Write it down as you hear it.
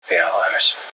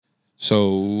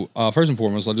So, first and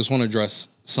foremost, I just want to address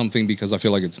something because I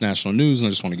feel like it's national news and I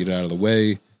just want to get it out of the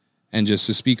way. And just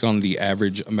to speak on the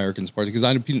average American's party, because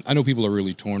I know people are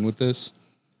really torn with this.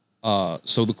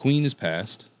 So the Queen is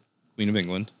passed, Queen of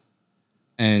England.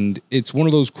 And it's one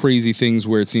of those crazy things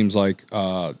where it seems like,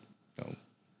 for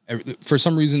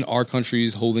some reason, our country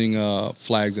is holding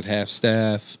flags at half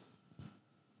staff.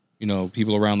 You know,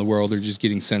 people around the world are just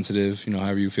getting sensitive, you know,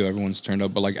 however you feel, everyone's turned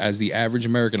up. But like as the average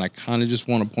American, I kind of just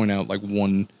want to point out like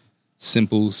one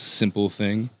simple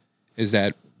thing is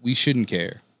that we shouldn't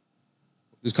care.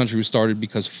 This country was started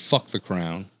because fuck the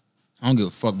crown. I don't give a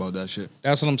fuck about that shit.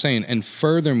 That's what I'm saying. And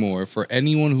furthermore, for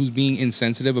anyone who's being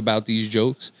insensitive about these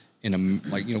jokes,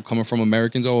 coming from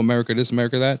Americans, oh, America this,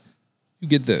 America that, you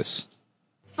get this.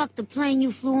 Fuck the plane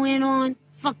you flew in on.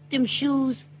 Fuck them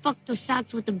shoes. Fuck the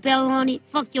socks with the bell on it.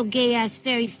 Fuck your gay-ass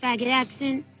fairy faggot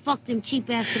accent. Fuck them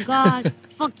cheap-ass cigars.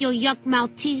 Fuck your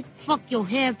yuck-mouth teeth. Fuck your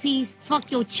hairpiece.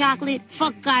 Fuck your chocolate.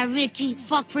 Fuck Guy Ritchie.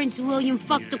 Fuck Prince William.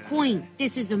 Fuck the Queen.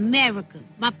 This is America.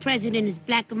 My president is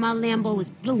black and my Lambo is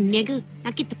blue, nigga.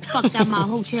 Now get the fuck out of my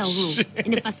hotel room.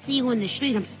 And if I see you in the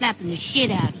street, I'm slapping the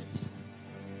shit out of you.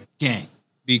 Gang.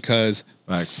 Because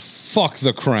fuck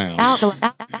the crown.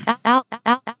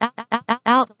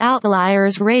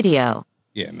 Outliers Radio.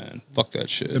 Yeah, man. Fuck that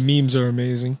shit. The memes are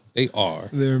amazing. They are.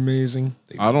 They're amazing.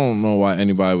 I don't know why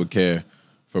anybody would care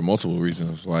for multiple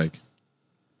reasons. Like,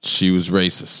 she was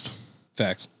racist.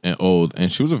 Facts. And old. And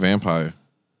she was a vampire.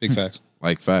 Big facts.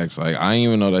 Like, facts. Like, I didn't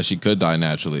even know that she could die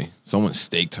naturally. Someone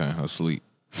staked her in her sleep.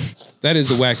 That is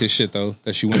the wackest shit, though,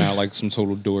 that she went out like some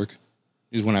total dork.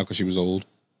 She just went out because she was old.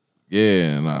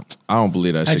 Yeah, nah, I don't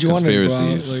believe that shit.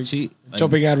 Conspiracies.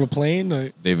 Jumping out of a plane?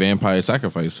 Like, they vampire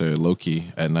sacrificed her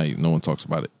low-key at night. No one talks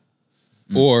about it.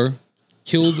 Or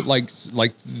killed, like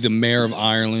the mayor of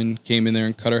Ireland came in there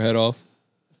and cut her head off.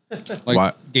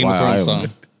 Like Game of Thrones style.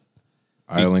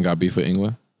 Ireland got beef with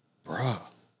England? Bruh.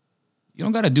 You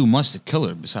don't got to do much to kill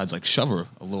her besides like shove her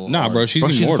a little Nah, hard. bro, she's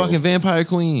She's immortal. a fucking vampire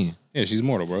queen. Yeah, she's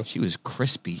immortal, bro. She was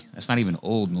crispy. That's not even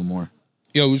old no more.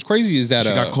 Yo, what's crazy is that... She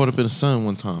got caught up in the sun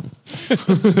one time.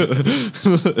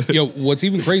 Yo, what's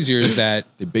even crazier is that...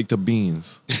 They baked up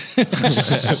beans.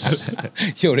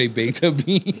 Yo, they baked up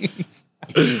beans.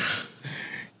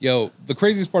 Yo, the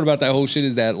craziest part about that whole shit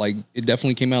is that, like, it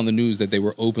definitely came out in the news that they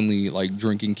were openly, like,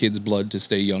 drinking kids' blood to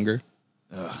stay younger.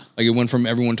 Like, it went from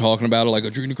everyone talking about it, like,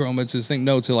 adrenochrome, it's this thing.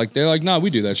 No, to, like, they're like, nah, we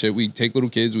do that shit. We take little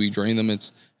kids, we drain them.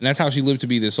 And that's how she lived to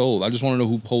be this old. I just want to know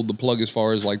who pulled the plug as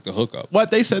far as, like, the hookup.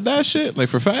 What? They said that shit? Like,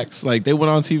 for facts? Like, they went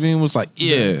on TV and was like,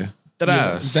 yeah,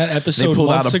 that episode they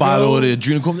pulled out a ago bottle of the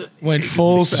adrenochrome. Went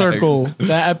full circle.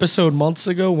 That episode months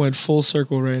ago went full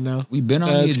circle right now. We've been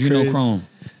on the adrenochrome.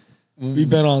 We've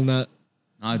been on that.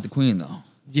 Not like the Queen, though.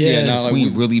 Yeah, the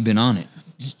Queen really been on it.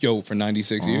 Yo, for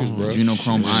 96 years, bro.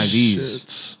 Adrenochrome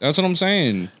IVs. That's what I'm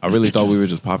saying. I really thought we were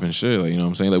just popping shit. Like, you know what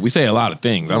I'm saying? Like, we say a lot of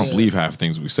things. I don't believe half the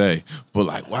things we say. But,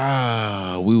 like,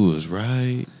 wow, we was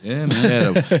right. Yeah,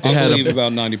 man. I believe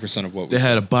about 90% of what we They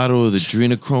had a bottle of the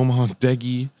adrenochrome on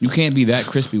Deggy. You can't be that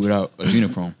crispy without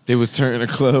adrenochrome. They was turning the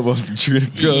club off the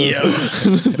adrenochrome. Yeah.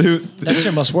 That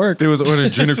shit must work. They was ordering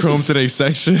adrenochrome to their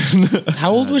section.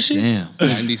 How old was she? Damn.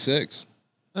 96.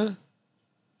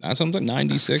 That's something.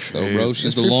 96 though, bro. She's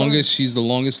That's the pretty longest. She's the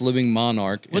longest living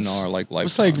monarch in our lifetime.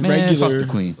 What's like Man, regular? fuck the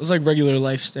Queen. What's like regular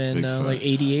lifespan Big now? facts. Like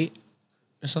 88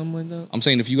 or something like that. I'm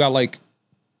saying if you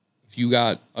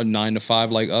got a 9 to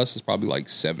 5 like us, it's probably like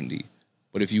 70.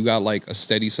 But if you got like a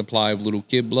steady supply of little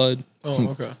kid blood, Oh,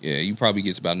 okay. yeah, you probably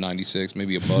get about 96,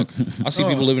 maybe a buck. I see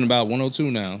people living about 102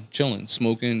 now, chilling,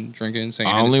 smoking, drinking. Saying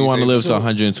I only want to live to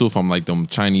 102 if I'm like them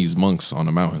Chinese monks on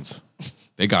the mountains.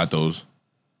 They got those.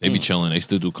 They be chilling. They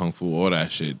still do kung fu, all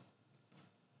that shit.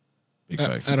 Big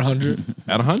facts. At 100.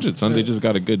 At 100, son, they just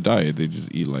got a good diet. They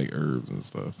just eat like herbs and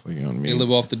stuff. Like, you know what I They mean?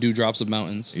 live off the dewdrops of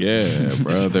mountains. Yeah,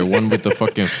 bro. They're one with the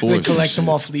fucking force. They and collect them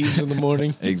shit. off leaves in the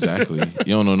morning. Exactly.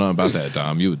 You don't know nothing about that,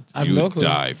 Dom. You I have would no clue.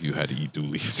 die if you had to eat dew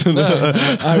leaves.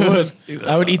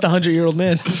 I would eat the 100-year-old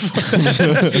man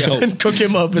and cook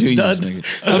him up. It's Jesus, done. nigga.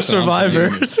 I'm Survivor.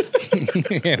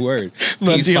 Yeah, word. I'm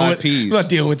not Peas, dealing five with, peas. I'm not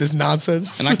dealing with this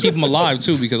nonsense. And I keep them alive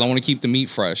too because I want to keep the meat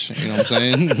fresh. You know what I'm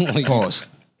saying? Like, Pause.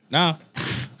 nah.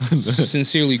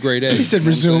 Sincerely, grade A. He said You know what I'm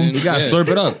resume. saying? You gotta Yeah. slurp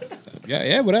it up.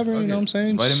 Yeah, whatever. You know what I'm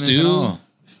saying? Vitamins and Stew. all.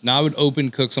 Now I would open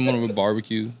cook someone with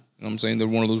barbecue. You know what I'm saying? They're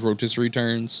one of those rotisserie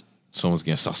turns. Someone's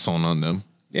getting sazon on them.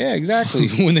 Yeah, exactly.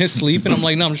 When they're sleeping, I'm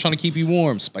like, no, I'm just trying to keep you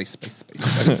warm. Spice.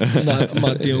 I'm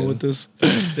not dealing with this.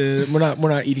 We're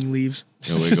not eating leaves.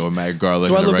 You know, we go mad garlic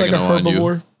Do I and look like a oregano on you.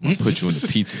 herbivore? Put you in the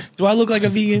pizza. Do I look like a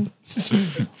vegan?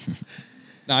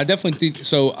 No, I definitely think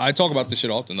so. I talk about this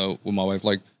shit often though with my wife.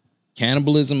 Like,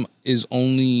 cannibalism is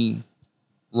only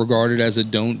regarded as a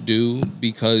don't do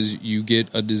because you get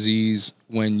a disease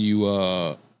when you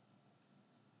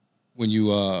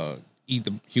eat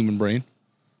the human brain.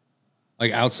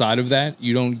 Like outside of that,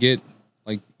 you don't get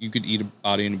like you could eat a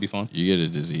body and it'd be fine. You get a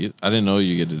disease? I didn't know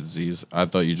you get a disease. I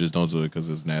thought you just don't do it because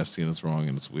it's nasty and it's wrong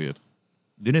and it's weird.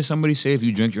 Didn't somebody say if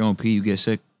you drink your own pee, you get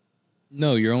sick?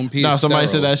 No, your own pee. No, is somebody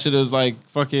sterile. said that shit is like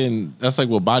fucking. That's like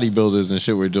what bodybuilders and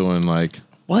shit were doing, like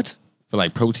What? for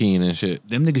like protein and shit.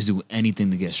 Them niggas do anything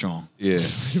to get strong. Yeah,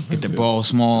 Get their balls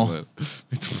small,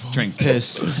 drink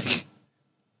piss. Like,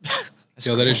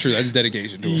 Yo, that is true. That's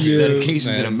dedication to a it's field.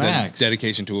 dedication to the That's like max.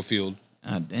 dedication to a field.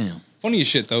 God damn. Funny as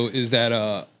shit though is that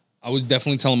I was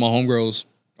definitely telling my homegirls.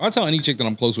 I tell any chick that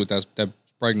I'm close with that's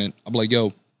pregnant. I'm like,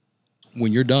 yo,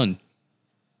 when you're done,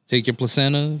 take your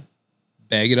placenta,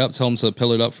 bag it up, tell them to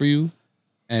pill it up for you,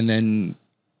 and then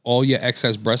all your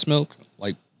excess breast milk,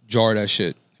 like jar that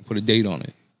shit and put a date on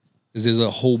it. Because there's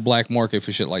a whole black market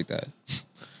for shit like that.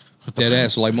 Dead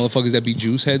ass. So like motherfuckers that be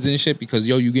juice heads and shit because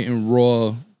yo, you getting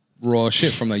raw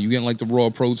shit from that. You getting like the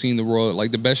raw protein, the raw, like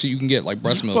the best shit you can get, like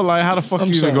breast milk. but like, how the fuck I'm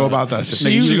you even sorry. go about that shit? So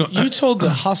you told the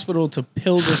hospital to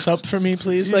pill this up for me,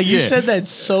 please? Like you Yeah. said that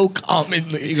so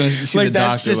commonly. You're gonna see like the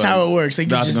that's doctor, just like, how it works. Like you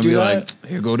doctor's just gonna do be that.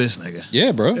 like, here go this nigga.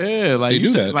 Yeah, bro. Yeah, like They you do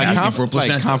said, that. like, Asking for a like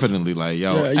placenta. confidently, like,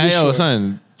 yo, Yeah, you hey, yo, sure?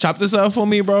 son, chop this up for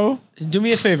me, bro. Do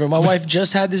me a favor. My wife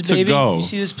just had this To baby. go. You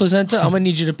see this placenta? I'm gonna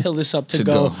need you to pill this up to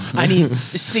go. go. I need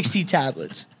 60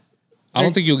 tablets. I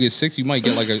don't think you'll get 6. You might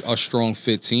get like a strong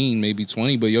 15, maybe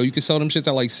 20. But yo, you can sell them shits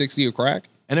at like 60 a crack.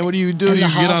 And then what do? You And get the on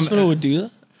hospital would do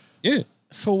that? Yeah.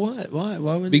 For what? Why?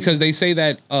 Why would Because they say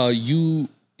that you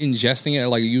ingesting it,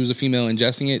 like you as a female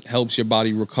ingesting it, helps your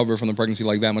body recover from the pregnancy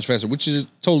like that much faster, which is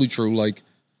totally true. Like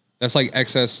that's like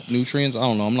excess nutrients. I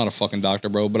don't know. I'm not a fucking doctor,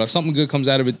 bro. But if something good comes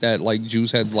out of it that like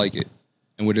juice heads like it.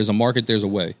 And where there's a market, there's a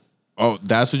way. Oh,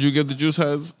 that's what you give the juice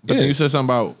heads? But Yeah. then you said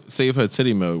something about save her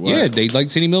titty milk. What? Yeah, they like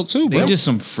titty milk too, They bro. just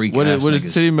some freak What, ass what does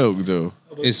niggas. titty milk do?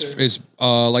 It's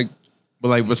like But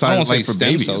like I don't besides want to like say for stem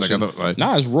babies, cells. like I thought, like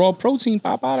nah, it's raw protein,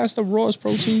 Papa. That's the rawest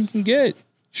protein you can get.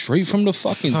 Straight from the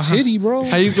fucking how- titty, bro.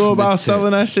 how you go about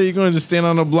selling that shit? You gonna just stand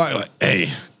on the block like, hey,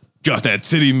 got that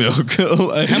titty milk?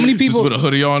 Like, How many people- just with a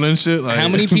hoodie on and shit? Like, How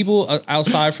many people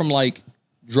outside from like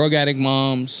drug addict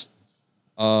moms,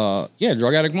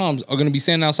 drug addict moms are gonna be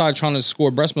standing outside trying to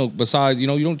score breast milk? Besides, you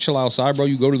don't chill outside, bro.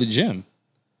 You go to the gym.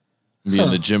 be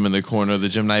in the gym in the corner of the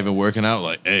gym, not even working out?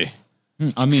 Like, hey,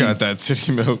 I mean, got that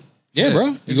titty milk? Yeah,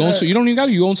 bro. You don't even got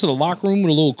to. You go into the locker room with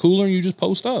a little cooler and you just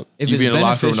post up. if You it's be in the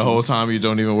locker room the beneficial- whole time. You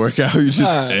don't even work out. You just,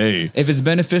 hey, If it's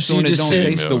beneficial You and it just don't sit-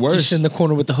 taste the You're worst, just in the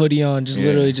corner with the hoodie on, just Yeah.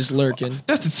 literally just lurking.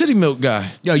 that's the titty milk guy.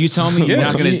 yo, you telling me you're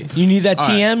not gonna You need that All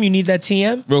right. TM? You need that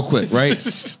TM? real quick, right?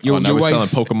 Oh, now Your we're selling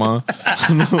wife,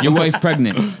 Pokemon. your wife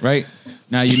pregnant, right?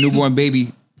 Now your newborn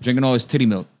baby drinking all this titty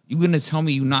milk. You gonna tell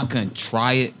me you're not gonna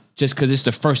try it just because it's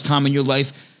the first time in your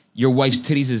life your wife's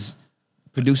titties is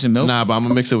producing milk? Nah, but I'm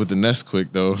gonna mix it with the Nesquik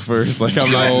though first. Like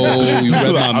I'm Oh, like, you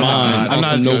read my I'm not- mind. I'm on not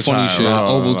some no gonna funny try it, shit. bro.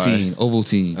 Ovaltine,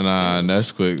 Ovaltine. Nah,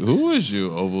 Nesquik. Who is you,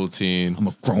 Ovaltine? I'm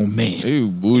a grown man. You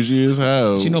bougie as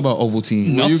hell. What you know about Ovaltine?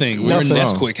 Nothing. We're in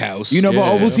Nothing. Nesquik house. You know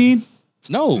about Yeah. Ovaltine?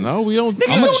 No. No, we don't. Niggas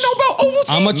don't know about Ovaltine.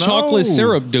 I'm a chocolate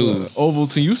syrup dude.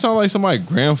 Ovaltine. You sound like somebody's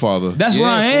grandfather. That's what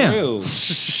I Yeah, for am. real.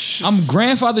 I'm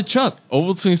grandfather Chuck.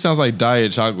 Ovaltine sounds like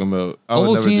diet chocolate milk. I would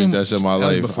never Ovaltine, drink that shit in my that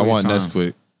was life. I before want your time.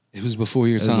 Nesquik. It was before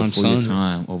your That's time, before son. your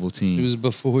time, Ovaltine. It was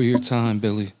before your time,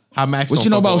 Billy. How Max? What don't you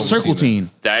know fuck about with Circle Ovaltine Teen?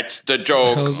 That's the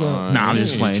joke. Nah, I'm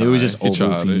just playing. It was just He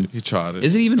tried Ovaltine. it. He tried it.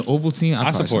 Is it even Ovaltine?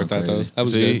 I support that though. That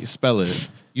was See, good. spell it.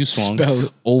 You swung.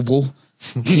 Oval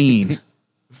Teen.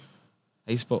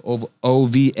 How you spell oval?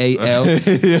 OVALTEEN.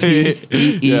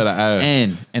 Yeah, the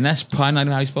I. And that's probably not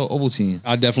even how you spell Ovaltine.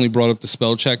 I definitely brought up the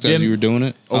spell check as Jim, you were doing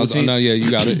it. I was, oh, oh, Ovaltine. no, yeah,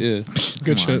 you got it. Yeah, Good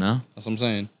Come shit. on now. that's what I'm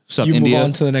saying. What's up, You India? move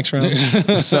on to the next round.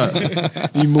 What's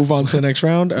up? You move on to the next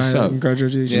round. What's up?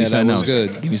 Congratulations. Yeah, that Something was else.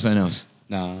 good. Give me something else.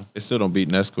 Nah, It still don't beat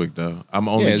Nesquik though. I'm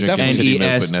only Yeah, it's drinking definitely- titty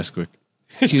milk with NES. Nesquik.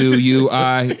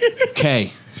 QUIK.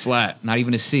 Flat. Not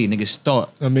even a C. Niggas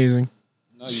thought. Amazing.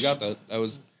 no, you got that. That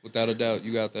was without a doubt.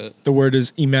 You got that. The word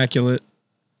is immaculate.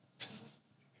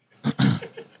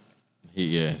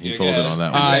 He folded on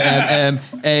that one.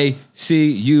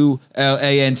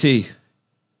 IMMACULANT.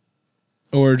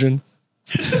 Origin.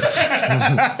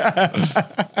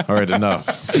 All right,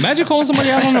 enough. Imagine calling somebody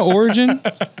out on the origin in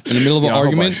the middle of an I hope I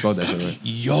argument. spelled that shit right.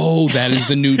 Yo, that is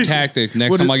the new tactic.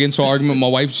 Next time I get into an argument with my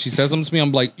wife, she says something to me,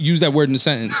 I'm like, use that word in a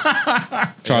sentence.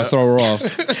 Try to throw her off.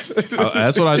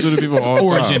 That's what I do to people all the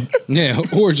Origin. time. Yeah,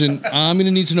 origin. I'm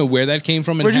gonna need to know where that came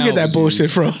from and Where'd you how get it that was bullshit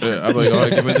used. from? Yeah, I'm like, all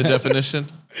right, give me the definition.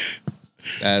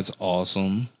 That's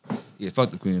awesome. Yeah,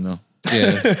 fuck the queen though.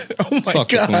 Yeah. Oh my Fuck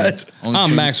the God. queen.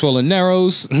 I'm Maxwell and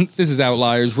Narrows. This is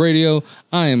Outliers Radio.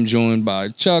 I am joined by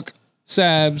Chuck,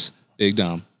 Sabs, Big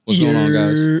Dom. What's going on,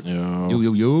 guys?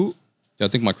 Yo. I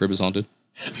think my crib is haunted.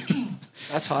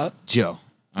 That's hot. Joe.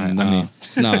 I mean,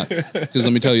 it's not. Because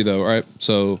let me tell you though, all right?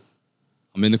 So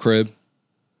I'm in the crib,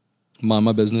 mind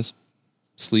my business,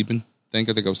 sleeping. I think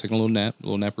I was taking a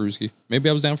little naparooski. Maybe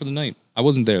I was down for the night. I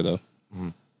wasn't there though. Mm-hmm.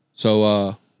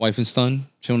 So wife and son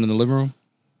chilling in the living room.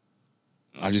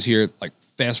 I just hear like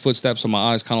fast footsteps, so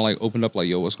my eyes kind of like opened up like,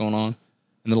 yo, what's going on?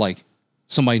 And they're like,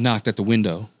 somebody knocked at the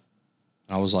window.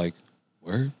 And I was like,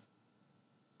 word?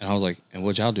 And I was like, and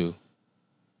what'd y'all do?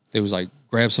 They was like,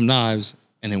 grab some knives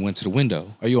and then went to the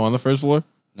window. Are you on the first floor?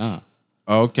 Nah.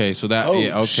 Okay, so that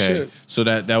okay. Shit. So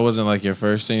that wasn't like your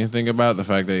first thing you think about, the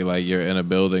fact that like you're in a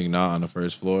building not on the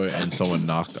first floor and someone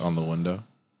knocked on the window.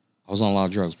 I was on a lot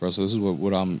of drugs, bro. So this is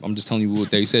what I'm just telling you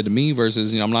what they said to me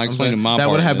versus, I'm not explaining my part. That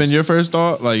would have been this. your first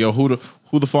thought? Like, yo, who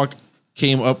the fuck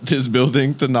came up this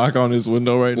building to knock on his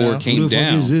window right now? Or came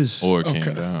down. Or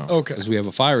came down. Okay. Because we have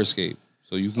a fire escape.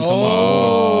 So you can come up.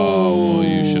 Oh,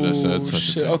 you should have said such a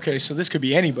Shit. thing. Okay, so this could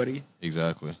be anybody.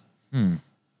 Exactly. Wait,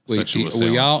 Sexual were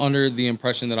assailant. y'all under the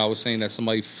impression that I was saying that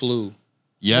somebody flew?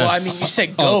 Yes. Well, I mean, you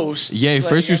said ghost. Yeah, Like,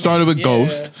 first you started with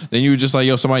ghost, then you were just like,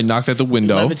 yo, somebody knocked at the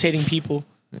window. Levitating people.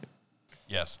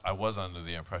 Yes, I was under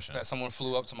the impression. That someone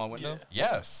flew up to my window?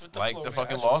 Yes, like flow the rate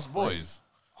fucking actually Lost Boys.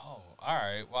 Oh, all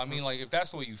right. Well, I mean, like, if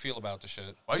that's the way you feel about the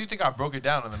shit. Why do you think I broke it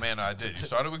down in the manner I did? You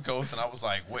started with ghost, and I was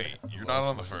like, wait, you're not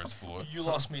on the first floor. You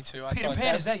lost me too. I Peter thought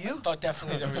Pan, is that you? I thought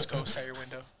definitely there was ghosts at your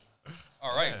window.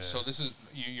 All right. So this is,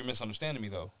 you're misunderstanding me,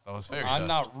 though. That was fairy I'm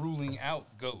dust. not ruling out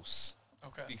ghosts.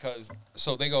 Okay. Because,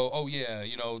 so they go, oh, yeah,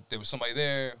 there was somebody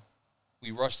there. We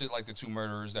rushed it like the two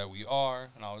murderers that we are.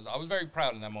 And I was very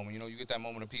proud in that moment. You get that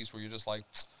moment of peace where you're just like,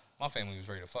 my family was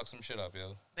ready to fuck some shit up,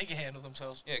 yo. They can handle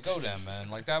themselves. Yeah, go them,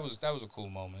 man. Like, that was a cool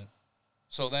moment.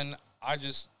 So then I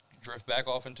just drift back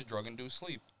off into drug-induced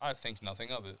sleep. I think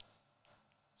nothing of it.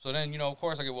 So then, of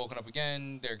course, I get woken up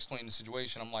again. They're explaining the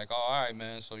situation. I'm like, oh, all right,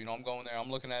 man. So, I'm going there.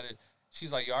 I'm looking at it.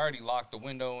 She's like, you already locked the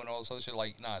window and all this other shit.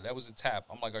 Like, nah, that was a tap.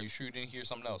 I'm like, are you sure you didn't hear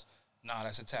something else? Nah,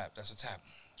 that's a tap. That's a tap.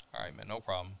 All right, man, no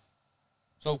problem.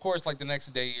 So, of course, like the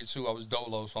next day or two, I was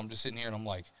dolo. So I'm just sitting here and I'm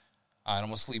like, all right, I'm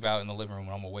going to sleep out in the living room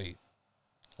and I'm going to wait.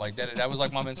 Like, that was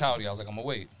like my mentality. I was like, I'm going to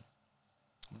wait.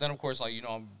 But then, of course, like,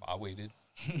 I waited.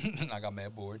 And I got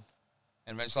mad bored.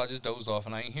 And eventually I just dozed off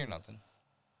and I ain't hear nothing.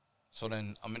 So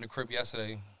then I'm in the crib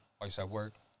yesterday. Wife's at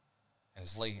work. And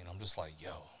it's late. And I'm just like,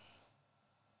 yo.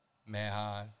 Mad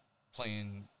high.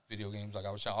 Playing video games. Like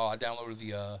I was trying. I downloaded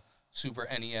the Super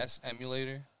NES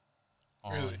emulator.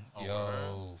 Really?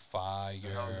 Yo, fire.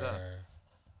 How is that?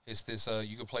 It's this,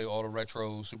 you can play all the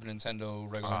retro Super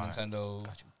Nintendo, regular Nintendo,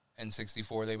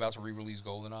 N64. They about to re-release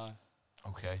GoldenEye.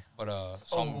 Okay. But,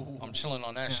 so I'm chilling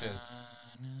on that shit.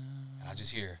 And I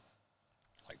just hear,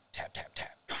 like, tap, tap,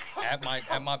 tap at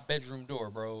my bedroom door,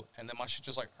 bro. And then my shit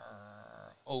just, like,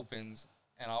 opens.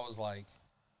 And I was like,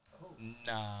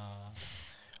 nah.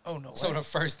 Oh, no way. So the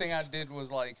first thing I did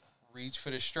was, like, reach for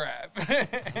the strap.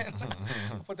 And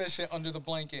put that shit under the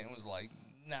blanket and was like,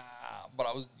 nah. But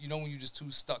I was, when you just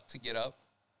too stuck to get up.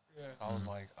 Yeah. So I was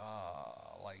like,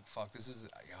 fuck, this is,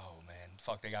 man,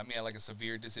 fuck, they got me at like a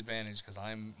severe disadvantage because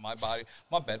my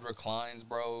bed reclines,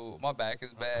 bro. My back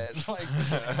is bad. Like,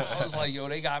 I was like,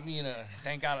 they got me in a,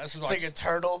 thank God. That's it's like a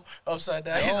turtle upside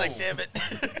down. He's like, damn it.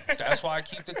 That's why I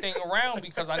keep the thing around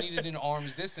because I need it in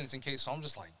arm's distance in case. So I'm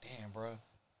just like, damn, bro.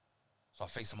 So I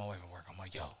FaceTime my wife at work. I'm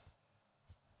like, yo.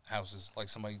 House is like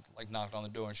somebody like knocked on the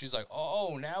door and she's like,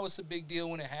 oh, now it's a big deal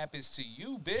when it happens to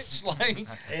you, bitch. Like,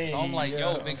 so I'm like,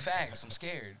 yo, big facts. I'm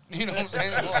scared. You know what I'm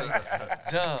saying? I'm like,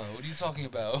 duh, what are you talking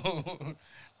about?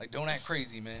 Like, don't act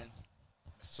crazy, man.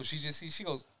 So she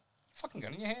goes, fucking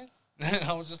gun in your hand? And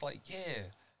I was just like, yeah.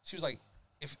 She was like,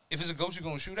 if it's a ghost you're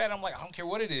gonna shoot at, I'm like, I don't care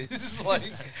what it is. Like,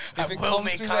 if it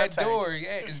comes through that door,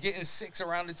 yeah, it's getting 6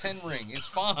 around the 10 ring. It's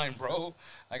fine, bro.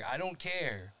 Like, I don't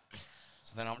care.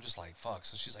 So then I'm just like, fuck.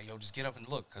 So she's like, yo, just get up and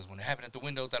look. Because when it happened at the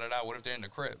window, what if they're in the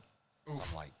crib? Oof. So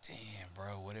I'm like, damn,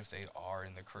 bro, what if they are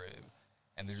in the crib?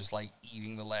 And they're just like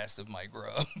eating the last of my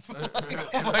grub.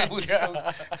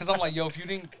 Because I'm like, yo, if you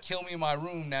didn't kill me in my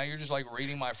room, now you're just like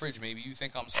raiding my fridge. Maybe you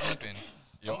think I'm sleeping.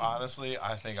 Yo, honestly,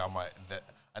 I think I might.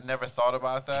 I never thought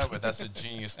about that, but that's a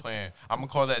genius plan. I'm gonna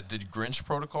call that the Grinch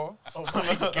protocol. Oh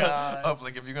my God. Of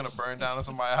like, if you're gonna burn down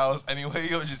somebody's house anyway,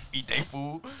 you'll just eat their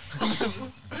food.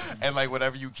 And like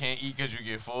whatever you can't eat because you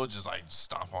get full, just like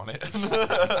stomp on it.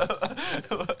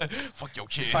 Fuck your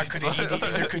kids. If I couldn't eat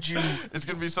either, could you? It's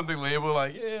gonna be something labeled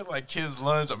like, yeah, like kids'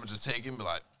 lunch. I'm gonna just take it and be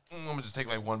like, I'm gonna just take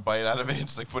like one bite out of it and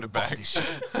just like put it back.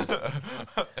 I'm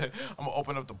gonna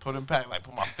open up the pudding pack, like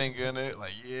put my finger in it,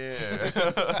 like yeah.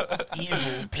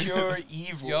 Evil, pure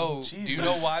evil. Yo, Jesus. do you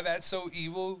know why that's so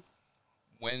evil?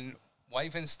 When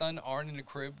wife and son aren't in the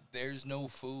crib, there's no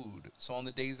food. So on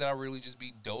the days that I really just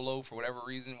be dolo for whatever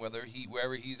reason,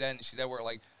 wherever he's at and she's at work,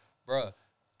 like, bruh,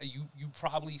 you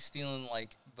probably stealing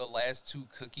like the last 2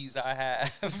 cookies I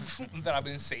have that I've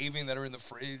been saving that are in the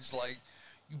fridge. Like,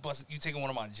 you taking one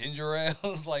of my ginger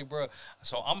ales, like, bruh.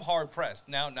 So I'm hard pressed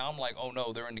now. I'm like, oh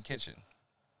no, they're in the kitchen.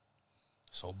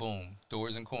 So boom,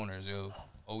 doors and corners, yo.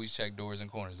 Always check doors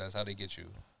and corners. That's how they get you.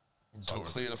 So I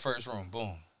clear the first room.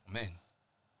 Boom, I'm in.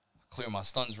 Clear my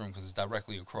son's room because it's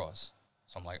directly across.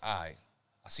 So I'm like, all right.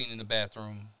 I seen in the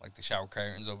bathroom, like the shower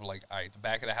curtains over, like, all right, the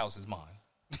back of the house is mine.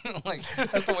 Like,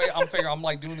 that's the way I'm figuring. I'm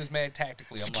like doing this mad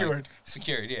tactically. I'm Secured. Like,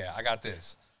 secured, yeah, I got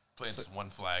this. Plant just one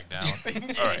flag down.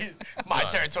 All right. My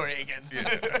territory again.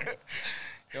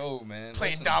 Yo, man.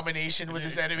 Playing listen. domination with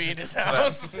his enemy in his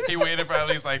house. He waited for at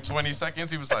least like 20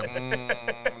 seconds. He was like,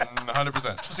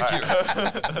 100%.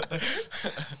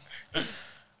 Secure.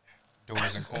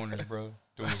 Doors and corners, bro.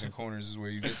 Doors and corners is where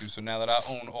you get to. So now that I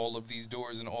own all of these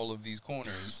doors and all of these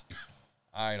corners,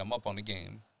 all right, I'm up on the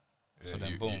game. So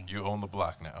then, boom. You own the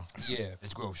block now. Yeah.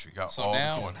 It's Grove Street. You got So all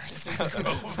now- the corners.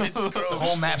 The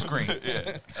whole map screen.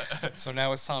 So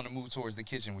now it's time to move towards the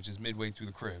kitchen, which is midway through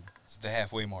the crib. It's the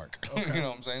halfway mark. You know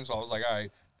what I'm saying? So I was like, all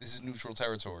right, this is neutral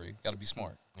territory. Got to be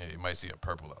smart. Yeah, you might see a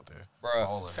purple out there.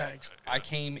 Bro, Facts. I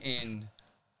came in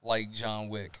like John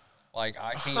Wick. Like,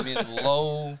 I came in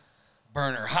low,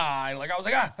 burner high. Like, I was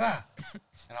like, ah.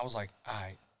 And I was like, all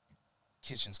right,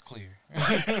 kitchen's clear.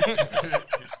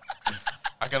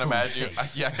 I can imagine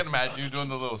you. I can imagine you doing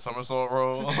the little somersault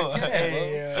roll.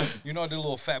 You know, I did a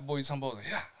little fat boy tumble. Like,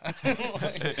 yeah.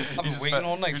 I've been waiting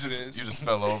all night for this. You just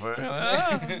fell over.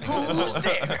 Who's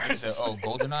there? He said, oh,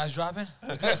 Golden Eye's dropping?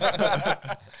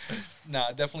 Nah,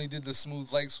 I definitely did the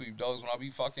smooth leg sweep, dogs. When I be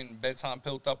fucking bedtime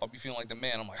pilled up, I be feeling like the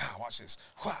man. I'm like, watch this.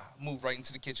 Move right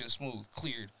into the kitchen, smooth,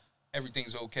 cleared.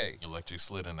 Everything's okay. Electric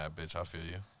slid in that bitch. I feel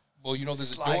you. Well, you know, there's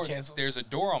Slide a door. cancel. There's a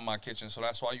door on my kitchen, so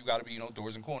that's why you got to be,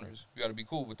 doors and corners. You got to be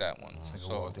cool with that one. Nigga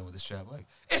So walked in with his strap like,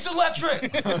 it's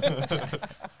electric!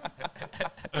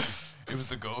 It was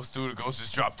the ghost too. The ghost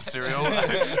just dropped the cereal.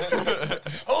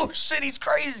 Oh shit, he's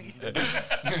crazy.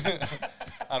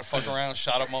 I'd fuck around,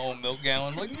 shot up my own milk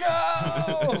gallon. Like,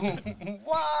 no,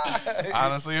 why?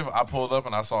 Honestly, if I pulled up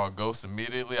and I saw a ghost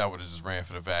immediately, I would have just ran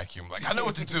for the vacuum. Like, I know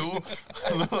what to do.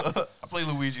 I play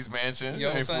Luigi's Mansion.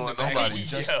 Yo, I ain't son, fooling the nobody.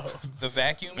 vacuum, the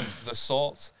vacuum, the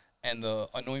salt, and the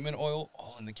anointment oil,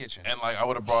 all in the kitchen. And like, I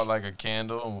would have brought like a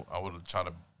candle. I would have tried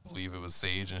to believe it was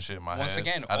sage and shit in my Once head.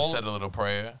 again, I'd all- said a little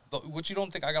prayer. What you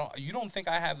don't think I got? You don't think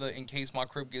I have the in case my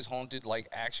crib gets haunted like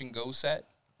action go set?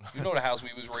 You know the house we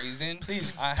was raised in.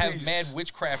 Please, I have please. mad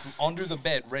witchcraft under the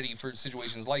bed ready for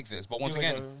situations like this. But once You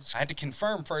like again, I had to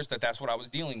confirm first that that's what I was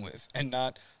dealing with, and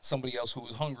not somebody else who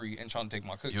was hungry and trying to take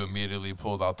my cookies. You immediately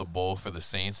pulled out the bowl for the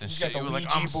saints and You shit. got You the were like,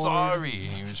 Ouija I'm board. sorry.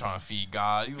 And you were trying to feed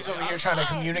God. You He's was over like, here trying to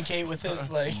communicate with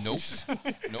it. Like,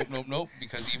 Nope.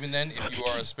 Because even then, if you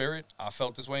are a spirit, I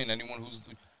felt this way, and anyone who's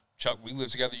Chuck, we live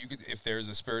together. You could, if there's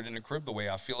a spirit in the crib, the way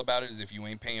I feel about it is if you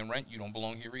ain't paying rent, you don't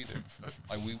belong here either.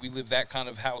 Like we live that kind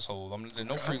of household. There's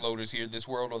no freeloaders here, this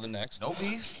world or the next. No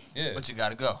beef? Yeah. But you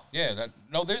gotta go. Yeah,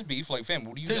 there's beef. Like, fam,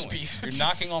 what are you There's doing? beef. You're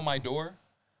knocking on my door.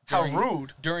 How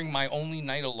rude. During my only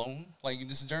night alone. Like,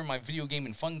 this is during my video game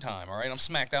and fun time, all right? I'm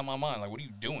smacked out of my mind. Like, what are you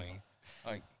doing?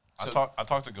 Like, I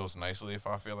talk to ghosts nicely if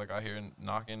I feel like I hear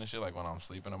knocking and shit. Like when I'm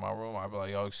sleeping in my room, I'd be like,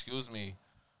 yo, excuse me.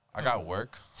 I got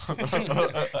work.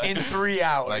 in 3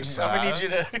 hours. Like, I'm gonna need you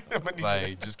to.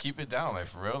 Like, just keep it down. Like,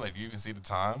 for real. Like, you can see the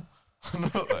time.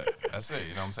 Like, that's it.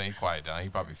 You know what I'm saying? He quiet down. He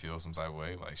probably feels some type of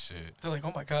way. Like, shit. They're like,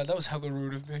 oh my god, that was hella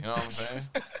rude of me. You know what I'm saying?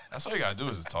 That's all you gotta do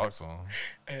is just talk to him.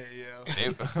 Hey, yo.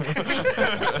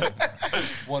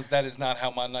 once that is not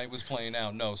how my night was playing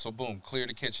out. No, so boom, clear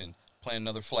the kitchen, plant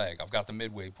another flag. I've got the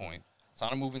midway point. Time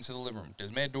to move into the living room.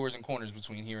 There's mad doors and corners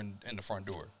between here and the front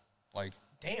door. Like,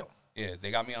 Damn. yeah,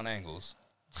 they got me on angles.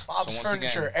 Bob's So once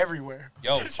furniture again- everywhere.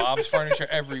 Yo, Bob's furniture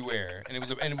everywhere, and it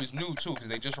was new too because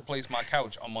they just replaced my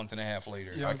couch a month and a half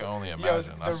later. I can only Yo,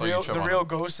 imagine. I saw you trip the on real a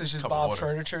ghost is just cup of Bob's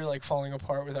water. furniture like falling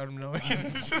apart without him knowing.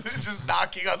 Just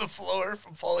knocking on the floor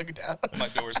from falling down. My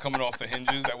door's coming off the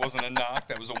hinges. That wasn't a knock.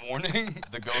 That was a warning.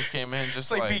 The ghost came in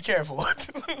just It's like, be like careful.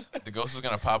 the ghost is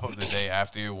gonna pop up the day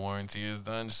after your warranty is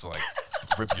done, just to, like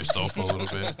rip your sofa a little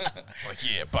bit. Like,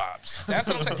 yeah, Bob's. That's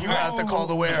what I'm saying. You have to call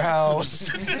the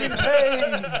warehouse.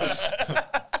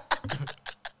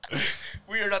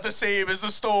 We are not the same as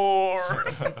the store.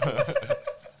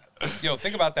 Yo,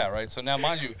 think about that, right? So now,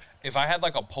 mind you, if I had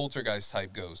like a poltergeist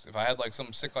type ghost, if I had like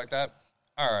something sick like that,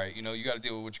 all right, you know, you got to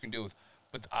deal with what you can deal with.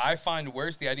 But I find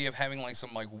worse the idea of having like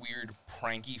some like weird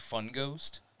pranky fun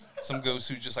ghost. Some ghost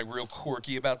who's just like real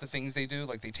quirky about the things they do.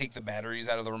 Like they take the batteries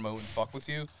out of the remote and fuck with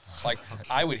you. Like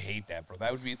I would hate that, bro.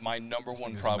 That would be my number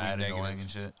one problem. Mad, negative. annoying and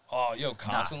shit. Oh, yo,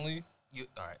 constantly. Nah.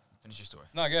 All right, finish your story.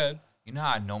 No, good. You know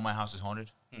how I know my house is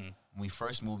haunted? When we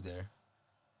first moved there,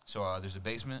 so there's a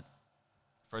basement,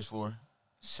 first floor,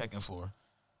 second floor,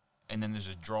 and then there's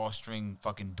a drawstring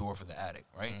fucking door for the attic,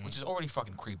 right? Which is already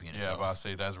fucking creepy in Yeah, itself. about to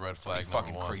say that's red flag number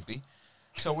Fucking one. creepy.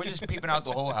 So we're just peeping out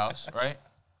the whole house, right?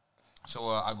 So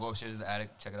I go upstairs to the attic,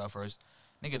 check it out first.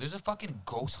 Nigga, there's a fucking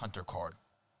ghost hunter card.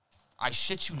 I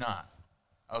shit you not.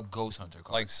 A ghost hunter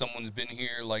card. Like someone's been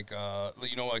here, like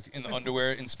you know, like in the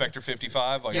underwear, Inspector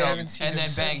 55. Like, yeah, haven't seen and him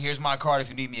then bang, since. here's my card if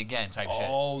you need me again type shit. You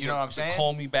know what I'm saying?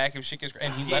 Call me back if shit gets.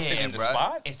 And he left it in the bruh.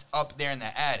 spot. It's up there in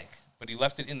the attic. But he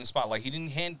left it in the spot. Like he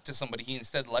didn't hand it to somebody. He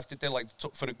instead left it there, like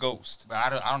for the ghost. But I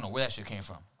don't know where that shit came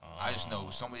from. I just know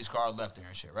somebody's car left there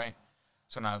and shit, right?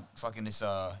 So now fucking it's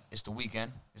the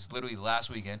weekend. It's literally last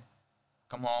weekend.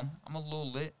 Come home. I'm a little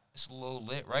lit. It's a little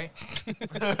lit, right?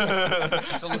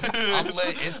 I'm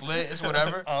lit. It's lit. It's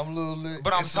whatever. I'm a little lit.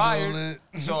 But I'm It's a little tired.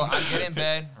 lit. So I get in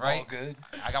bed, right? All good.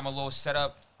 I got my little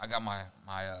setup. I got my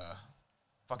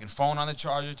fucking phone on the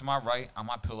charger to my right on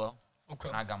my pillow. Okay.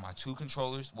 And I got my two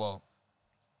controllers. Well,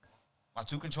 my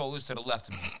two controllers to the left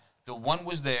of me. The one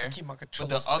was there, keep my but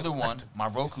controllers the to other the one, left. my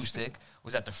Roku stick,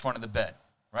 was at the front of the bed,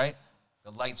 right?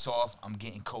 The lights off. I'm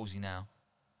getting cozy now.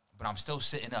 But I'm still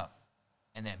sitting up.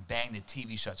 And then bang, the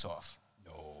TV shuts off.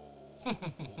 No.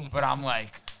 But I'm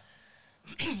like,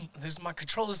 There's my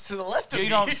controllers to the left of you me.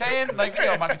 know what I'm saying? Like,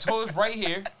 yo, my controller's right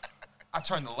here. I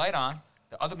turn the light on.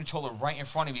 The other controller right in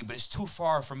front of me, but it's too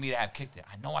far for me to have kicked it.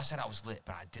 I know I said I was lit,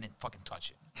 but I didn't fucking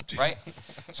touch it, right?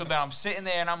 So then I'm sitting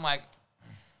there and I'm like,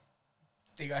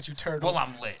 They got you turned well,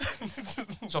 on. I'm lit.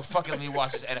 So fuck it, let me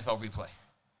watch this NFL replay.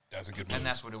 That's a good move. And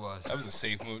that's what it was. That was a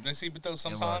safe move. Now, see, but though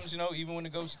sometimes, you know, even when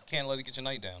it goes, you can't let it get your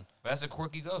night down. But that's a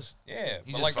quirky ghost. Yeah,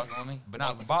 He's but just like, fucking with me. But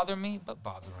not bothering me, but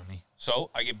bothering me. so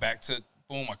I get back to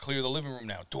boom. I clear the living room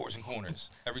now. Doors and corners,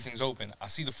 everything's open. I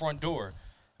see the front door.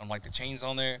 I'm like, the chain's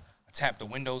on there. I tap the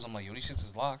windows. I'm like, yo, these shits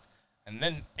is locked. And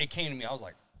then it came to me. I was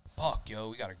like, fuck, yo,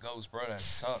 we got a ghost, bro. That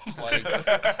sucks.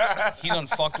 Like, he done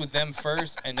fucked with them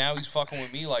first, and now he's fucking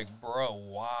with me. Like, bro,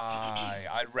 why?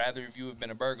 I'd rather if you have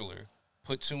been a burglar.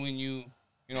 Put two in you.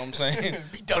 You know what I'm saying?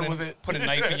 Be done with it. Put a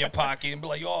knife in your pocket and be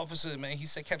like, yo, officer, man,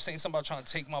 kept saying something about trying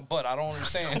to take my butt. I don't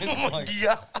understand. Like,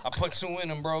 Yeah. I put two in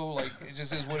him, bro. Like, it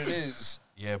just is what it is.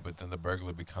 Yeah, but then the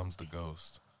burglar becomes the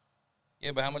ghost.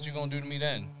 Yeah, but how much you gonna do to me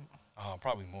then? Oh,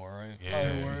 probably more, right?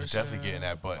 Yeah, worse, he's definitely getting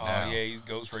that butt Oh, now. yeah, he's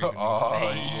ghost raping me. Oh,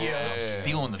 Hey, yeah.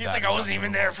 Stealing the He's like, I wasn't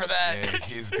even there for Yeah, that.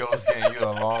 he's ghost getting you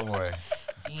a long way.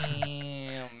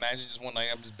 Damn. Imagine just one night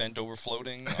I'm just bent over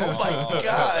floating. Oh my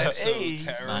God. That's so Hey.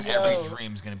 terrible. Not every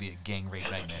dream's going to be a gang rape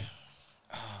nightmare.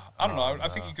 I don't know. I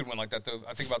think you could win like that, though.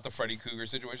 I think about the Freddy Cougar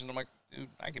situations. I'm like, dude,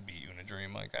 I could beat you in a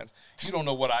dream. Like, that's, you don't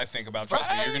know what I think about. Trust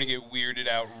me, you're going to get weirded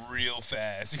out real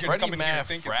fast. You're gonna Freddie come in here mad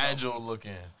thinking fragile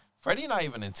looking. Freddie not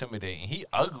even intimidating. He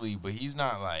ugly, but he's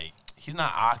not like, he's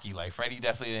not Aki. Like, Freddie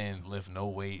definitely didn't lift no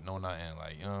weight, no nothing.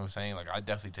 Like, you know what I'm saying? Like, I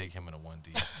definitely take him in a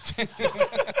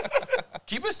 1D.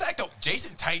 Keep it stacked up.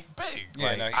 Jason tight, big. Yeah,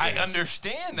 Like, no, he I is.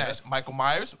 understand that. Michael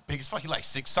Myers, big as fuck. He like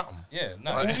 6 something. Yeah,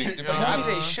 no. Like, big you difference. know,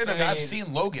 Maybe they should have I've made.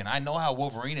 seen Logan. I know how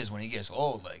Wolverine is when he gets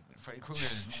old. Like, Freddy Krueger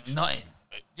is nothing.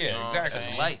 Yeah, what I'm exactly. That's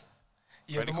saying? light.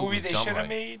 Yeah, Freddy the movie Krueger's they dumb should have right.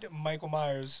 made, Michael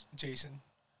Myers, Jason.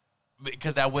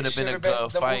 Because that would have been a should've been-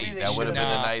 good the fight. movie they That would have been a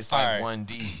should've- nice Nah, like alright.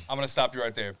 1D. I'm going to stop you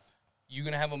right there. You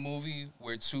going to have a movie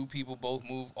where two people both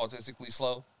move autistically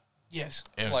slow? Yes.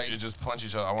 And Like- you just punch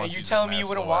each other. I want And to you see telling this me you mad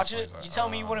wouldn't slow watch ass it? fight. You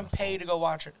telling me you wouldn't pay to go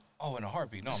watch it? Oh, in a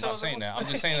heartbeat. No, I'm So not saying that. I'm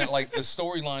just saying that, like, the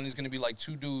storyline is going to be like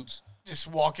two dudes Just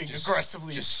walking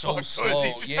aggressively. just as so fuck slow.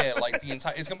 towards each Yeah, like the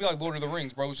entire. It's gonna be like Lord of the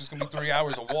Rings, bro. It's just gonna be 3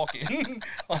 hours of walking.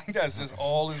 Like that's just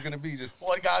all it's gonna be. Just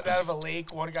One got out of a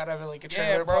lake, one got out of like a Yeah,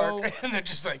 trailer bro. park, and they're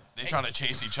just like, They trying to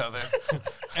chase each other.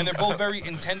 and they're both very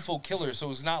intentful killers. So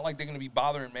it's not like they're gonna be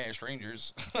bothering mad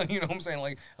strangers. You know what I'm saying?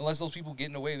 Like unless those people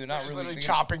getting away, they're not just really literally they're-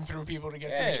 chopping through people to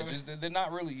get to each Yeah, other. just they're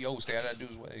not really stay out of that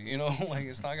dude's way. You know, like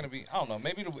it's not gonna be. I don't know.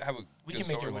 Maybe it'll have a. we good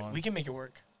can make it. storyline. We can make it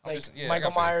work. I'm Like just- yeah, I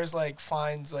Michael got faith. Myers like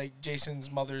finds like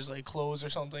Jason's mother's like clothes or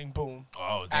something. Boom.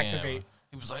 Oh damn! Activate.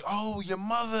 He was like, "Oh, your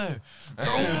mother."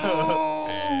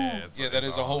 Yeah, that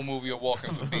is a whole movie of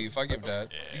walking for beef. I give that.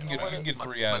 You can get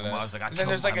 3 out of that. And then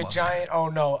there's like a giant. Oh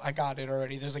no, I got it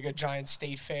already. There's like a giant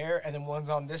state fair, and then one's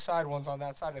on this side, one's on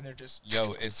that side, and they're just.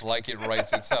 Yo, it's like it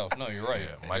writes itself. No, you're right.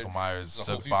 Yeah, Michael Myers It's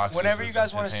a whole silk few- boxes. Whenever you was guys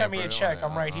his want to send me a hamper. check,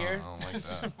 I'm right here. I don't like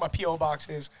that. My PO box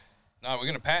is. Nah, we're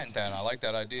gonna patent that. I like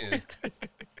that idea.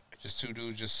 Just 2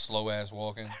 dudes just slow ass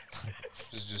walking.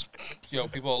 Just yo,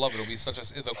 people will love it. It'll be such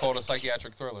a. They'll call it a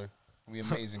psychiatric thriller. It'll be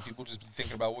amazing. People just be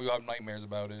thinking about. We'll have nightmares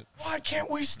about it. Why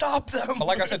can't we stop them? But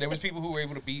like I said, there was people who were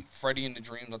able to beat Freddy in the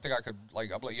dreams. I think I could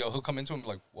like. I'm like, yo, he'll come into him and be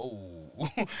like, whoa.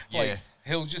 Yeah.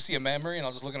 He'll just see a memory, and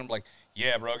I'll just look at him like,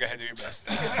 yeah, bro, go ahead, do your best.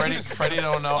 Freddie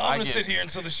don't know. I'm gonna sit here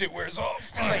until the shit wears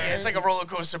off. It's like a roller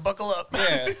coaster. Buckle up.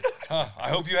 Yeah. I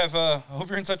hope you have. I hope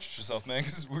you're in touch with yourself, man,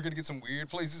 because we're gonna get some weird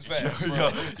places fast,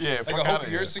 bro. Yeah, Like fuck I outta hope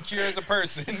here. you're secure as a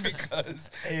person because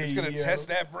it's gonna test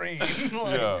that brain. Like,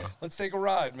 Yeah. Let's take a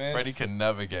ride, man. Freddie can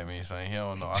never get me, son. He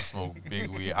don't know. I smoke big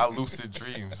weed. I lucid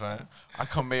dream, son. I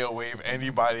Kamehameha wave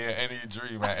anybody in any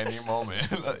dream at any moment.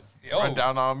 Like, Yo. run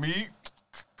down on me,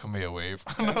 Kamehameha wave.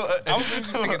 I was really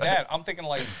thinking that. I'm thinking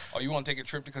like, oh, you want to take a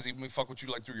trip because he may fuck with you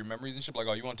like through your memories and shit. Like,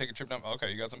 oh, you want to take a trip down?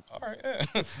 Okay, you got some. All right,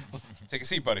 yeah. Take a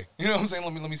seat, buddy. You know what I'm saying?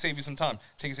 Let me save you some time.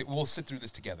 Take a seat. We'll sit through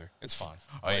this together. It's fine.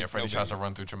 Oh yeah, Like, Freddie no tries to biggie.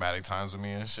 run through traumatic times with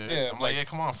me and shit. Yeah, I'm like- like, yeah,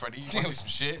 come on, Freddie, you want to see some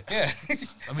shit? Yeah.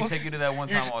 Let me take you to that one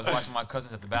time I was watching my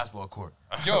cousins at the basketball court.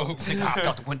 Yo. Nigga hopped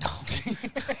out the window.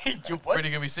 Freddie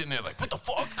gonna be sitting there like, what the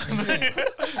fuck?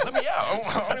 Let me out.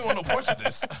 I don't even want no parts of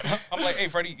this. I'm like, hey,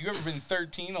 Freddie, you ever been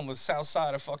 13 on the south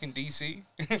side of fucking DC?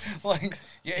 Like,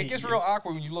 yeah, it gets real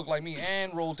awkward when you look like me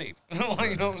and roll tape.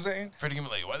 Like, you know what I'm saying? Freddie gonna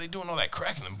be like, why are they doing all that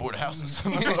crack in them board houses? I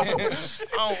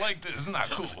don't like this. It's not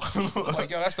cool. I'm like,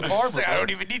 yo, that's the barber. I bro.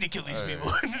 don't even need to kill these people.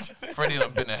 Freddie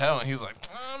done been to hell, and he's like,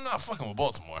 I'm not fucking with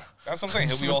Baltimore. That's what I'm saying.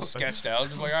 He'll be all sketched out.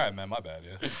 Just like, all right, man, my bad,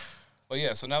 yeah. But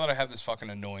yeah, so now that I have this fucking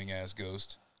annoying ass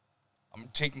ghost, I'm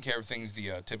taking care of things the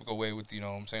typical way with, you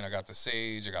know what I'm saying? I got the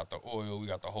sage, I got the oil, we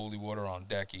got the holy water on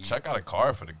decky. Check out a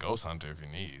card for the ghost hunter if you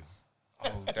need.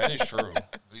 Oh, that is true.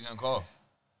 Who you gonna call?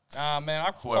 Nah, man,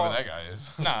 I Whoever that guy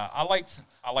is. Nah, I like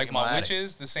him my my addict.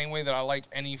 witches the same way that I like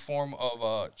any form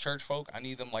of church folk. I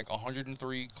need them like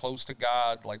 103 close to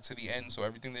God, like to the end. So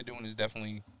everything they're doing is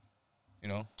definitely, you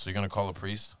know. So you're gonna call a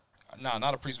priest? Nah,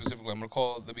 not a priest specifically. I'm gonna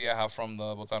call the Biaha from the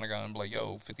Botanica and be like,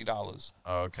 yo, $50.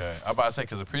 Oh, okay. I'm about to say,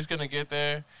 because the priest gonna get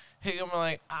there, he gonna be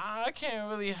like, I can't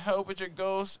really help with your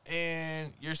ghost,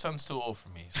 and your son's too old for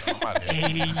me, so I'm out of here.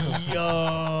 Hey,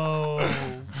 yo.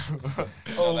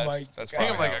 Oh that's- my that's He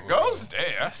probably gonna be like, how a it would ghost?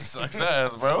 Damn, that sucks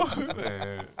ass, bro.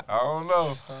 Man, I don't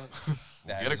know.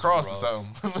 That Get is across or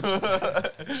rough.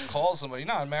 something. Call somebody.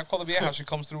 Nah, man, I call the Biaha. She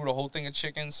comes through with a whole thing of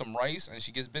chicken, some rice, and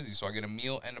she gets busy. So I get a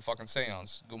meal and a fucking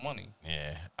seance. Good money.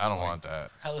 Yeah, I don't want that.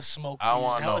 Hella smoke. I don't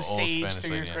want no hella old sage Spanish through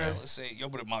your lady in crib. there. Let's say,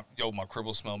 but my crib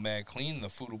will smell mad clean. The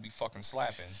food will be fucking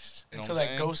slapping. You know Until what I'm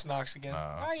that saying? ghost knocks again.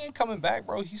 Nah, he ain't coming back,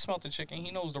 bro. He smelt the chicken. He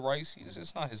knows the rice.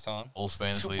 It's not his time. Old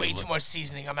Spanish lady. Way too much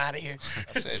seasoning. I'm out of here.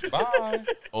 I said, bye.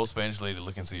 Old Spanish lady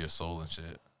look into your soul and shit.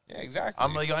 Yeah, exactly.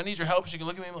 I'm like, yo, I need your help. She can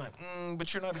look at me and be like,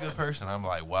 but you're not a good person. I'm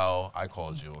like, well, I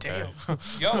called you, okay?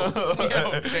 yo,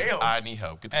 Damn. I need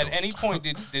help. Get the at ghost. any point,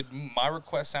 did my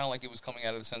request sound like it was coming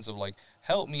out of the sense of like,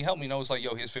 help me? No, it's like,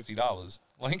 yo, here's $50.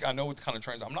 Like, I know what kind of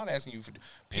trends. I'm not asking you for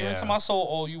peer into Yeah. my soul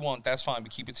all you want. That's fine,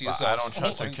 but keep it to But yourself. I don't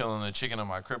trust her Like, killing the chicken in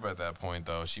my crib at that point,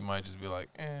 though. She might just be like,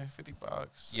 $50.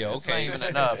 Yeah, It's okay. not even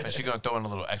enough. And she gonna throw in a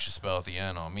little extra spell at the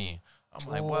end on me. I'm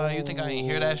like, well, you think I ain't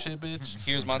hear that shit, bitch?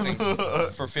 Here's my thing.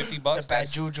 For $50, The bad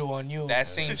that's juju on you. that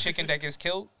same chicken that gets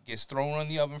killed gets thrown in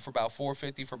the oven for about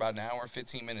 $4.50 for about an hour and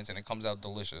 15 minutes, and it comes out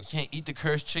delicious. Can't eat the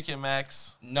cursed chicken,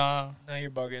 Max. Nah. Now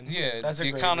you're bugging. Yeah, That's a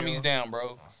the great economy's deal. down,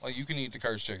 bro. Like, you can eat the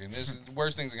cursed chicken. This is the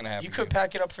worst things are gonna happen. You to could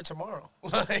pack it up for tomorrow.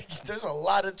 Like, there's a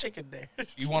lot of chicken there.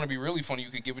 You want to be really funny? You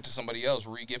could give it to somebody else.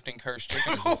 Re-gifting cursed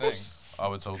chicken is the thing. I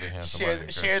would totally hand somebody share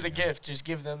the share cursed the chicken. gift. Just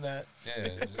give them that.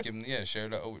 Yeah, just give them. Yeah, share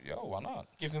the. Oh, yo, why not?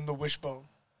 Give them the wishbone.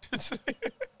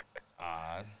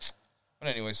 But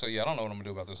anyway, so yeah, I don't know what I'm gonna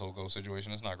do about this whole ghost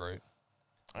situation. It's not great.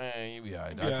 You be all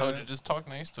right. I told you, just talk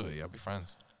nice to it. Y'all be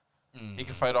friends. He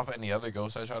can fight off any other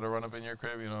ghost that try to run up in your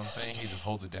crib. You know what I'm saying? He just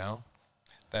hold it down.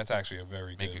 That's actually a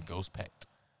very Make a good. ghost pact.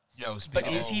 Yo, But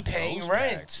speaking is he paying Ghost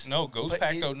rent? pact. No, ghost But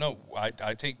pack is- though. No,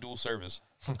 I take dual service.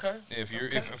 Okay. If you're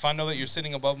if I know that you're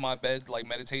sitting above my bed like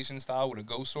meditation style with a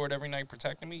ghost sword every night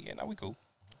protecting me, yeah, now we cool.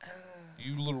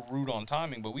 You a little rude on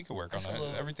timing, but we could work on That's a that.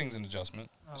 little- Everything's an adjustment.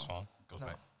 It's fine. Ghost No.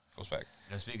 pact. Ghost pack.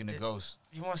 yo, speaking of ghosts,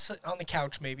 You want to sit on the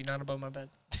couch, maybe, not above my bed.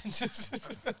 On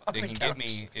They the can couch. get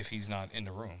me if he's not in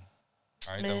the room.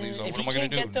 All right, that Man, leaves. What if am he I gonna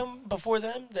can't do? get them before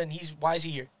them, then why is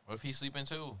he here? What if he's sleeping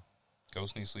too?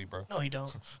 Ghost needs sleep, bro. No, he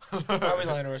don't. Why are we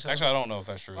lying to ourselves? Actually, I don't know if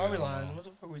that's true. Why are we I don't lying? know. What the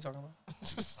fuck are we talking about? I'm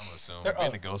assuming They're being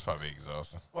up. a ghost probably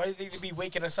exhausting. Why do you think they'd be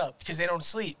waking us up? Because they don't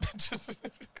sleep.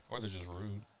 Or they're just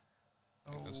rude.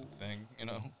 I think that's the thing, you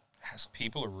know?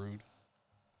 People are rude.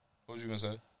 What was you going to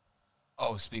say?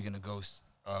 Oh, speaking of ghosts,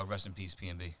 rest in peace,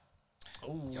 PNB.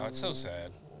 Yo, it's so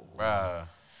sad. Bruh. I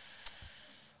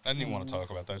didn't even want to talk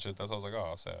about that shit. That's why I was like,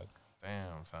 oh, sad.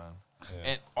 Damn, son.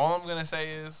 Yeah. And all I'm going to say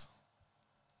is,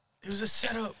 It was a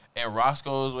setup. and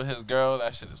Roscoe's with his girl,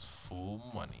 that shit is full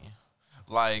money.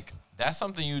 Like, that's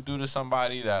something you do to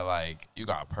somebody that, like, you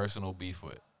got personal beef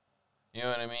with. You know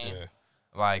what I mean? Yeah.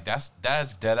 Like, that's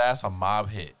dead ass a mob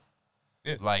hit.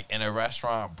 Yeah. Like, in a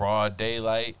restaurant, broad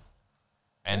daylight,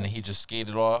 and he just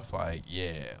skated off. Like,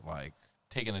 yeah, like,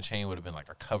 taking a chain would have been like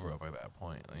a cover-up at that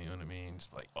point. You know what I mean?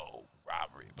 Just like, oh,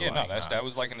 robbery. But Yeah, like, no, that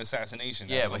was like an assassination.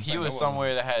 Yeah, That's but what I'm he saying. was That wasn't-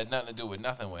 somewhere that had nothing to do with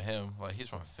nothing with him. Like, he's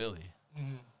from Philly.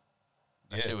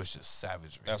 That Yeah. shit was just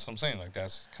savagery. That's what I'm saying. Like,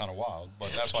 that's kind of wild.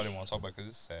 But that's why I didn't want to talk about it, because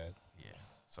it's sad. Yeah.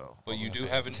 So, But all you I'm do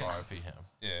saying have is an- RIP him.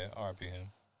 Yeah, RIP him.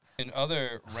 In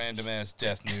other random-ass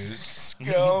death news...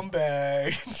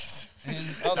 Scumbag.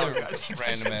 In other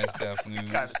random-ass death news...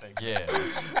 Yeah.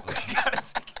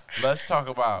 Let's talk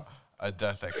about a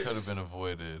death that could have been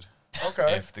avoided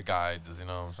Okay. if the guy just, you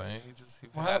know what I'm saying? He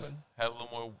What had happened? a little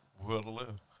more will to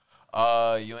live.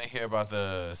 You ain't hear about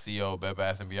the CEO of Bed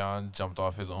Bath & Beyond jumped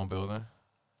off his own building?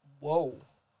 Whoa.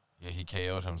 Yeah, he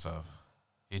KO'd himself.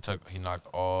 He knocked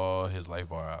all his life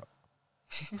bar out.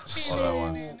 All at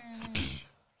once.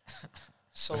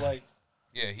 So, like,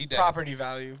 Yeah, he died. property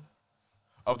value.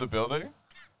 Of the building?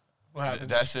 What happened?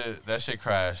 That shit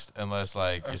crashed unless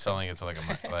like you're selling it to like a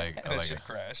That shit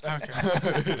crashed. I'm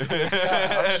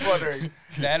just wondering.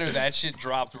 That or that shit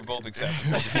dropped were both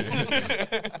acceptable.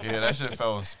 yeah, that shit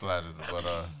fell and splattered. But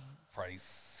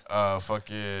Price.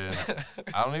 fucking,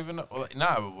 I don't even know.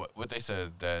 Nah, but what they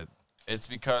said that it's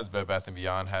because Bed Bath &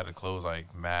 Beyond had to close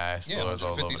like mass Yeah, stores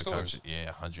all over 150 the country. stores. Yeah,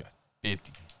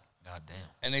 150. God damn.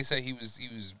 And they say he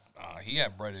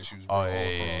had bread issues. Oh all yeah,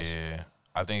 across. yeah.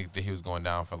 I think that he was going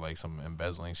down for like some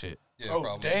embezzling shit. Yeah, Oh,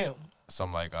 probably. damn.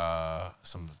 Some like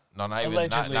some no, not even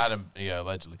Allegedly. yeah,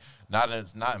 allegedly. Not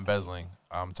embezzling.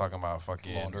 I'm talking about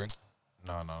fucking Laundering.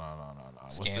 No.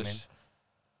 What's Scamming. this?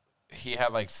 He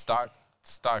had like stock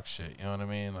shit. You know what I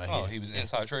mean? Like Oh, he was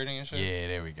inside trading and shit? Yeah,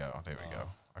 there we go.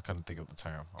 I couldn't think of the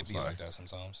term. I'm It'd be sorry. like that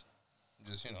sometimes.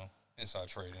 Just, inside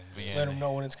trading. But yeah, Let him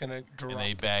know when it's going to drop. and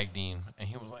they bagged him, and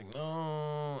he was like,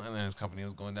 no. And then his company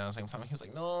was going down at the same time. He was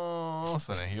like, no.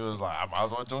 So then he was like, I might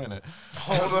as well join it.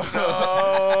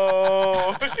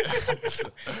 Oh, no.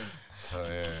 So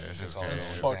yeah, it's just all crazy.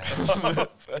 fucked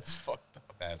up. That's fucked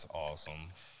up. That's awesome.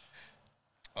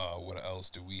 What else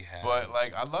do we have? But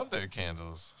like, I love their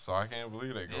candles, so I can't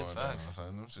believe they're going down. facts. Son.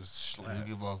 Them just They slap.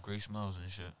 give off great smells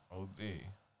and shit. OD.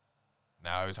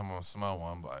 Now every time I smell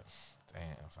one, I'm like,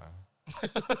 damn, son.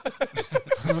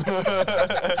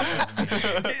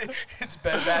 It's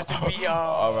Bed Bath & Beyond.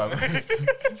 All right.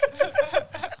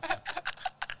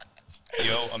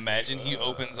 Yo, imagine he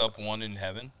opens up one in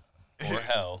heaven or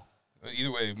hell.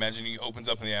 Either way, imagine he opens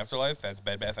up in the afterlife. That's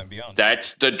Bed Bath & Beyond.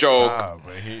 That's the joke. Nah,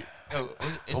 but he. Yo,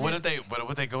 But what if they? What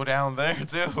would they go down there too?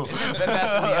 Bed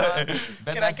Bath & Beyond?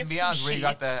 Bed Can I Bath get & Beyond's some where you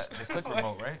got sheets? the click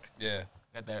remote, right? Yeah,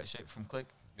 Got that shit from Click.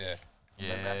 yeah. Yeah.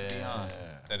 Bed Bath & Beyond.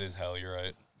 That is hell, you're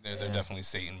right. They're Yeah. definitely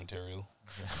Satan material.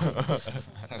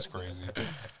 That's crazy.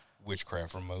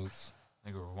 Witchcraft remotes.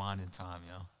 Nigga, rewind in time,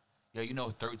 yo. Yo,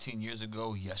 13 years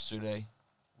ago, yesterday,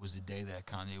 was the day that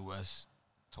Kanye West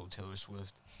told Taylor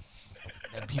Swift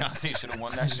that Beyonce should have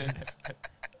won that shit.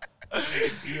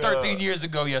 13 years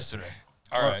ago, yesterday.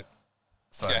 All right.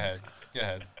 Son, Go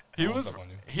ahead. He What's was. up on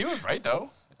you? He was right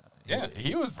though. Yeah.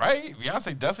 He was right.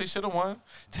 Beyonce definitely should have won.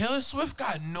 Taylor Swift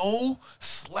got no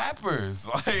slappers.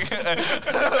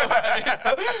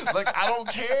 Like I don't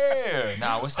care.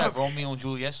 Nah, what's that Romeo and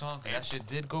Juliet song? 'Cause that shit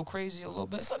did go crazy a little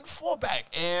bit. Son, fall back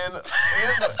and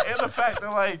the fact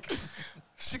that like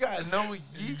she got no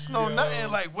yeeks, no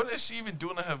nothing. Like what is she even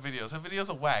doing in her videos? Her videos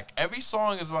are whack. Every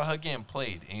song is about her getting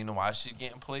played, and you know why she's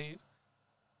getting played?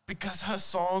 Because her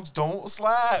songs don't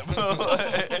slap.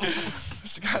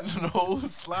 She got no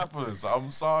slappers.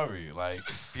 I'm sorry. Like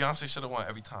Beyonce should have won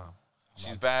every time.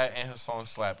 She's bad and her songs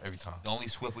slap every time. The only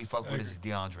Swift we fuck with is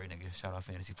DeAndre, nigga. Shout out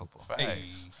fantasy football. Facts. Hey.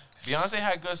 Beyonce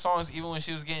had good songs even when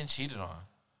she was getting cheated on.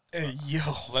 Hey, yo.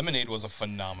 Lemonade was a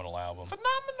phenomenal album.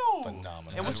 Phenomenal.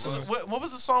 And what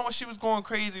was the song when she was going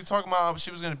crazy talking about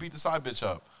she was going to beat the side bitch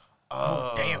up?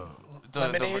 Damn.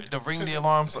 Lemonade? The ring the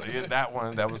alarms. Yeah, that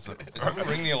one. That was the. Is that what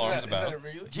Ring the Alarm's Is that about?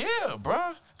 really? Yeah,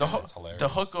 bruh. That's The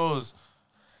hilarious. hook goes,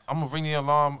 I'm going to ring the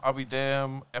alarm. I'll be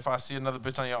damned if I see another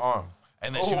bitch on your arm.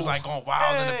 And then she was like going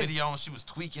wild in the video and she was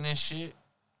tweaking and shit.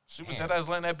 She was dead ass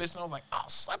letting that bitch know, like, I'll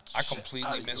slap the I shit completely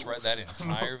out of you. misread that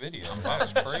entire video.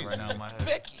 That's crazy. Right now in my head.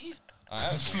 Becky.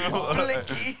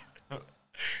 Blicky.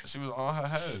 She was on her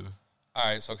head. All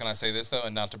right, so can I say this, though,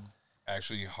 and not to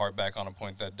actually harp back on a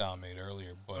point that Dom made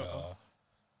earlier, but,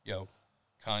 yo,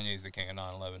 Kanye's the king of 9/11.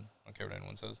 I don't care what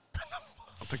anyone says.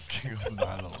 The king of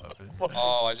 9/11.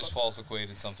 Oh, I just false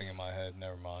equated something in my head.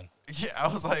 Never mind. Yeah, I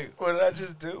was like, What did I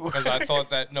just do? Because I thought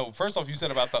that, no, first off, you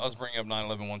said about the us bringing up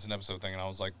 9/11 once an episode thing, and I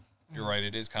was like, you're right,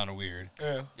 it is kind of weird.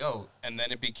 Yeah. Yo, And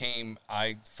then it became,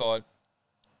 I thought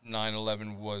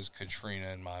 9/11 was Katrina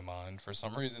in my mind. For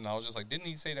some reason, I was just like, didn't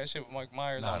he say that shit with Mike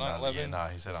Myers on 9/11? Nah,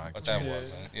 he said on But that Katrina.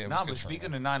 wasn't. Yeah, it nah, was but Katrina.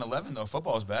 speaking of 9/11, though,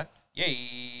 football's back. Yay.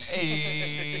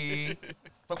 Hey.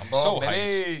 so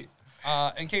baby.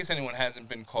 In case anyone hasn't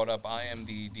been caught up, I am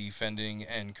the defending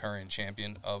and current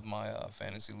champion of my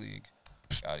fantasy league.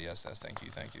 God, yes, thank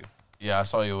you. Yeah, I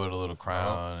saw you with a little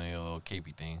crown and a little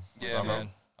capey thing. Yeah, man,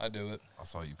 I do it. I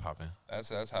saw you popping. That's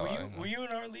how Were you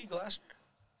in our league last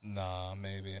year? Nah,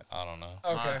 maybe. I don't know.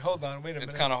 Okay, hold on. Wait a minute.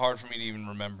 It's kind of hard for me to even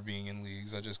remember being in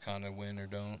leagues. I just kind of win or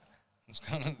don't. It's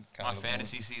kind of My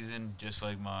fantasy season, just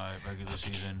like my regular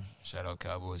season, shout out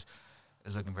Cowboys,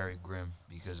 is looking very grim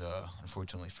because,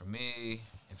 unfortunately for me,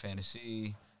 in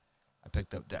fantasy, I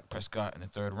picked up Dak Prescott in the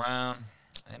 3rd round,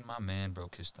 and my man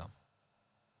broke his thumb.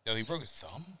 Yo, he broke his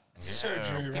thumb?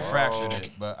 surgery, He right? fractured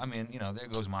it, but, I mean, there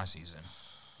goes my season.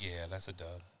 Yeah, that's a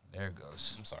dub. There it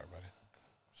goes. I'm sorry, buddy.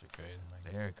 Shit crazy,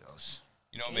 man. There it goes.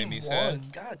 You know what made me Game sad?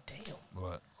 one. God damn.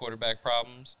 What? Quarterback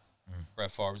problems.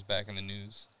 Brett Favre's back in the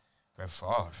news. Brett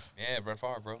Favre. Yeah, Brett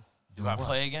Favre, bro. Do I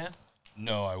play again?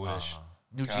 No, I wish.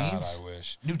 New God, jeans? I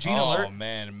wish. New jean oh, alert? Oh,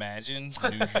 man, imagine.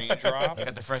 New jean drop. I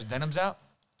got the fresh denims out.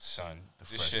 Son,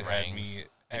 this fresh shit had me rings.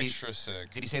 extra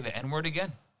sick. Did he say the N-word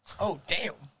again? Oh,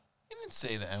 damn. He didn't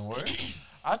say the N-word.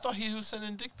 I thought he was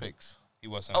sending dick pics. He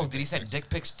wasn't. Oh, did he send dick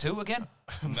pics too again?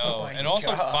 No, my and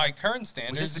also God. by current Was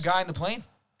standards, this the guy in the plane?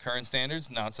 current standards,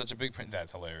 not such a big.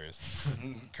 That's hilarious.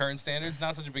 Current standards,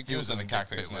 not such a big deal. was in the sending dick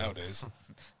cockpit pics with him. nowadays.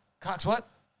 Cox, what?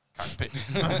 Cockpit.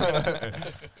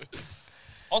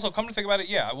 Also, come to think about it,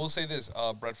 yeah, I will say this: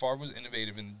 Brett Favre was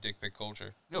innovative in dick pic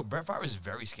culture. Yo, Brett Favre is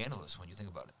very scandalous when you think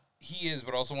about it. He is,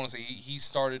 but also want to say he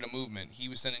started a movement. He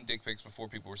was sending dick pics before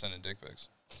people were sending dick pics.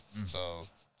 So,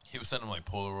 He was sending like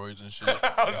Polaroids and shit.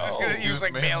 I was just gonna. He was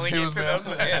like mailing it to them.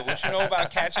 yeah, what you know about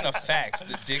catching a fax,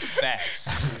 the dick fax?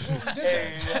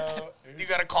 Hey, you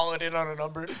gotta call it in on a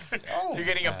number. You're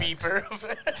getting a beeper.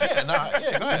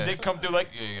 Yeah, go ahead. Dick come through like,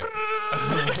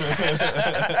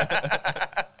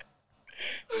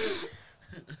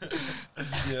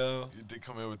 Yo. You did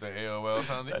come in with the AOL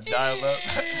sound. dial up.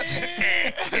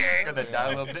 Got that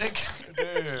dial up dick.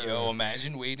 Yo,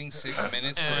 imagine waiting 6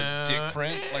 minutes for a dick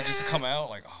print, like just to come out,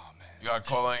 like, oh man. You gotta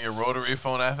call on your rotary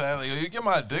phone after that. Like, yo, you get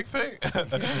my dick pic?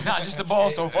 Nah, just the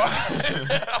ball so far.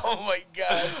 Oh my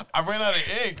god. I ran out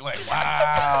of ink. Like,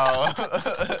 wow.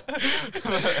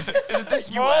 Is it this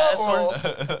You small? asshole.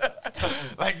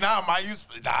 Like, nah,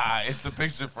 it's the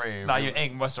picture frame. Nah, your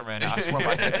ink must have ran out. I swear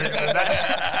my dick bigger than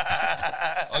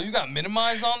that. Oh, you got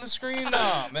minimize on the screen?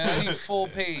 Nah, man, I need full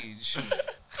page.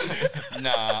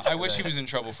 Nah, I wish he was in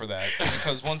trouble for that.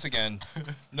 Because once again,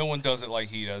 no one does it like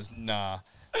he does. Nah.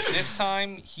 This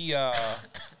time, he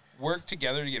worked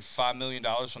together to get $5 million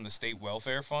from the state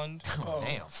welfare fund. Oh,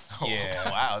 damn. Yeah.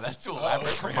 Wow, that's too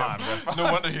elaborate for him. Come on, bro.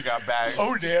 No wonder he got bagged.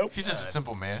 Oh damn. He's just a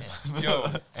simple man. Yo,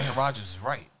 Aaron Rodgers is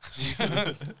right.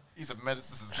 He's a menace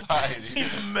to society.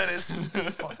 He's a menace.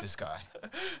 Fuck this guy.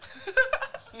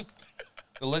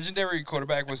 the legendary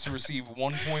quarterback was to receive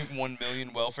 $1.1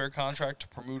 million welfare contract to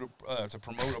promote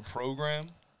a program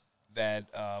that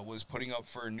was putting up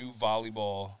for a new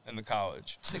volleyball in the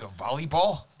college. This nigga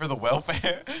volleyball? For the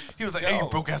welfare. He was like, hey, you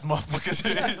broke ass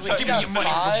motherfuckers. Like, give me your money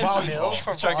for $5 million volleyball.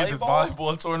 for Trying to get this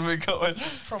volleyball tournament going.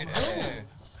 From Yeah. who?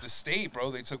 The state,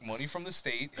 bro. They took money from the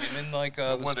state. Him and like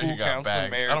the Wonder school he got counselor,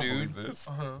 bagged. mayor I don't dude. believe this.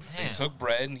 They Damn. took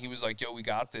bread, and he was like, "Yo, we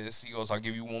got this." He goes, "I'll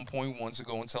give you 1.1 to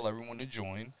go and tell everyone to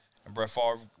join." And Brett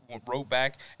Favre wrote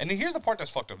back. And then here's the part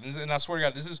that's fucked up. And I swear to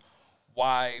God, this is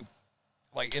why,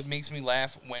 like, it makes me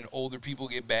laugh when older people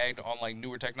get bagged on like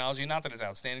newer technology. Not that it's an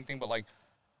outstanding thing, but like,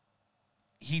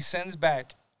 he sends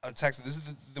back a text. This is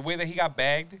the way that he got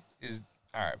bagged is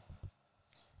all right.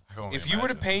 I can only If you were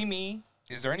to imagine. pay me,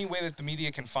 is there any way that the media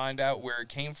can find out where it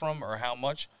came from or how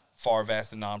much? Favre asked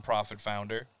the nonprofit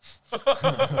founder.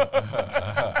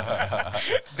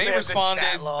 They responded,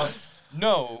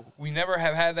 "No, we never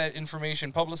have had that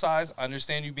information publicized. I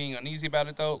understand you being uneasy about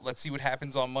it, though. Let's see what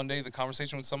happens on Monday. The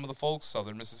conversation with some of the folks,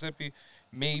 Southern Mississippi,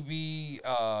 maybe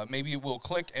it will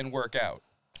click and work out."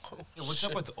 Yeah, what's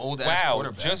up with the old ass Wow,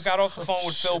 quarterbacks? just got off the phone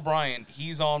with Phil Bryant.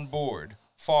 He's on board.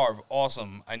 Farve,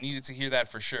 awesome. I needed to hear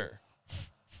that for sure.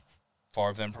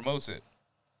 Farve then promotes it.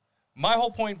 My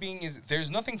whole point being is there's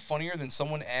nothing funnier than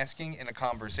someone asking in a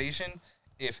conversation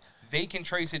if they can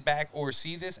trace it back or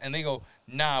see this, and they go,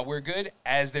 nah, we're good,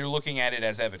 as they're looking at it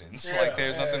as evidence. Yeah, like,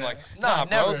 there's nothing like, nah,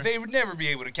 never. bro, they would never be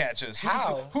able to catch us.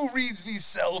 How? Who reads these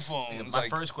cell phones? Yeah, my Like,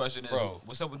 first question is, bro.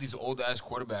 what's up with these old ass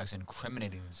quarterbacks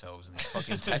incriminating themselves in these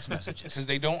fucking text messages? because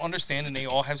they don't understand and they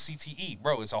all have CTE.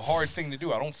 Bro, it's a hard thing to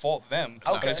do. I don't fault them,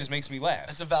 but Okay. it just makes me laugh.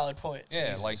 That's a valid point.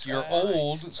 Yeah, Jesus like you're Christ.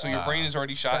 old, so your brain is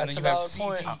already shot, and That's then a you have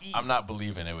valid point. CTE. I'm not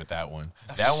believing it with that one.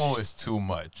 That one was too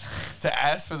much. To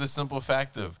ask for the simple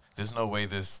fact of there's no way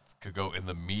this could go in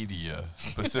the media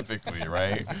specifically,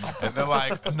 right? And they're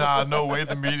like, nah, no way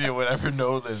the media would ever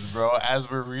know this, bro,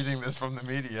 as we're reading this from the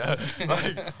media.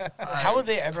 Like, How would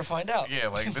they ever find out? yeah,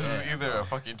 like this is either a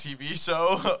fucking TV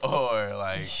show or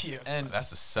like, Yeah. And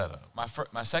that's a setup.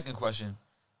 my second question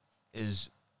is,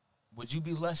 would you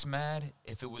be less mad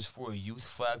if it was for a youth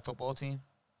flag football team?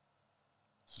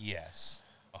 Yes,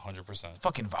 100%.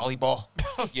 Fucking volleyball.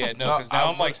 Yeah, no, No, because now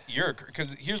I I'm like,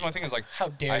 because here's my thing is like, How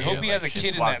dare I you? hope he has a Like, kid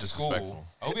it's in a lot that school. disrespectful.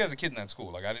 I hope he has a kid in that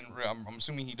school. Like, I'm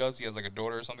assuming he does. He has like a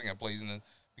daughter or something that plays in it.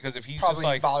 Because if he's Probably just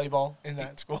like, volleyball in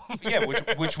that school. yeah,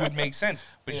 which would make sense.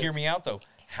 But Yeah. hear me out though.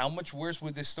 How much worse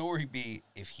would this story be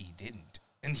if he didn't?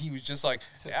 And he was just like,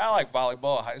 yeah, I like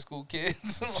volleyball, high school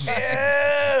kids.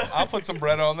 Yeah. I'll put some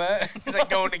bread on that. He's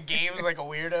like going to games like a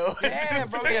weirdo. Yeah,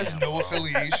 bro, he has no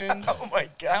affiliation. Oh my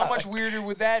god. How much weirder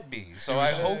would that be? So I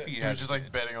hope he He has. was just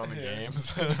like betting on the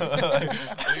games. Like,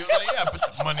 he was like, yeah, put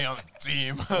the money on the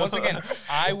team. Once again,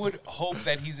 I would hope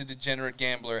that he's a degenerate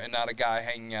gambler and not a guy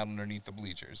hanging out underneath the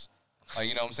bleachers. Like,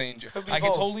 you know what I'm saying? Could be I could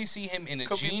both. totally see him in a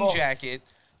Could be jean both. jacket,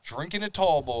 drinking a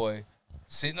tall boy,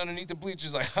 sitting underneath the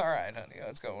bleachers like, all right, honey,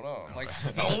 what's going on? Like,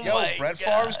 Oh yo, my Brett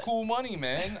God. Favre's cool money,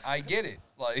 man. I get it.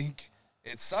 Like,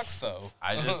 it sucks, though.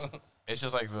 It's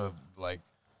just like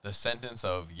the sentence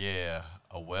of, yeah,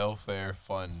 a welfare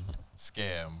fund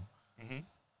scam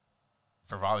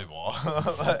for volleyball.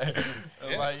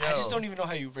 Like, I just yo, don't even know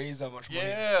how you raise that much money.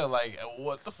 Yeah, like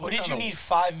what the fuck? What did you kinda- need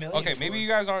 $5 million? Okay, maybe for? you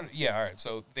guys aren't. Yeah, all right.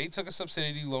 So they took a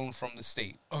subsidy loan from the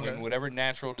state Okay. when whatever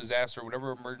natural disaster,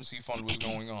 whatever emergency fund was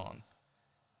going on.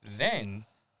 Then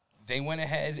they went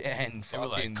ahead and They were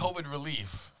fucking like COVID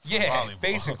relief. For yeah, volleyball.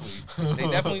 basically they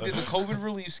definitely did the COVID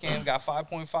relief scam. Got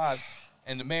 5.5,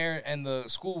 and the mayor and the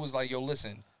school was like, "Yo,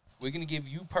 listen, we're gonna give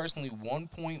you personally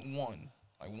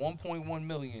 1.1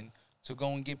 million." To go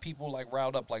and get people like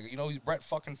riled up, like, you know, he's Brett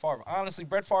fucking Favre. Honestly,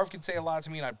 Brett Favre could say a lot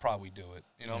to me, and I'd probably do it.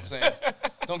 You know what I'm saying?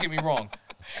 Don't get me wrong.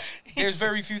 There's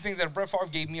very few things that if Brett Favre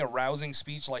gave me a rousing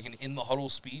speech, like an in the huddle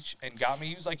speech, and got me.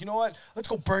 He was like, you know what? Let's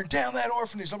go burn down that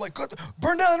orphanage. I'm like, good,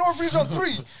 burn down that orphanage on 3.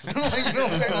 Like, you know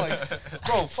what I'm saying? Like,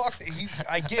 bro, fuck.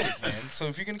 I get it, man. So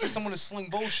if you're gonna get someone to sling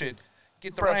bullshit,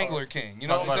 get the Brett Wrangler Favre. King. You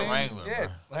Talk know what I'm about a saying? Wrangler, Yeah.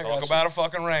 bro. I Talk got about a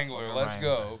fucking Wrangler. Fucking Let's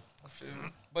Wrangler. go.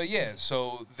 But yeah,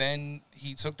 so then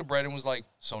he took the bread and was like,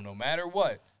 so no matter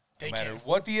what, no They matter can't.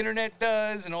 what the internet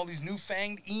does and all these new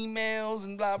fanged emails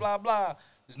and blah, blah, blah,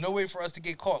 there's no way for us to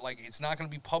get caught. Like, it's not going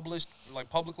to be published, like,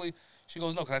 publicly. She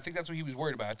goes, no, because I think that's what he was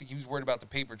worried about. I think he was worried about the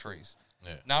paper trace.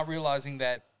 Yeah. Not realizing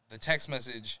that the text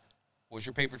message was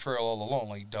your paper trail all along,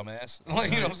 like, you dumbass.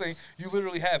 Like, you know what I'm saying? You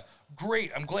literally have,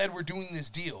 great, I'm glad we're doing this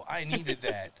deal. I needed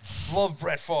that. Love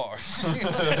Brett Favre.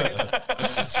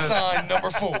 Sign number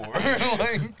 4.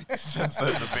 Like, Send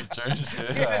such a picture and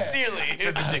shit. Sincerely.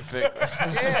 The dick pic.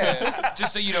 yeah.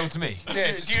 Just so you know, it's me.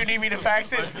 Yeah, Do you need me to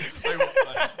fax it?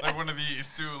 Like one of these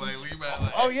two, like leave out.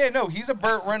 Like, oh, yeah, no, he's a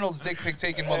Burt Reynolds dick pic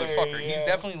taking motherfucker. He's yeah.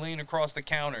 definitely laying across the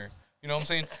counter. You know what I'm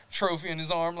saying? Trophy in his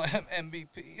arm, like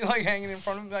MVP, like hanging in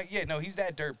front of him. Like, yeah, no, he's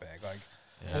that dirtbag. Like,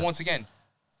 but once again,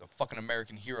 it's the fucking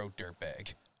American hero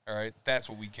dirtbag. All right, that's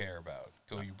what we care about.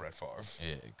 Go you, Brett Favre.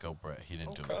 yeah, go Brett. He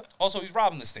didn't do Okay. it. Also, he's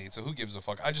robbing the state, so who gives a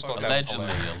fuck? I just thought that was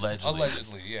hilarious.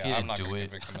 Allegedly, yeah. He I'm didn't not do gonna it.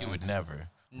 convict him. He of would it. never.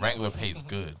 Wrangler pays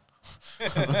good.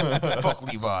 Fuck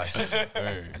Levi.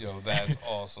 Yo, that's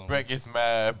awesome. Brett gets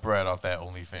mad bread off that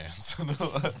OnlyFans.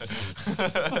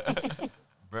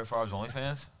 Brett Favre's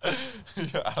OnlyFans?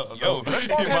 Yo, Brett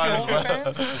Favre had might an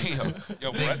as well. OnlyFans?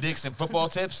 Yo, Big Brett. dicks and football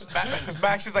tips?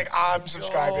 Max is like, I'm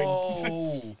subscribing.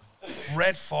 Oh,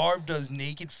 Brett Favre does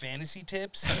naked fantasy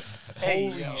tips? Hey,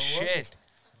 Holy yo, what? shit.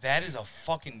 That is a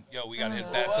fucking... Yo, we got hit.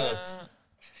 That's a...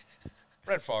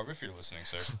 Brett Favre, if you're listening,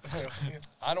 sir.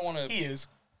 I don't want to... He is.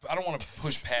 I don't want to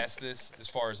push past this as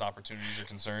far as opportunities are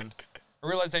concerned. I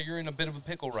realize that you're in a bit of a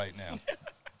pickle right now.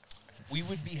 We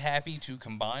would be happy to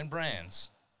combine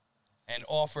brands and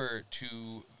offer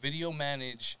to video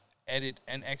manage, edit,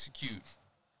 and execute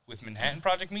with Manhattan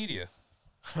Project Media.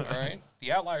 All right?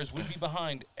 The outliers would be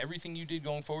behind everything you did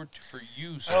going forward for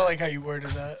you, sir. I don't like how you worded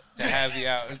that. To have the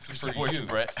out for Support you,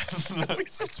 Brett. We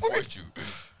Support you.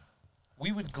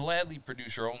 We would gladly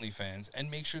produce your OnlyFans and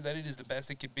make sure that it is the best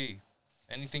it could be.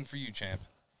 Anything for you, champ.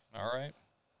 All right?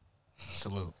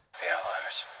 Salute.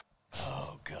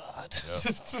 Oh God. Yep. I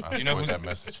support You know who's, that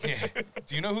message. Yeah.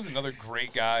 Do you know who's another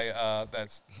great guy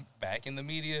that's back in the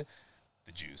media?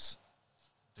 The Juice.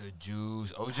 The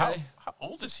Jews. OJ? How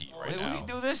old is he right Wait, now? what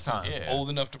do you do this time? Yeah. Old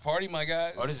enough to party, my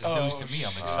guys. Oh, this is news to me.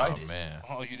 I'm excited. Oh, man.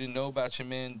 Oh, you didn't know about your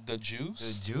man, The Juice?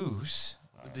 The Juice?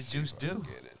 What the Juice do?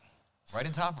 Get it. Right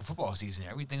in time for football season.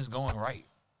 Everything's going right.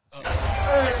 What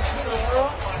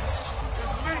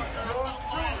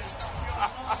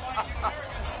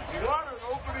an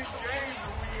opening game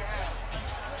that we had.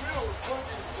 Bills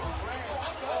looking for Rams.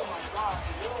 Oh my God.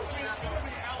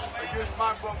 Against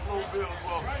my Buffalo Bills.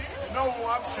 Well, you know who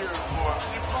I'm cheering for.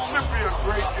 Should be a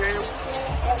great game.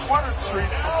 Well, what a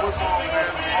treat for football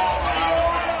fans all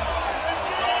around.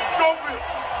 Go Bills.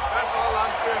 That's all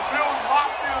I'm saying. Bills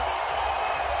Mafia.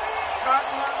 God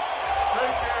bless.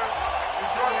 Take care.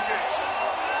 Enjoy the game.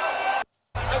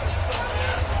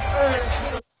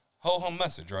 Ho-hum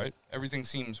message, right? Everything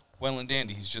seems well and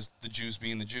dandy. He's just the Juice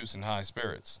being the Juice in high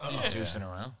spirits. Juicing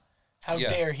around. How Yeah.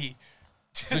 dare he?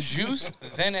 The Juice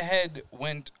then ahead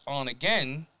went on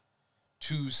again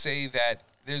to say that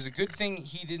there's a good thing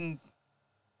he didn't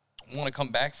want to come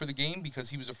back for the game because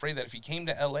he was afraid that if he came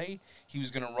to L.A., he was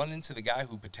going to run into the guy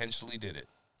who potentially did it.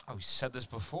 Oh, he said this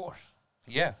before.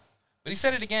 Yeah. But he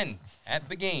said it again at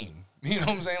the game. You know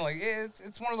what I'm saying? Like,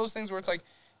 it's one of those things where it's like,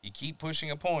 you keep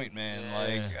pushing a point, man. Yeah.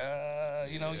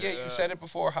 Like, you said it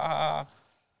before, ha ha ha.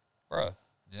 Bruh.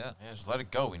 Yeah. Yeah, just let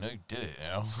it go. We know you did it, you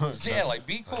know? Yeah, like,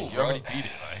 be cool, You bro. already beat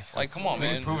it. Like, come on,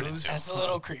 man. Proving it to. That's a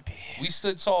little creepy. We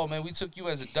stood tall, man. We took you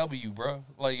as a W, bro.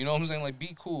 Like, you know what I'm saying? Like,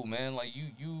 be cool, man. Like,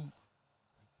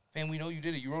 fam, we know you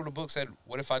did it. You wrote a book, said,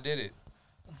 what if I did it?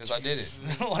 Because I did it.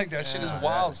 Like, that shit is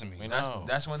wild to me. We know.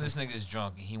 That's when this nigga's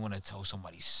drunk and he want to tell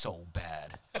somebody so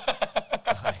bad.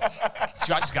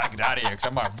 So I just gotta get out of here because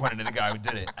I'm about to run into the guy who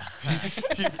did it.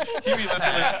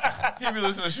 He be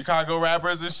listening to Chicago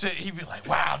rappers and shit. He be like,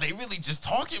 wow, they really just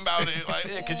talking about it. Like,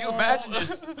 Yeah, could you imagine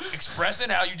just expressing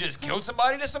how you just killed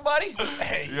somebody to somebody?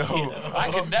 yo, I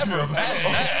could never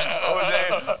imagine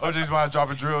that. OJ's about to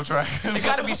drop a drill track. It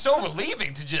gotta be so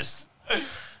relieving to just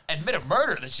admit a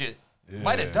murder that you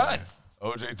might have done.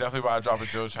 OJ's definitely about to drop a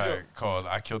drill track called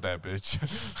I Killed That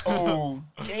Bitch. Oh,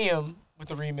 damn. With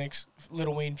the remix,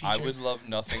 Lil Wayne feature. I would love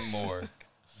nothing more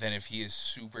than if he is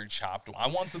super chopped. I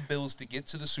want the Bills to get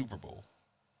to the Super Bowl,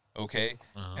 okay?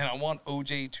 And I want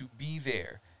OJ to be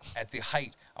there at the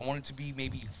height. I want it to be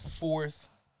maybe fourth,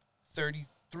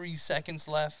 33 seconds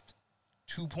left,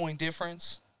 2-point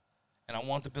difference. And I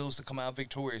want the Bills to come out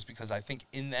victorious because I think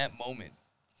in that moment,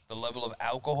 the level of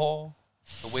alcohol,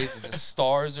 the way that the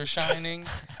stars are shining,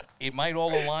 it might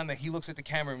all align that he looks at the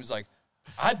camera and was like,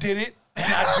 I did it, and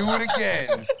I do it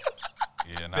again.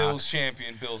 Yeah, nah. Bills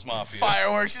champion, Bills Mafia.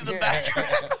 Fireworks in the background.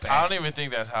 I don't even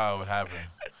think that's how it would happen.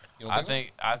 You don't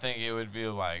I think it would be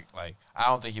like I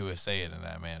don't think he would say it in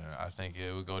that manner. I think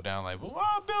it would go down like,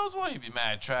 well, Bills won. He'd be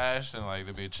mad trash, and like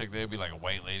there'd be a chick there'd be like a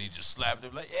white lady just slapped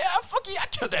him like, yeah, fuck yeah, I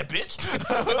killed that bitch.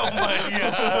 Oh my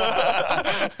God.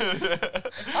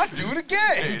 I do it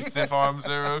again. Hey, stiff arms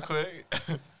there real quick.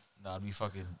 No, it'd be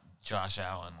fucking Josh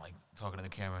Allen, like, talking to the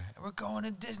camera. And we're going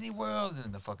to Disney World.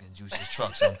 And the fucking Juice's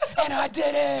trucks him. And I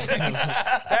did it!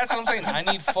 That's what I'm saying. I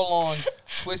need full-on,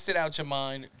 twisted out your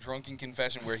mind, drunken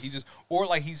confession where he just, or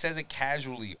like he says it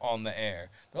casually on the air.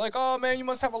 They're like, oh, man, you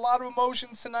must have a lot of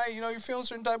emotions tonight. You know, you're feeling a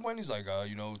certain type of way. And he's like,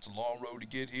 it's a long road to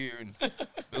get here. And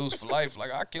Bills for life.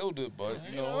 Like, I killed it, but,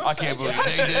 I can't believe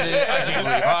they did it. I can't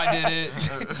believe I did it.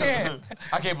 Yeah.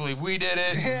 I can't believe we did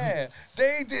it. Yeah,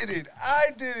 they did it. I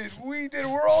did it. We did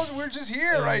it. We're just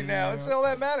here right now. It's all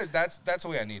that matters. That's the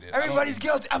way I need it. Everybody's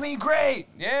guilty. I mean, great.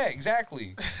 Yeah,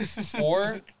 exactly.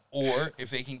 or if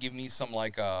they can give me some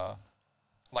like I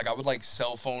would like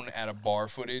cell phone at a bar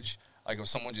footage. Like if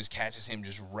someone just catches him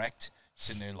just wrecked,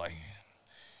 sitting there like,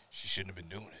 she shouldn't have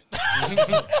been doing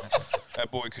it.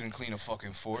 That boy couldn't clean a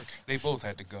fucking fork. They both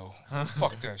had to go.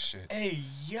 Fuck that shit. Hey,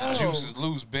 yo. Juice is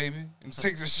loose, baby. And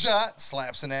takes a shot,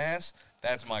 slaps an ass.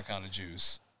 That's my kind of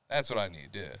Juice. That's what I need,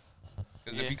 yeah.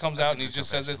 Because if he comes out and he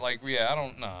just says it like, yeah,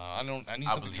 I need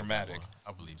something dramatic.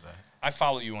 I believe that. I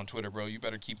follow you on Twitter, bro. You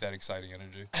better keep that exciting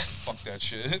energy. Fuck that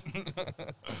shit.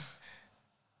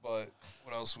 But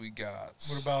what else we got?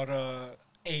 What about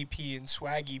AP and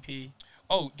Swaggy P?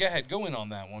 Oh, go ahead. Go in on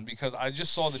that one because I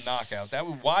just saw the knockout.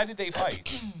 Why did they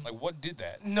fight? Like, what did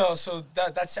that? No, so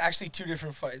that's actually 2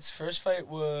 different fights. First fight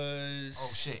was...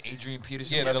 Oh, shit. Adrian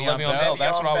Peterson. Yeah, the Le'Veon Bell.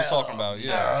 That's what I was talking about.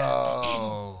 Yeah.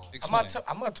 Oh.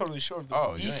 I'm not totally sure if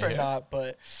the beef or not,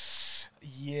 but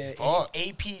yeah,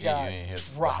 AP got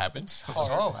dropped. What happened? Hard.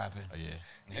 Oh, happened. Oh, yeah.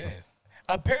 Yeah.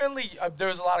 Apparently, there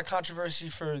was a lot of controversy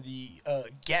for the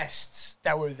guests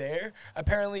that were there.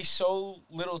 Apparently, so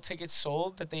little tickets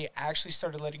sold that they actually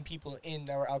started letting people in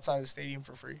that were outside the stadium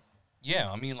for free. Yeah,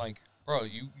 I mean, like, bro,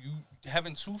 you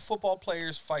having 2 football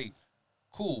players fight,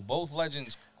 cool. Both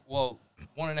legends, well,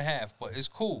 1.5, but it's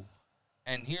cool.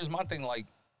 And here's my thing, like,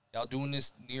 y'all doing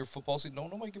this near football season. No,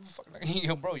 nobody give a fuck.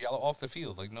 Yo, bro, y'all are off the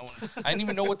field. Like, no one. I didn't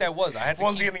even know what that was. I had to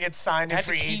One's going to get signed in I had to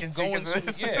free keep agency going. because of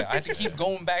this. Yeah, I had to keep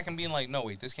going back and being like, no,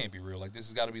 wait, this can't be real. Like, this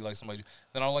has got to be like somebody.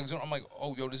 Then I'm like,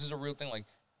 oh, yo, this is a real thing. Like,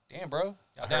 damn, bro,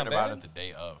 y'all I down heard about bad? it the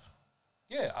day of.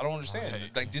 Yeah, I don't understand.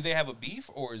 Right. Like, did they have a beef,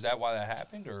 or is that why that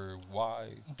happened, or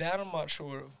why? That I'm not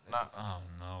sure of. Oh,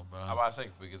 no, bro. I'm about to say,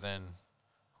 because then,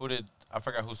 I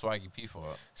forgot who Swaggy P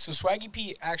fought. So Swaggy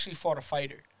P actually fought a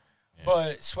fighter. Yeah.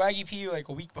 But Swaggy P, like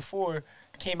a week before,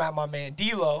 came at my man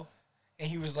D-Lo, and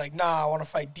he was like, nah, I want to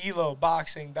fight D-Lo,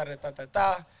 boxing, da-da-da-da-da.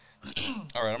 All right,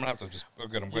 I'm going to have to just,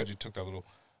 good, I'm glad you took that little.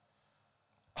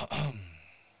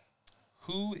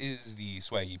 Who is the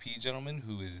Swaggy P gentleman?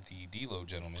 Who is the D-Lo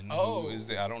gentleman? Oh. Who is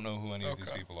I don't know who any of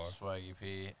these people are. Swaggy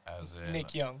P as in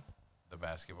Nick Young. The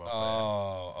basketball player.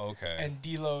 Oh, okay. And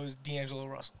D-Lo's D'Angelo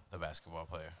Russell. The basketball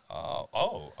player.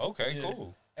 Oh, okay, Yeah.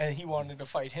 cool. And he wanted to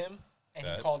fight him, and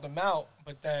That- he called him out,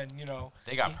 but then,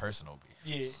 They got personal beef.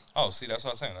 Yeah. Oh, see, that's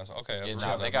what I'm saying. That's okay. That's Yeah, real.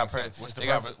 nah, That they got makes sense.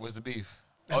 What's the beef?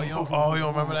 Oh, you don't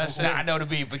remember that shit? Nah, I know the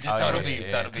beef, but just tell the beef.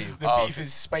 Tell the beef. The beef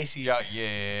is spicy. Yeah,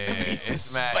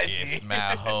 it's mad. spicy. It's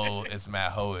mad ho. It's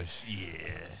mad hoish. Yeah.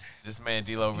 This man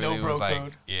D-Lo really No bro was like,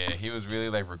 code. he was really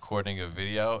like recording a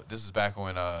video. This is back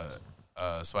when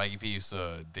Swaggy P used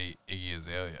to date Iggy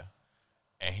Azalea,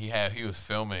 and he was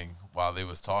filming while they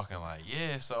was talking like,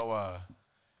 yeah, so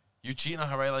you cheating on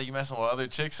her, right? Like you messing with other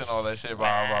chicks and all that shit,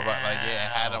 blah blah blah. Like yeah,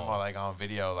 and had him on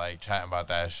video like chatting about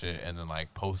that shit, and then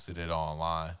like posted it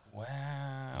online. Wow.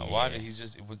 Yeah. Why did he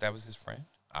just? That was his friend?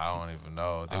 I don't even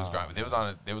know.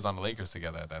 They was on the Lakers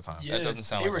together at that time. Yeah. That doesn't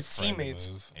sound They like were a friend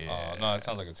teammates. move. Yeah. No, it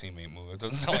sounds like a teammate move. It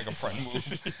doesn't sound like a friend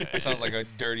move. It sounds like a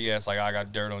dirty ass. Like I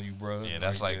got dirt on you, bro. Yeah,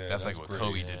 that's like what pretty,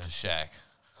 Kobe did to Shaq.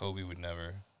 Kobe would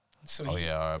never. So Oh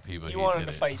yeah, R.I.P. But he wanted to did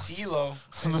it. fight D-Lo.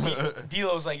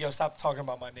 D-Lo's like, yo, stop talking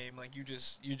about my name. Like, you're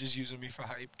just using me for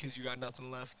hype because you got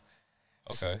nothing left.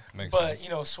 Okay, makes But,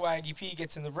 sense. Swaggy P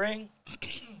gets in the ring.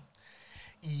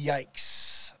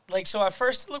 Yikes. Like, so at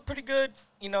first it looked pretty good,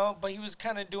 but he was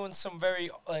kind of doing some very,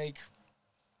 like,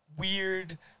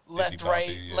 weird left, right.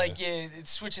 yeah. Like,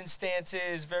 it's switching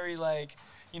stances, very, like,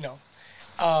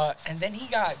 and then he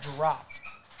got dropped.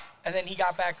 And then he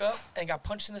got back up and got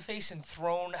punched in the face and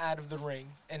thrown out of the ring.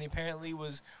 And he apparently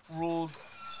was ruled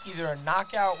either a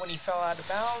knockout when he fell out of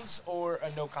bounds or a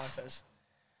no contest.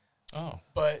 Oh,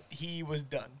 But he was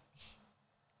done.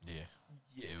 Yeah,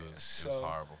 Yeah. it was So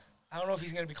horrible. I don't know if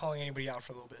he's going to be calling anybody out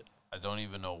for a little bit I don't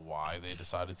even know why they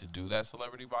decided to do that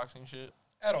celebrity boxing shit,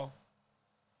 at all.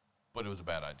 but it was a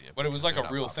bad idea. but it was like They're a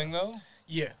not real popular. thing though.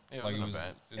 Yeah. It Like was an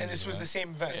event. And this was the same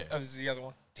event Yeah. as the other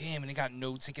one. Damn, and it got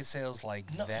no ticket sales like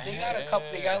No, that. they got a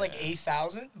couple. They got like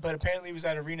 8,000, but apparently it was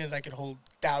at arena that could hold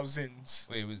thousands.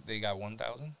 Wait, they got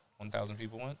 1,000? 1,000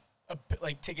 people went.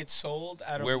 Like tickets sold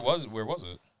out of. Where was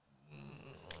it?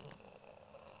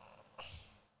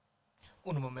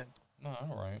 Un moment. No,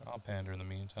 all right. I'll pander in the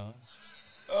meantime.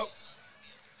 Oh.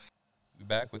 We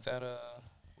back with that.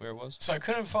 Where it was? So I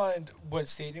couldn't find what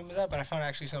stadium was at, but I found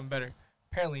actually something better.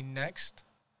 Apparently next,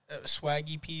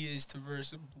 Swaggy P is to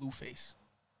verse Blueface.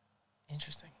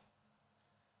 Interesting.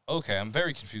 Okay, I'm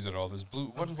very confused at all this.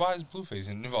 Why is Blueface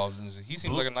involved in this? He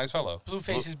seems like a nice fellow.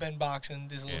 Blueface has been boxing.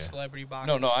 This little Yeah. celebrity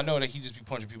boxing. No, I know that he just be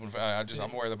punching people.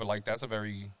 I'm aware of that, but like that's a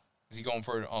very. Is he going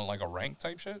for it on like a rank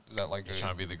type shit? Is that like He's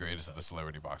trying to be the greatest of the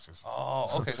celebrity boxers.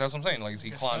 Oh, okay. So that's what I'm saying. Like, is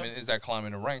he Guess climbing? Is that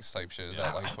climbing the ranks type shit? Is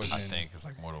that like putting I in? think it's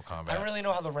like Mortal Kombat. I don't really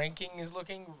know how the ranking is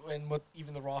looking and what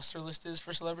even the roster list is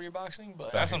for celebrity boxing,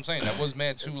 but That's what I'm saying. That was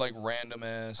mad too, like random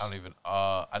ass. I don't even.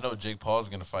 I know Jake Paul's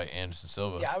gonna fight Anderson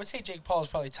Silva. yeah, I would say Jake Paul is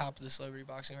probably top of the celebrity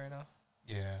boxing right now.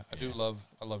 Yeah, I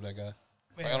love that guy.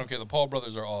 Like, Yeah. I don't care. The Paul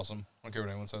brothers are awesome. I don't care what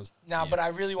anyone says. Nah, Yeah, but I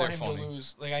really want him they're funny. to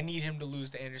lose. Like, I need him to lose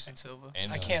to Anderson Silva. I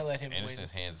Anderson's- can't let him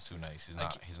Anderson's win. hands is too nice. He's I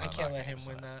not. can't- He's I not. can't let knocking him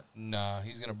win Anderson out. that. Nah,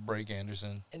 he's gonna break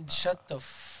Anderson. And shut the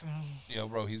Yo,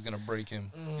 bro, he's gonna break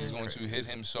him. He's going to hit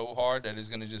him so hard that it's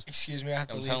gonna just. Excuse me, I have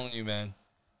to I'm leave. telling you, man.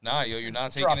 Nah, yo, you're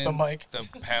not Drop taking the mic. the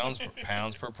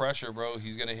pounds per pressure, bro.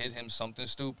 He's gonna hit him something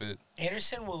stupid.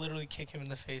 Anderson will literally kick him in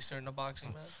the face during the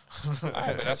boxing match. All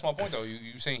right, but that's my point, though.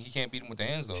 You saying he can't beat him with the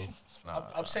hands, though?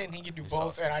 I'm saying he can do He's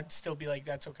both, soft. and I'd still be like,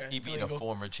 that's okay. He It's beat illegal. a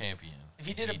former champion. If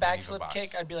he did a didn't even backflip box.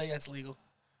 kick, I'd be like, that's legal.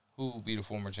 Who beat a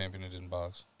former champion that didn't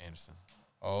box? Anderson.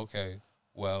 Oh, okay.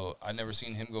 Well, I never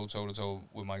seen him go toe to toe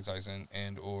with Mike Tyson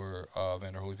and or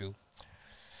Vander Holyfield.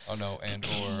 Oh no, and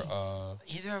or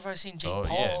Either have I seen Jake Oh,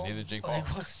 Paul? yeah, neither Jake Paul. Like,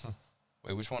 what?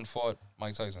 wait, which one fought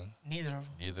Mike Tyson? Neither of them.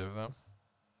 Neither of them.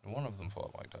 One of them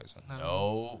fought Mike Tyson.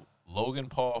 No. Logan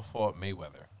Paul fought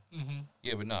Mayweather. Mm-hmm.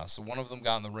 Yeah, but nah. So one of them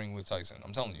got in the ring with Tyson.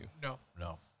 I'm telling you. No.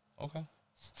 No. Okay.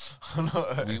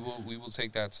 we will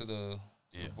take that to the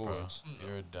Yeah, bro. boards.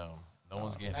 You're dumb. No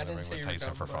one's getting I in the didn't ring with say you were Tyson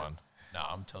dumb, for but- fun. Nah,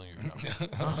 I'm telling you you're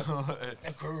dumb.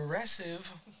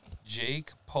 Aggressive.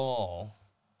 Jake Paul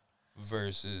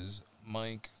versus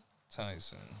Mike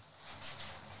Tyson.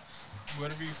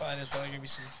 Whatever you find is probably going to be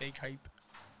some fake hype.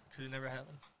 Because it never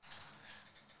happened.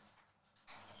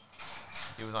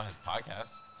 He was on his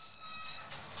podcast.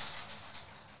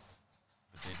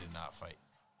 But they did not fight.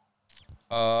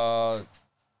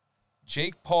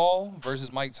 Jake Paul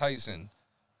versus Mike Tyson.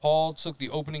 Paul took the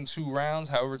opening 2 rounds.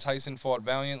 However, Tyson fought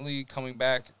valiantly, coming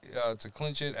back to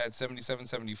clinch it at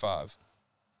 77-75.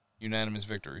 Unanimous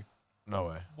victory. No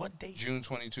way. What date? June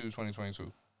 22,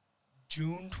 2022.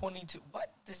 June 22.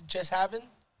 What? This just happened?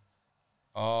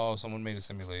 Oh, someone made a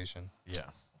simulation. Yeah.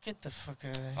 Get the fuck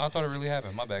out of here. I thought it really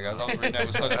happened. My bad, guys. I was reading that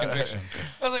with such conviction.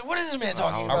 I was like, what is this man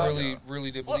talking I about?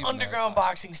 really did What believe in that. underground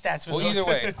boxing stats was Well, those? either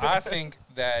way, I think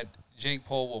that Jake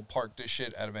Paul will park the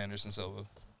shit out of Anderson Silva.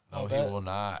 No, Wanna he bet? will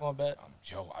not. Want to bet?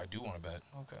 Yo, I do want to bet.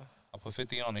 Okay. I'll put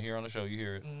 50 on it here on the show. You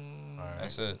hear it. All right.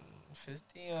 That's it.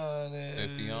 50 on it.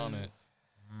 50 on it.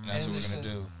 And that's what we're going to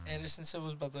do. Anderson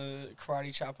Silva's about to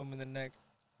karate chop him in the neck.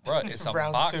 Bro, it's a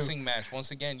Round boxing 2. match. Once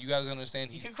again, you guys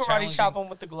understand You he's can karate challenging. chop him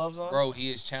with the gloves on? Bro,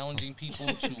 he is challenging people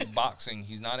to boxing.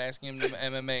 He's not asking him to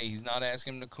MMA. He's not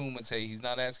asking him to kumite. He's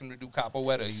not asking him to do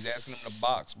capoeira. He's asking him to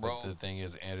box, bro. But the thing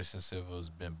is, Anderson Silva's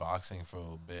been boxing for a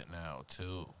little bit now,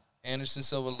 too. Anderson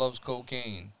Silva loves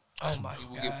cocaine. Oh, my He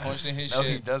will God. get punched in his No,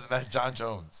 he shit. doesn't. That's John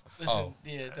Jones. Listen, Oh.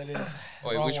 yeah, that is.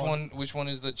 Wait, wrong which one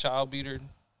is the child beater?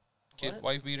 Kid, What?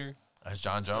 wife beater? That's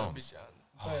John That'd be Jones. John.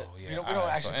 Oh, But yeah. we don't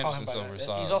Alright, actually so call him Anderson by Silva that. is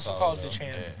solid- He's also solid, called though. the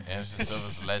champ. Yeah, Anderson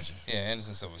Silva's a legend. Yeah,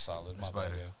 Anderson Silva's solid. My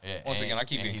bad, yeah. Yeah, Once again, I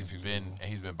keep and getting he's confused.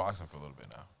 he's been boxing for a little bit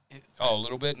now. Oh, a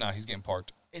little bit? Nah, he's getting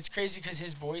parked. It's crazy because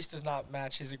his voice does not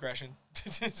match his aggression.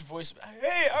 His voice,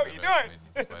 hey, how are you That's doing?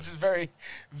 made me It's just very,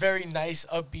 very nice,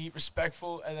 upbeat,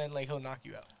 respectful, and then like he'll knock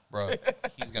you out. Bro,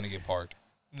 he's going to get parked.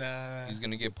 Nah. He's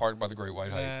going to get parked by the Great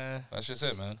White Hype. Nah. That's just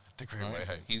it, man. The Great All White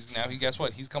Hype. Guess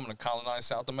what? He's coming to colonize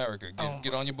South America.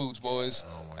 Get on your boots, boys.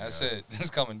 Oh, my That's God. it. He's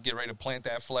coming. Get ready to plant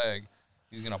that flag.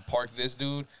 He's going to park this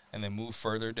dude and then move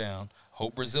further down.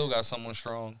 Hope Brazil got someone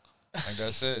strong. Like,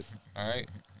 that's it. All right?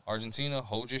 Argentina,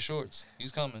 hold your shorts.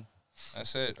 He's coming.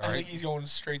 That's it. All I right? think he's going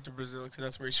straight to Brazil because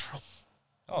that's where he's from.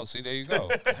 Oh, see, there you go.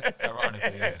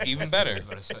 Ironically, yeah. Even better. I was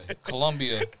about to say.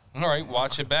 Colombia. All right,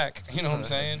 watch it back. You know what I'm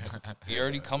saying? He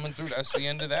already coming through. That's the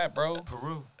end of that, bro.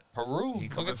 Peru. Peru. He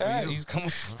Look coming at for that. you. He's coming.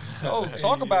 Oh,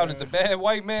 talk about it. The bad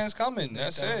white man's coming.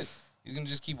 That's it. He's gonna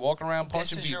just keep walking around This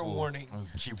punching is people. your warning.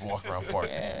 Keep walking around park.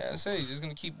 Yeah, that's it. He's just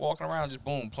gonna keep walking around, just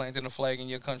boom, planting a flag in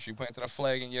your country, planting a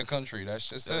flag in your country. That's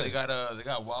just So it. they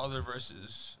got Wilder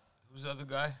versus who's the other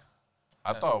guy?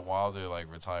 I thought Wilder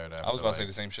retired after. I was about to say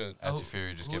the same shit. After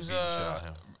Fury just kept Who's, beating the shit out of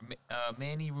him.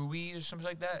 Manny Ruiz or something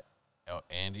like that. Oh,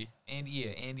 Andy.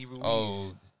 Andy Ruiz.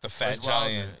 Oh, the fat Versus Wilder.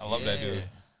 giant. I love that dude.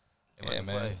 They about Yeah, to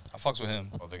man. play. I fucks with him.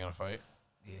 Oh, they're gonna fight?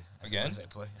 Yeah. that's Again? the ones they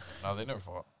play. No, they never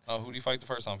fought. Who'd he fight the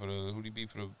first time for the? Who'd he beat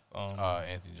for the?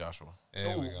 Anthony Joshua.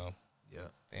 There we go. Yeah.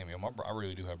 Damn, yo, I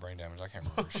really do have brain damage. I can't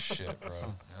remember shit, bro.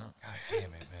 God damn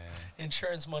it, man.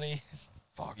 Insurance money.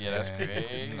 Fuck. Yeah, that's man.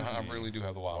 crazy. I really do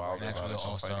have the wild Wilder. brain Maxwell damage.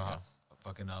 all-star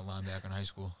fucking linebacker in high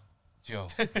school. Yo,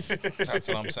 that's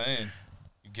what I'm saying.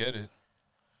 You get it.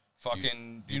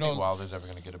 Fucking, Do you think Wilder's ever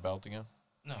gonna get a belt again?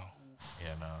 No.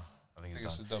 Yeah, no. I think I think he's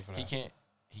it's done. done for He that.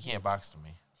 can't box to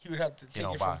me. He would have to He take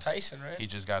don't it from box. Tyson, right? He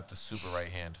just got the super right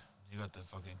hand. You got the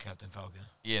fucking Captain Falcon.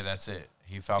 Yeah, that's it.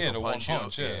 He Falcon the one punch you.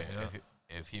 punch, yeah.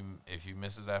 If he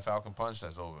misses that Falcon punch,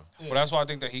 that's over. But that's why I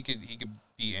think that he could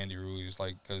beat Andy Ruiz,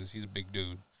 like, because he's a big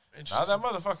dude. Now that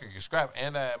motherfucker can scrap,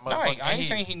 and that Nah, motherfucker. I ain't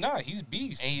saying he not. He's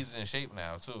beast. And he's in shape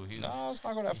now too. No, let's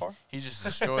not go that far. He just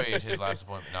destroyed his last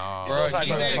appointment. No, Bro, not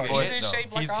he's gonna in, fuck he's with in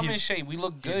shape like I'm in shape. We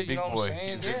look He's good, you big know boy. what I'm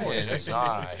saying? He's big boy in shape.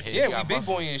 Nah, Yeah, we got big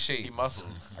muscles. boy in shape. He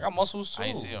muscles. I got muscles too. I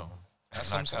ain't see him.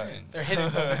 That's what I'm saying. They're hitting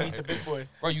him underneath the big boy.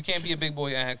 Bro, you can't be a big boy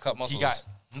and have cut muscles.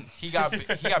 He got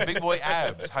big boy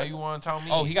abs. How you want to tell me?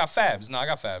 Oh, he got fabs. No, I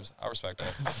got fabs. I respect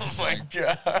that. Oh my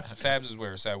god. Fabs is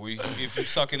where it's at. If you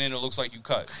suck it in, it looks like you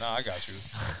cut. Nah, I got you.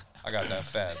 I got that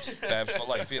fabs. Fabs for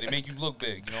life. Yeah, they make you look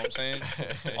big. You know what I'm saying?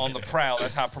 On the prowl,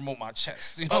 that's how I promote my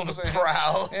chest. You know what I'm saying?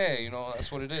 Prowl. Yeah, you know,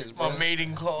 that's what it is, bro. My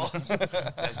mating call.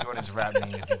 That's Jordan's rap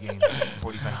name if you gain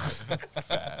 40 pounds.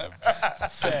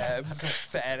 Fabs.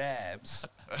 Fat abs.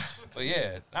 But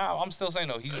yeah, nah, I'm still saying,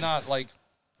 though, he's not like,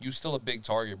 you still a big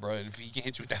target, bro. If he can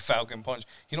hit you with that Falcon punch,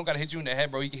 he don't got to hit you in the head,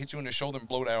 bro. He can hit you in the shoulder and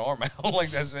blow that arm out. Like,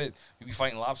 that's it. You be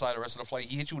fighting lopsided the rest of the fight.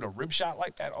 He hit you with a rib shot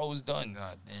like that, oh, it's done.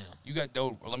 God damn. You got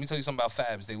dope. Let me tell you something about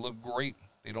Fabs. They look great.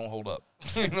 They don't hold up.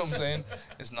 You know what I'm saying?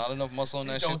 It's not enough muscle in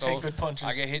that Don't shit, take though. good punches.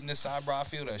 I get hit in the side, bro. I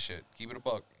feel that shit. Keep it a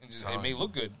buck. It may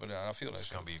look good, but I feel that It's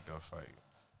shit. gonna be a good fight.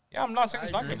 Yeah, I'm not saying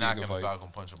it's not You're going to not be a gonna good fight.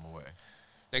 Falcon punch him away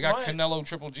They got What? Canelo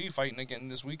Triple G fighting again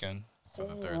this weekend. for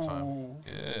the third time.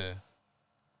 Yeah.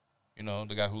 You know,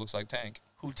 the guy who looks like Tank.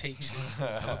 Who takes it?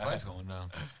 Hell of fight's going down.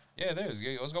 Yeah, there is.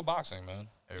 Yeah, let's go boxing, man.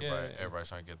 Everybody's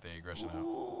trying to get their aggression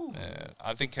out. Yeah,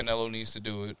 I think Canelo needs to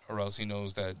do it, or else he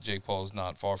knows that Jake Paul's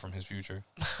not far from his future.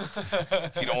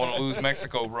 He don't want to lose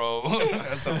Mexico, bro.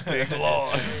 That's a big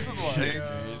loss.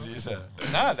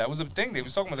 Nah, that was a thing they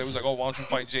was talking about. They was like, "Oh, why don't you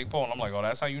fight Jake Paul?" And I'm like, "Oh,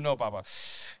 that's how you know, Papa.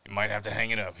 You might have to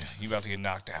hang it up. You about to get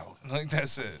knocked out." Like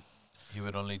that's it. He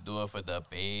would only do it for the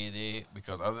payday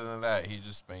because other than that, he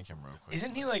just spank him real quick.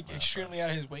 Isn't he like extremely out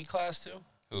of his weight class too?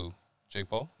 Who? Jake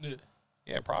Paul? Yeah.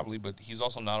 Yeah, probably, but he's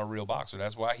also not a real boxer.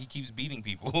 That's why he keeps beating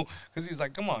people. Because he's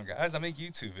like, come on, guys, I make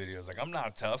YouTube videos. Like, I'm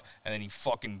not tough. And then he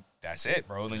fucking, that's it,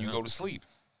 bro. And then you go to sleep.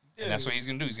 Yeah. And that's what he's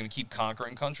going to do. He's going to keep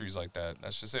conquering countries like that.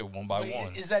 That's just it, one by Wait,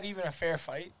 one. Is that even a fair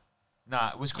fight?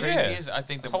 Nah, what's crazy Yeah, is I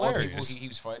think the it's more people hilarious. he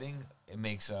keeps fighting, it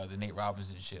makes the Nate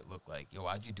Robinson shit look like, yo,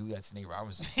 why'd you do that to Nate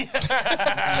Robinson?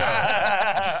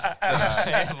 I'm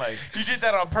saying? Like, You did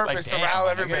that on purpose to damn, rile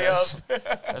my everybody nigga,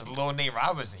 up. That's little Nate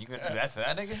Robinson. You gonna do that to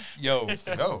that nigga? Yo,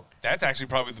 To go. that's actually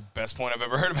probably the best point I've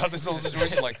ever heard about this whole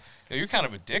situation. Like, yo, you're kind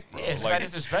of a dick, bro. Yeah, it's like, mad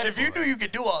disrespectful. If you knew you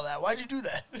could do all that, why'd you do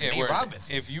that? yeah, Nate where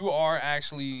Robinson. if you are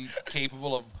actually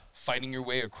capable of fighting your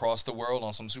way across the world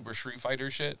on some Super Street Fighter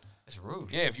shit, It's rude.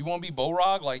 yeah, if you want to be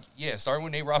Bo-Rog, like, yeah, starting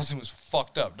with Nate Robinson was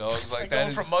fucked up, dog. It's like, Like that going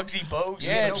is... from Muggsy Bogues.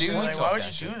 Yeah, or something. dude. Like, why would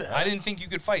That you do shit. that? I didn't think you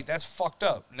could fight. That's fucked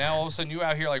up. Now all of a sudden you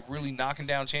out here like really knocking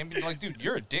down champions. Like, dude,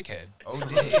 you're a dickhead.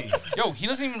 OD. Yo, he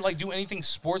doesn't even like do anything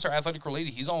sports or athletic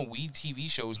related. He's on weed TV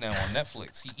shows now on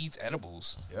Netflix. He eats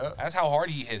edibles. Yep. That's how hard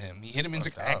he hit him. He hit him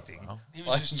into fucked up, acting. bro. He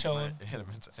was just chilling. Hit him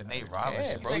into To Nate Yeah,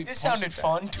 Robinson. bro. like, he this punched sounded him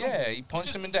fun. back. Yeah, he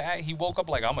punched him into act. He woke up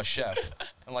like, I'm a chef.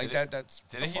 And like that's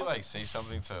Didn't he like say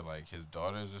something to like his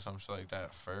daughters or some shit like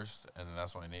that first, and then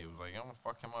that's why Nate was like, "I'm gonna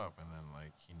fuck him up," and then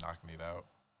like he knocked Nate out.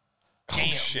 oh Damn.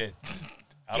 shit.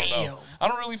 I don't Damn. know. I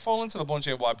don't really fall into the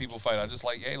bullshit of why people fight. I just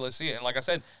like, hey, let's see it. And like I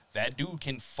said, that dude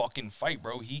can fucking fight,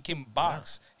 bro. He can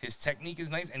box. Yeah. His technique is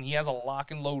nice, and he has a lock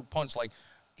and load punch. Like,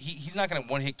 he's not gonna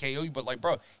one hit KO you, but like,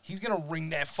 bro, he's gonna ring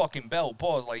that fucking bell.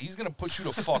 Pause. Like, he's gonna put you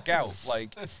the fuck out.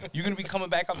 Like, you're gonna be coming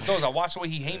back up the doors. I watch the way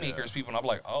he haymakers people, and I'm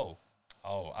like, oh,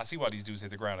 I see why these dudes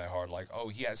hit the ground that hard. Like, oh,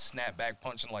 he has snapback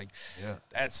punching. Like,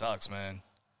 that sucks, man.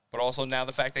 But also now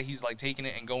the fact that he's like taking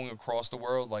it and going across the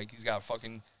world, like he's got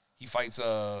fucking. He fights,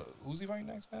 who's he fighting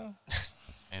next now?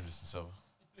 Anderson Silva.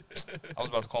 I was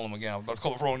about to call him again. I was about to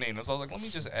call him wrong name. So I was like, let me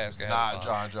just ask. It's ahead of not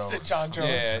time. John Jones. Said John Jones.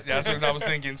 Yeah, that's what I was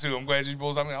thinking too. I'm glad you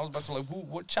both. I mean, I was about to like,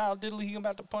 what child diddly he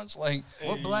about to punch? Like,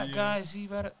 What black guy is he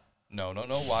about to... no.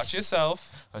 Watch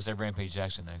yourself. I said Rampage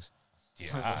Jackson next. Yeah,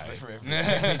 all right.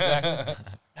 Rampage Jackson.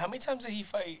 How many times did he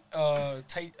fight?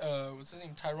 What's his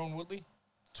name? Tyrone Woodley.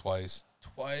 Twice.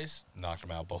 Twice. Knocked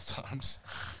him out both times.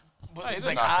 But he he's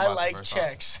didn't like, knock him I out the like first time.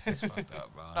 checks. Fucked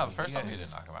up, bro. No, the first time he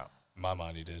didn't knock him out. In my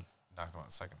mind, he did. Knocked him out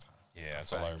the second time. Yeah,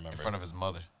 that's all I remember. In front of his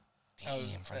mother. Damn,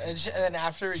 and then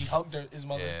after he hugged his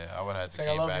mother. Yeah, I would have had to It's like,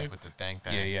 I came love back you. with the thing.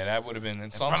 Yeah, that would have been.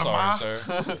 So I'm front of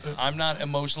sorry, sir. I'm not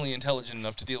emotionally intelligent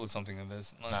enough to deal with something like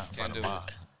this. No, Not in can't front do of it. Ma.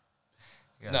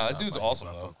 You gotta Nah, that stop dude's fighting awesome,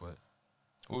 people I though. fuck with.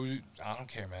 What was you, I don't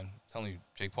care, man. I'm telling you,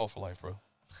 Jake Paul for life, bro.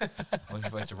 What if he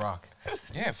fights The Rock?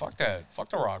 Yeah, fuck that. Fuck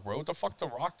The Rock, bro. What the fuck The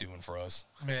Rock doing for us?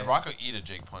 Man. The Rock will eat a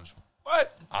Jake punch.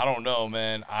 What? I don't know,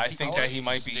 man. I think that he he's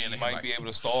might be standing like- able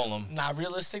to stall him. Nah,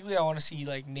 realistically, I want to see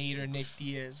like Nate or Nick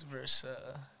Diaz versus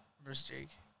Jake.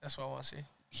 That's what I want to see.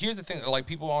 Here's the thing, like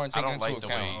people aren't I taking don't into like the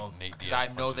way account. Nate Diaz I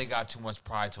know punches. they got too much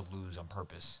pride to lose on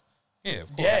purpose. Yeah,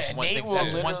 of course. Yeah, That's one Nate thing, will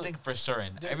that's one literally- thing for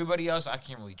certain. Everybody else, I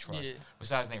can't really trust. Yeah.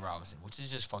 Besides Nate Robinson, which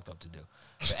is just fucked up to do.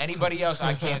 But anybody else,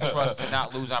 I can't trust to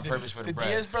not lose on purpose for the The bread.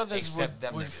 Diaz brothers except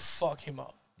them would niggas. fuck him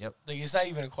up. Yep. Like, it's not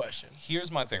even a question. Here's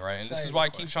my thing, right? And It's this not is even why I a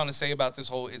keep question. trying to say about this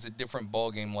whole it's a different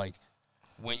ball game. Like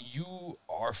when you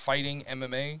are fighting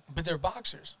MMA, But they're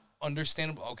boxers.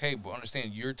 understandable. Okay, but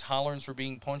understand your tolerance for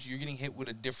being punched. You're getting hit with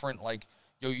a different, like,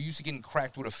 you're used to getting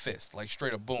cracked with a fist, like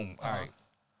straight up boom. All right.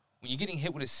 When you're getting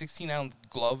hit with a 16-ounce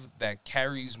glove that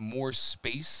carries more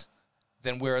space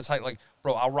than where it's like,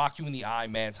 bro, I'll rock you in the eye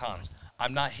mad times.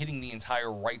 I'm not hitting the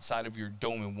entire right side of your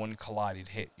dome in one collided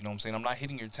hit. You know what I'm saying? I'm not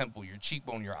hitting your temple, your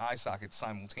cheekbone, your eye socket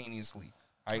simultaneously.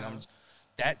 All right?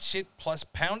 That shit plus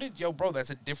pounded, yo, bro, that's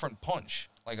a different punch.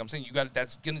 Like I'm saying,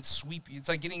 that's gonna sweep you. It's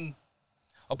like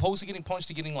opposed to getting punched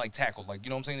to getting like tackled. Like, you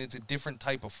know what I'm saying? It's a different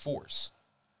type of force.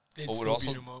 They'd still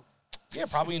beat him up. Yeah,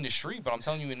 probably in the street, but I'm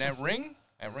telling you, in that ring,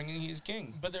 he is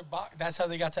king. But that's how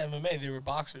they got to MMA. They were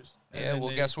boxers. Yeah,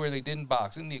 well, guess where they didn't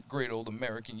box? In the great old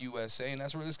American USA, and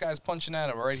that's where this guy's punching at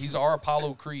him, all right? He's our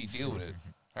Apollo Creed. Deal with it,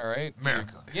 all right?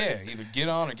 America. Either get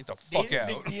on or get the fuck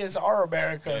out. He is our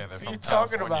America. Yeah, what are you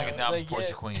talking about? And now Sports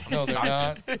the Queen. No, they're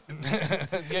not.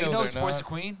 Yeah, you know Sports the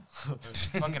Queen?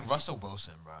 Fucking Russell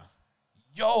Wilson, bro.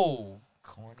 Yo,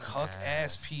 Corny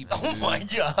cuck-ass people. Oh, my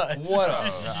God. What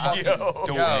a fucking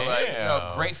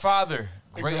yo, great father.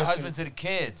 Great husband to the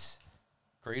kids.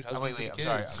 Great husband to the I'm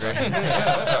kids. sorry.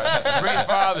 I'm sorry. Great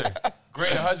father.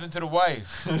 Great husband to the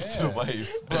wife. To the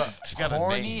wife. But She got a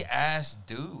corny name. ass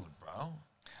dude, bro.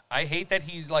 I hate that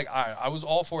he's like, I was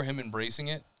all for him embracing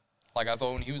it. Like, I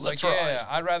thought when he was Let's like, ride. yeah,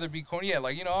 I'd rather be corny. Yeah,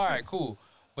 like, you know, all right, cool.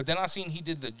 But then I seen he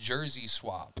did the jersey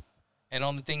swap. And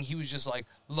on the thing, he was just like,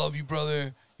 love you,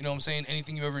 brother. You know what I'm saying?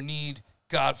 Anything you ever need,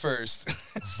 God first.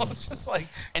 I was just like.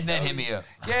 And then hit me up.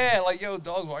 Yeah, like, yo,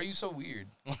 dog, why are you so weird?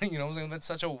 Like, you know what I'm saying? That's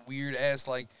such a weird ass,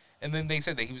 like. And then they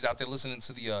said that he was out there listening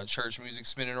to the church music,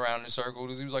 spinning around in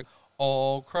circles. He was like,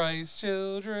 all Christ's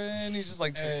children. He's just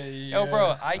like, yo,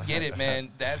 bro, I get it, man.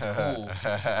 That's cool.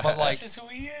 But, like, That's just who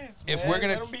he is, if man. we're going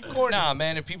Let him be corny. Nah,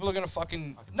 man, if people are going to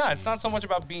fucking. Nah, it's not so much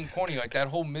about being corny. Like, that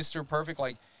whole Mr. Perfect,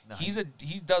 like, he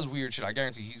does weird shit. I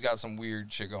guarantee he's got some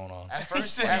weird shit going on. At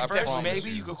first, maybe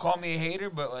you could call me a hater,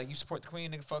 but like you support the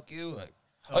Queen, nigga, fuck you. Like,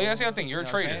 Oh, yeah, that's the other thing. You're a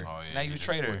You know what I'm traitor. saying? Oh, yeah, Now you a just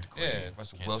traitor. support the Queen. Yeah.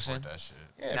 Russell Can't Wilson. support that shit.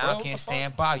 Yeah, Now bro, I what can't the fuck?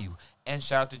 stand by you. And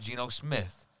shout out to Geno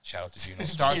Smith. Shout out to Geno.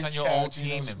 Starts on your Shout out old to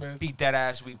Geno team Smith. and beat that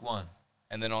ass week 1.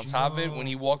 And then on top of it, when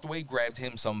he walked away, grabbed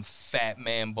him some fat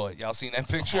man butt. Y'all seen that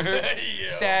picture?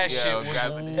 That shit was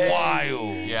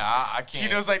wild. Yeah, I can't.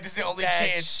 Gino's like, this is the only That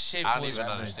chance. shit I don't was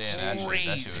even understand that shit. crazy.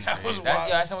 That shit was That was crazy.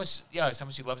 wild. That's how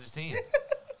much he loves his team.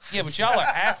 Yeah, but y'all are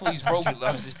athletes, bro. He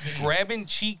loves his team. Grabbing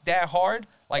cheek that hard,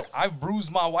 like, I've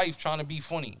bruised my wife trying to be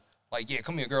funny. Like, yeah,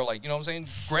 come here, girl. Like, you know what I'm saying?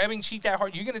 Grabbing cheek that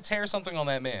hard, you're going to tear something on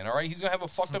that man, all right? He's going to have a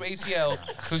fucked up ACL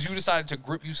because you decided to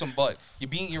grip you some butt. You're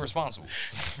being irresponsible.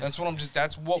 That's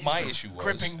what my issue was.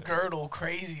 Gripping girdle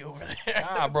crazy over there.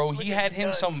 Nah, bro, he had him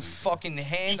nuts. some fucking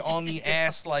hand on the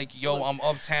ass like, yo, I'm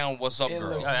uptown, what's up, It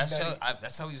girl? looked-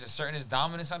 That's how he's asserting his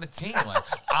dominance on the team. Like,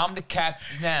 I'm the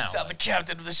captain now. I'm the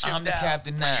captain of the ship I'm the now.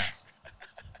 captain now.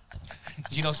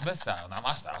 Geno Smith style, not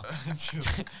my style.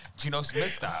 Geno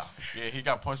Smith style. Yeah, he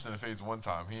got punched in the face one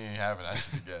time. He ain't having that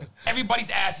shit again. Everybody's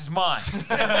ass is mine. Fuck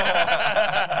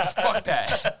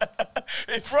that.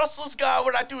 If Russell's gone,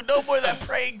 we're not doing no more of that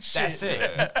praying shit. That's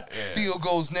it. Field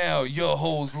goals now, your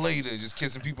hoes later, just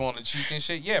kissing people on the cheek and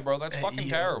shit. Yeah, bro, that's fucking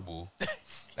terrible.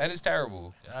 That is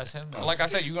terrible. That's him, though. Like I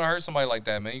said, you're going to hurt somebody like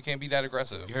that, man. You can't be that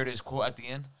aggressive. You heard his quote at the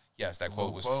end? Yes, that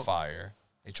quote was Quote. fire.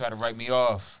 They try to write me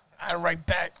off. I right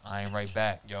back. I ain't right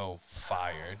back. Yo,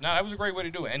 fire. Nah, that was a great way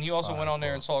to do it. And he also went on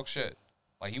there and talked shit.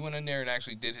 Like, he went in there and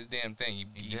actually did his damn thing.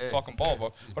 He did. fucking balled,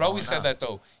 bro. But I always balling said out. that,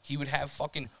 though. He would have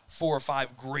fucking 4 or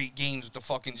 5 great games with the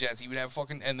fucking Jets. He would have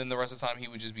fucking... And then the rest of the time, he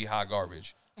would just be hot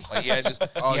garbage. Like, he has just...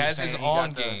 Oh, he you're has his saying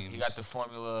on got games. He got the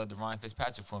formula, the Ryan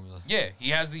Fitzpatrick formula. Yeah, he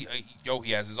has the...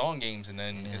 he has his on games, and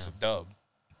then it's a dub.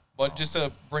 But just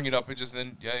to bring it up, it just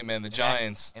then... Yeah, man, the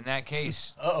Giants... In that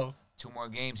case, Uh-oh. 2 more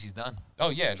games, he's done. Oh,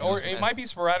 yeah. Geno Or Smith. it might be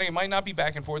sporadic. It might not be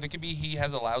back and forth. It could be he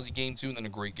has a lousy game 2 and then a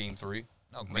great game 3.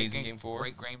 No, great Amazing game 4.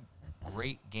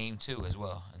 Great game 2 as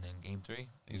well, and then game 3.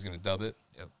 He's going to dub it.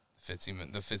 Yep.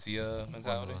 The Fitzy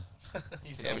mentality. He's Yeah, but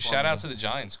different. shout out to the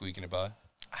Giants squeaking it by.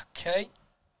 Okay.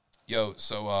 Yo,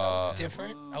 so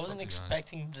Different. I wasn't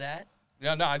expecting that.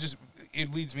 yeah, no,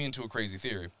 it leads me into a crazy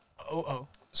theory. Oh.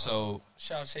 So,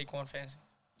 Shout out Saquon Fantasy.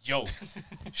 yo,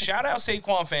 shout out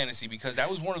Saquon Fantasy because that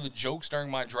was one of the jokes during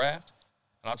my draft.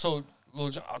 And I told him,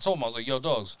 I was like, yo,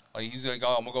 dogs. Like, he's like,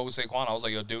 oh, I'm gonna go with Saquon. I was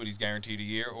like, yo, dude, he's guaranteed a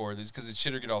year, or this because it's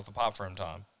shit or get off the pot for him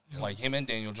time. Like him and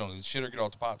Daniel Jones, it's shit or get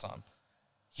off the pot time.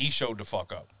 He showed the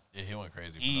fuck up. Yeah, he went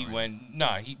crazy. He for no reason.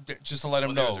 went he just to let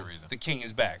him Well, there's know a reason. the king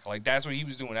is back. Like that's what he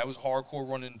was doing. That was hardcore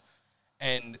running.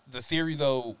 And the theory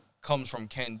though comes from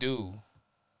Ken Do.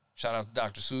 Shout out to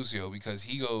Dr. Susio because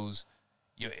he goes,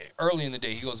 early in the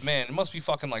day, he goes, man, it must be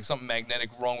fucking like something magnetic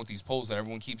wrong with these poles that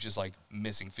everyone keeps just like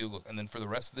missing field goals. And then for the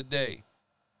rest of the day,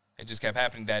 It just kept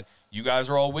happening that you guys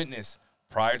are all witness.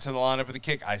 Prior to the lineup of the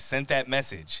kick, I sent that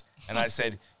message, and I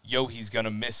said, yo, he's going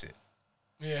to miss it.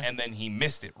 Yeah. And then he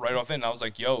missed it right off in. And I was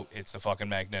like, yo, it's the fucking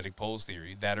magnetic poles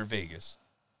theory. That or Vegas.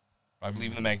 I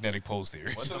believe in the magnetic poles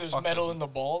theory. So there's metal in the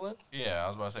ball then? Yeah, I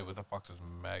was about to say, what the fuck does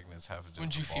magnets have to do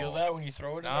Wouldn't with you the feel ball? that when you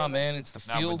throw it? Nah, man, it's the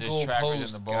field but goal there's trackers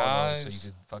post, in the ball, guys. though, so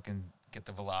you could fucking get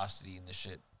the velocity and the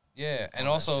shit. Yeah, and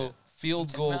All that also shit.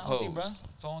 field goal Technology, bro. post.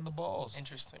 It's all in the balls.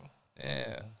 Interesting.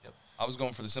 Yeah. Yep. I was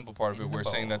going for the simple part of it. In the We're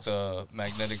saying that balls. the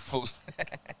magnetic post,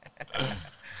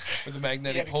 with the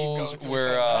magnetic You gotta keep poles going, so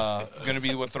were going to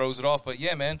be what throws it off. But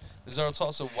yeah, man, there's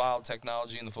also wild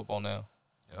technology in the football now.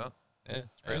 Yep. Yeah, it's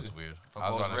That's crazy. weird. I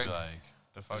Football's was about to be rigged. like,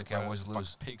 the fuck, The Cowboys fuck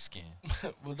lose. pigskin.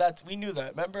 Well, we knew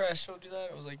that. Remember I showed you that?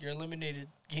 I was like, you're eliminated.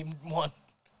 Game 1.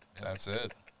 That's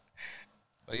it.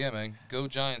 But yeah, man, go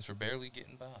Giants for barely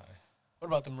getting by. What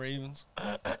about them Ravens?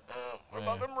 What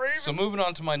about them Ravens? So moving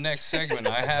on to my next segment,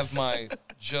 I have my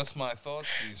Just My Thoughts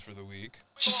piece for the week.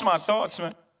 Just my thoughts,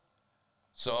 man.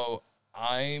 So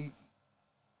I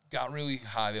got really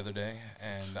high the other day,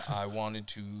 and I wanted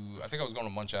to. I think I was going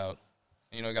to munch out.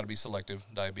 You know, you got to be selective.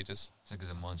 Diabetes. It's like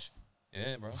it's a munch.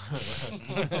 Yeah, bro.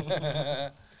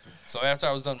 So after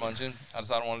I was done munching, I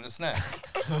decided I wanted a snack,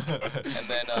 and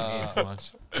then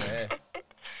Munch. yeah.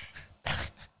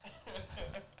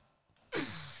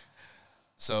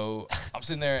 So I'm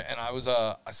sitting there, and I was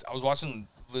watching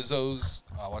Lizzo's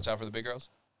 "Watch Out for the Big Girls"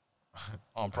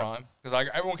 on Prime because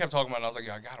everyone kept talking about it. And I was like,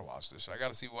 yeah, I gotta watch this shit. I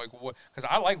gotta see what because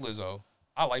I like Lizzo.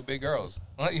 I like big girls.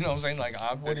 You know what I'm saying? Like,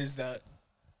 What is that?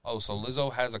 Oh, so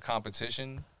Lizzo has a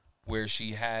competition where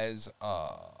she has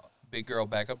big girl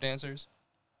backup dancers,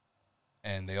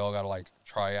 and they all gotta like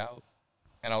try out.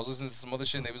 And I was listening to some other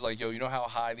shit, and they was like, yo, you know how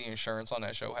high the insurance on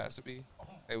that show has to be?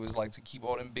 It was like to keep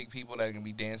all them big people that are gonna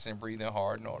be dancing and breathing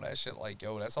hard and all that shit. Like,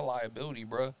 yo, that's a liability,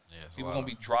 bro. Yeah, it's People a gonna lot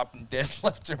be dropping dead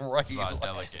left and right. of, a lot of Like,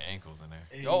 delicate ankles in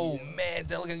there. yo, man,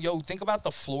 delicate. Yo, think about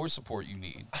the floor support you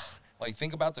need. Like,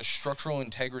 think about the structural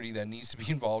integrity that needs to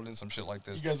be involved in some shit like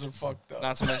this. You guys are fucked up.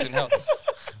 Not to mention health.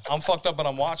 I'm fucked up, but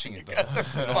I'm watching it, though.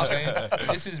 You know what I'm saying?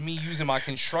 This is me using my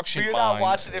construction But you're mind. not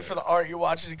watching it for the art. You're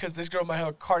watching it because this girl might have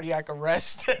a cardiac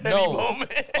arrest at any No.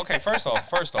 moment. Okay, first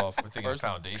off. We're thinking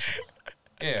foundation.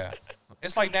 Yeah.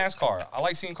 It's like NASCAR. I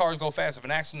like seeing cars go fast. If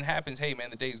an accident happens, hey, man,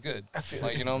 the day's good.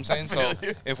 Like, you know what I'm saying? So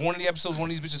if one of the episodes,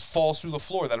 one of these bitches falls through the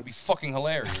floor, that'll be fucking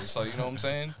hilarious. So, you know what I'm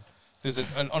saying? There's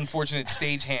an unfortunate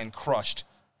stagehand crushed.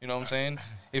 You know what I'm saying?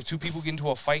 If two people get into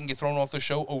a fight and get thrown off the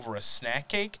show over a snack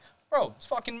cake, bro, it's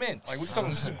fucking mint. Like, what are you talking?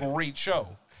 This is a great show.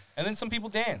 And then some people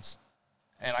dance.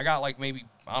 And I got like maybe,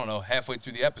 I don't know, halfway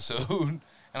through the episode. And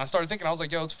I started thinking, I was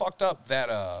like, yo, it's fucked up that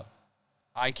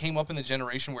I came up in the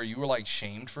generation where you were like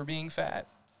shamed for being fat.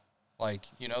 Like,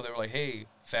 you know, they were like, hey,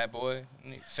 fat boy,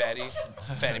 fatty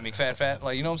McFat fat.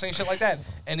 Like, you know what I'm saying? Shit like that.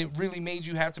 And it really made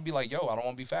you have to be like, yo, I don't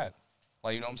want to be fat.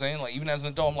 Like, you know what I'm saying? Like, even as an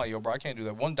adult, I'm like, yo, bro, I can't do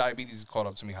that. One, diabetes caught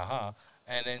up to me, haha.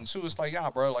 And then two, it's like, yeah,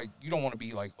 bro, like, you don't want to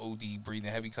be like OD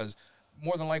breathing heavy because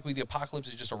more than likely the apocalypse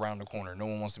is just around the corner. No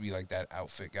one wants to be like that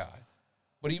outfit guy.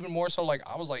 But even more so, like,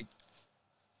 I was like,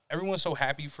 everyone's so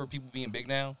happy for people being big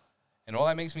now. And all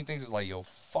that makes me think is like, yo,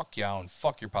 fuck y'all and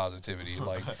fuck your positivity.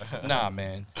 Like, nah,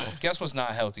 man. Guess what's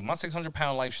not healthy? My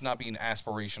 600-pound life should not be an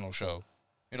aspirational show.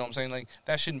 You know what I'm saying? Like,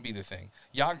 that shouldn't be the thing.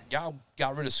 Y'all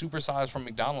got rid of supersize from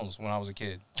McDonald's when I was a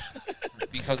kid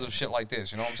because of shit like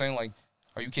this. You know what I'm saying? Like,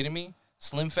 are you kidding me?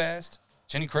 Slim Fast,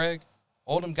 Jenny Craig,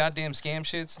 all them goddamn scam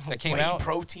shits that came Whey out.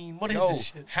 protein. What is Yo, this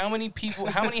shit? how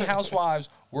many housewives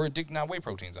were addicted? Not whey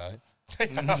proteins, all right?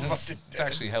 It's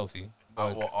actually healthy.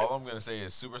 Well, all I'm gonna say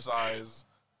is supersize.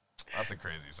 That's a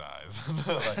crazy size.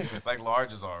 like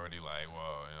large is already like,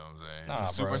 whoa, you know what I'm saying? Nah,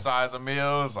 To bro. supersize a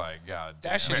meal is like, god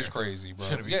damn. That shit is crazy, bro.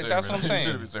 Shouldn't be Yeah, serving, that's what I'm saying.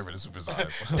 Shouldn't be serving a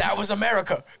supersize. That was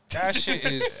America. That shit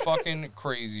is fucking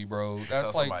crazy, bro. Tell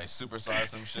That's like, somebody supersize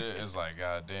some shit is like,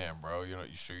 god damn, bro. You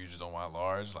sure you just don't want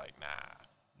large? Like,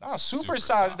 nah.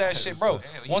 supersize that shit, bro. Yeah,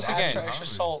 you Once just Ask again, for extra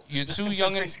salt. you're too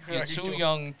young. That's basically You're what you're too doing.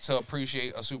 young to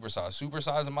appreciate a supersize.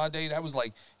 Supersize in my day, that was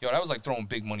like, yo, that was like throwing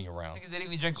big money around. They didn't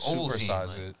even drink Ovaltine. Supersize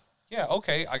Like, it. Yeah,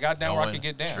 okay, I got down No where I one could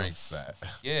get down. drinks that.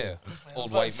 Yeah, was old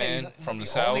about white to say, man he's from the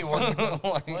the only one who south. does-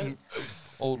 Like, What?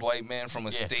 old white man from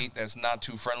a state that's not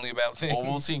too friendly about things.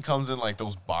 Ovaltine comes in like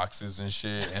those boxes and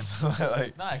shit, and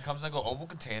like, Nah, it comes like an oval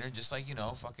container, just like, you know,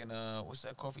 fucking, what's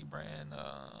that coffee brand?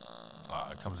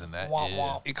 it comes in that. Wah, yeah.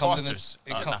 wah. It comes Foster's.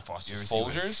 in. It Not Foster's.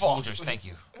 Folgers? Folgers, thank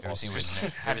you. Ever seen with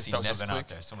Had to throw something Nesquik? out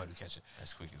there. Somebody would catch it.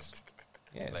 Nesquik is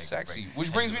Yeah, like, sexy. right,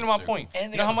 Which brings me to into my the point. And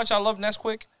You they know how got- much I love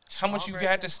Nesquik? How much you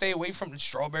had to stay away from the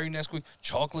strawberry Nesquik,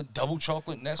 chocolate, double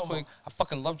chocolate Nesquik. I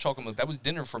fucking love chocolate milk. That was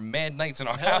dinner for mad nights in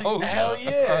our house. Hell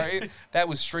yeah. All right? That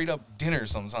was straight up dinner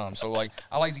sometimes. So, like,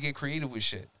 I like to get creative with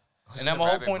shit. And that my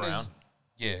whole point is,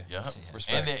 yeah.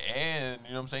 Respect. And you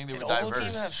know what I'm saying? They were Ovaltine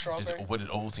diverse. have strawberry? What did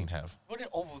Ovaltine have? What did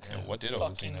Ovaltine? Yeah, what did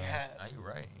fucking Ovaltine have? Oh, you're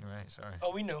right. Sorry.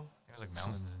 Oh, we know. It was like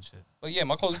mountains and shit. But yeah,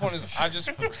 my closing point is my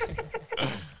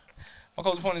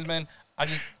closing point is, man, I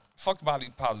just fuck body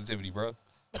positivity, bro.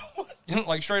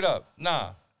 Like straight up,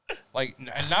 nah. Like,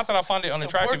 not that I find it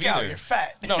unattractive workout, either. you're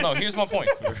fat. No. Here's my point.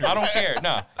 I don't care.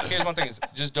 Nah. Here's my thing: is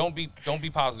just don't be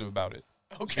positive about it.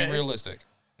 Okay. Be realistic.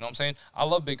 You know what I'm saying? I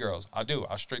love big girls. I do.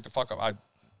 I straight the fuck up. I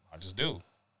just do.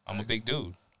 I'm a big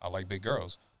dude. I like big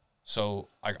girls. So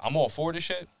like, I'm all for this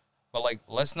shit. But like,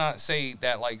 let's not say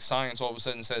that like science all of a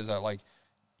sudden says that like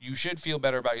you should feel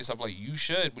better about yourself. Like you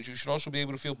should, but you should also be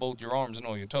able to feel both your arms and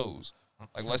all your toes.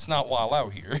 Like, let's not wild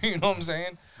out here. You know what I'm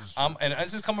saying? And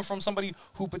this is coming from somebody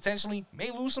who potentially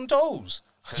may lose some toes.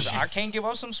 Because I can't give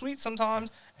up some sweets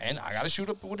sometimes, and I got to shoot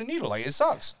up with a needle. Like, it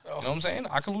sucks. You know what I'm saying?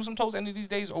 I could lose some toes any of these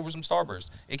days over some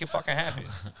Starburst. It can fucking happen.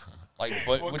 Like,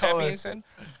 but with that being said,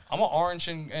 I'm an orange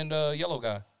and yellow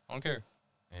guy. I don't care.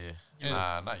 Yeah.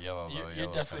 Nah, not yellow though.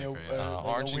 You're definitely like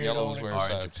orange a and yellow is weirdo. where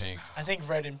Orange it's and pink. I think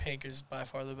red and pink is by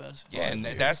far the best. Yeah, and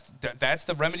that's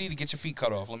the remedy to get your feet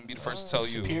cut off. Let me be the first to tell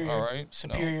you. All right?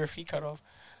 Superior feet cut off.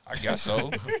 I guess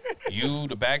so. You,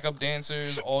 the backup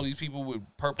dancers, all these people with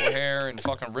purple hair and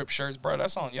fucking ripped shirts, bro,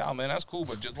 that's on y'all, man. That's cool.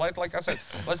 But just like I said,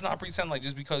 let's not pretend like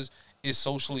just because it's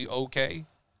socially okay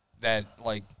that,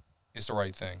 like, it's the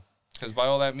right thing. Because by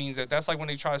all that means that's like when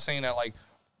they try saying that, like,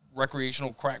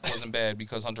 recreational crack wasn't bad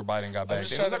because Hunter Biden got back.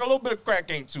 It was like a little bit of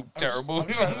crack ain't too terrible.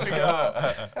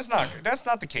 That's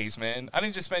not the case, man. I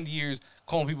didn't just spend years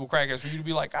calling people crackheads for you to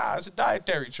be like, it's a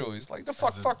dietary choice. Like, the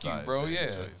fuck you, bro.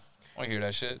 Yeah. Choice. I want to hear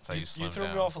that shit. You threw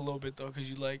me off a little bit, though, because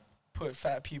you, like, put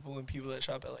fat people and people that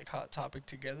shop at, like, Hot Topic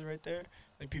together right there.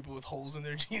 Like, people with holes in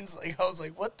their jeans. Like, I was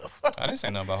like, what the fuck? I didn't say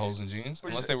nothing about holes in jeans.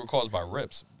 Unless they were caused by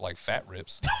rips, like fat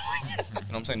rips. You know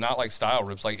what I'm saying? Not like style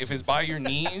rips. Like, if it's by your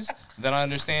knees, then I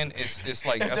understand it's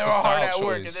like, that's a style hard at choice.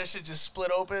 work and that shit just split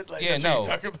open. Like, Yeah, that's no. what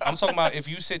you're talking about. I'm talking about if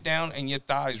you sit down and your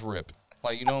thighs rip.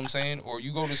 Like, you know what I'm saying? Or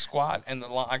you go to squat and the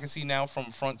line, I can see now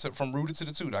from rooted to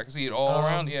the toot. I can see it all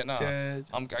around. Yeah, nah.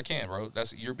 I can't, bro.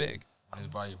 You're big. It's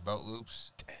by your belt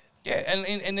loops. Yeah,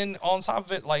 and then on top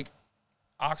of it, like,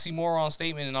 oxymoron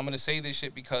statement, and I'm going to say this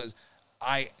shit because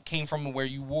I came from where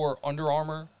you wore Under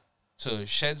Armour to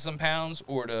shed some pounds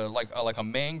or to, like a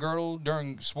man girdle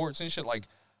during sports and shit. Like,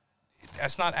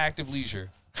 that's not active leisure.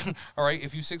 All right?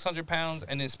 If you 600 pounds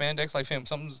and then spandex, like, fam,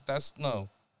 no.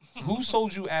 Who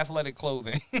sold you athletic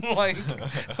clothing? Like,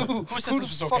 who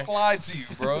the fuck lied to you,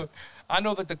 bro? I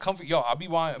know that the comfy, I'll be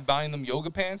buying them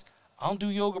yoga pants. I don't do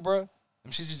yoga, bro.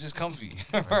 Them shits is just comfy,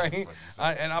 right?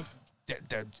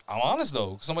 I'm honest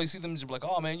though. Somebody see them just be like,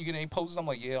 "Oh man, you get any poses?" I'm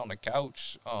like, "Yeah, on the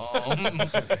couch,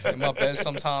 in my bed."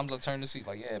 Sometimes I turn the seat,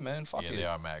 like, "Yeah, man, fuck it." Yeah, they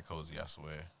are mad cozy. I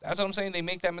swear. That's what I'm saying. They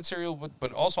make that material,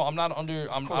 but also I'm not under.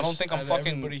 I don't think I'm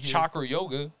fucking chakra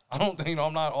yoga. I don't think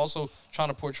I'm not also trying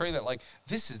to portray that like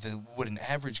this is what an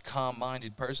average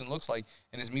calm-minded person looks like,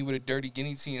 and it's me with a dirty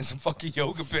guinea tea and some fucking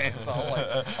yoga pants.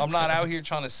 So I'm not out here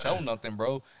trying to sell nothing,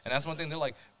 bro. And that's one thing. They're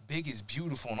like, big is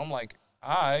beautiful, and I'm like,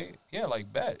 yeah,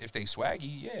 like, bet. If they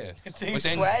swaggy, yeah. If they but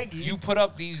then swaggy. you put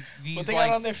up these What they like,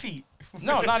 got on their feet?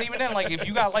 No, not even then. Like, if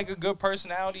you got, like, a good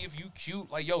personality, if you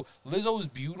cute, like, Lizzo is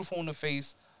beautiful in the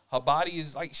face. Her body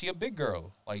is, like, she a big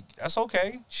girl. Like, that's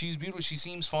okay. She's beautiful. She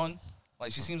seems fun.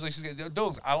 Like, she seems like she's good.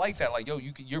 Dogs, I like that. Like,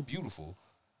 you're beautiful.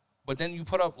 But then you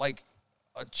put up, like,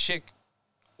 a chick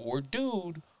or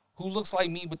dude who looks like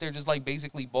me, but they're just, like,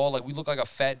 basically bald. Like, we look like a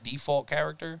fat default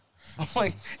character.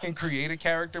 Like, in creative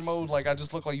character mode, like, I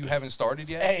just look like you haven't started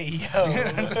yet. Hey,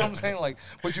 yo. That's what I'm saying. Like,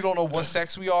 but you don't know what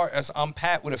sex we are. I'm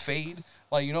Pat with a fade.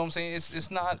 Like, you know what I'm saying?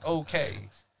 It's not okay.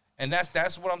 And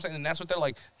that's what I'm saying. And that's what they're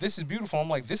like, this is beautiful. I'm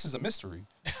like, this is a mystery.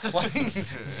 Like,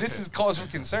 this is cause for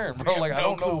concern, bro. Like, I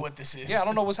don't know what this is. Yeah, I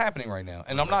don't know what's happening right now.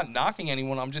 And I'm not knocking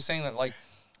anyone. I'm just saying that, like,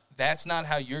 that's not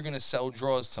how you're going to sell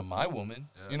draws to my woman.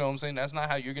 Yeah. You know what I'm saying? That's not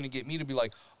how you're going to get me to be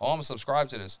like, oh, I'm going to subscribe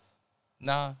to this.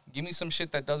 Nah, give me some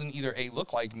shit that doesn't either A,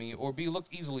 look like me, or B, look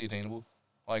easily attainable.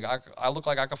 Like, I look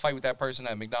like I could fight with that person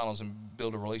at McDonald's and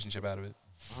build a relationship out of it.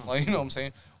 Like, you know what I'm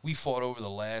saying? We fought over the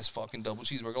last fucking double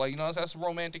cheeseburger. Like, you know, that's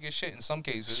romantic as shit in some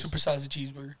cases. Supersize the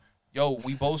cheeseburger. Yo,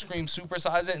 we both screamed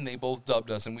supersize it, and they both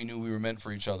dubbed us, and we knew we were meant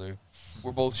for each other.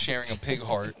 We're both sharing a pig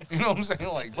heart. You know what I'm saying?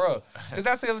 Like, bro, because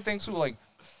that's the other thing, too. Like,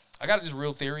 I got this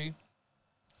real theory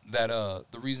that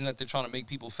the reason that they're trying to make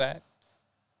people fat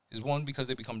is one, because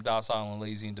they become docile and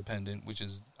lazy and dependent, which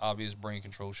is obvious brain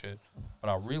control shit. But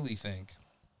I really think,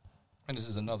 and this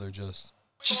is another just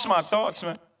my thoughts,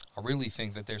 man. I really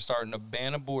think that they're starting to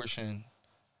ban abortion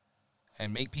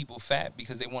and make people fat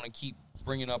because they want to keep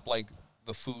bringing up, like,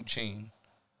 the food chain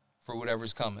for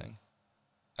whatever's coming.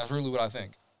 That's really what I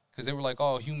think. Because they were like,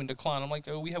 oh, human decline. I'm like,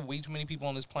 oh, we have way too many people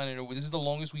on this planet. This is the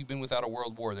longest we've been without a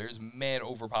world war. There's mad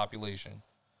overpopulation.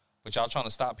 But y'all trying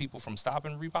to stop people from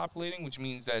stopping repopulating, which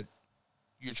means that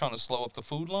you're trying to slow up the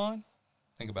food line?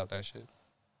 Think about that shit.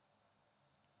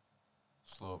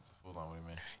 Slow up the food line, what do you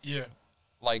mean? Yeah.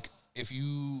 Like, if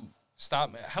you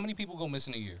stop, how many people go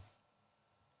missing a year?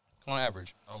 On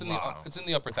average. It's in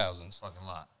the upper thousands. Fucking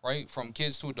lot. Right? From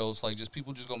kids to adults, like, just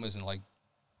people just go missing, like,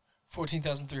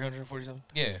 14,347.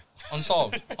 yeah,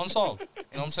 unsolved. Unsolved. You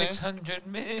know what I'm saying? 600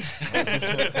 men.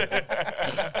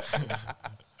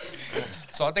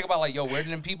 So I think about, like, yo, where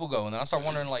did them people go? And then I start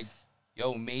wondering, like,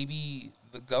 yo, maybe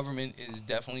the government is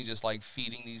definitely just, like,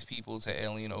 feeding these people to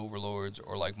alien overlords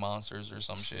or, like, monsters or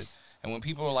some shit. And when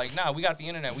people are like, nah, we got the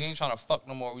internet. We ain't trying to fuck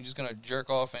no more. We just going to jerk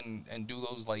off and do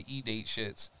those, like, E-date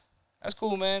shits. That's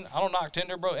cool, man. I don't knock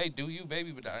Tinder, bro. Hey, do you,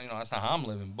 baby? But, you know, that's not how I'm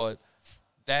living. But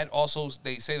that also,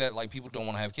 they say that, like, people don't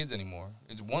want to have kids anymore.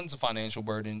 One's a financial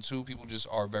burden. Two, people just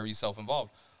are very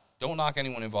self-involved. Don't knock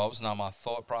anyone involved. It's not my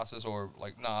thought process or,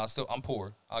 like, nah, I'm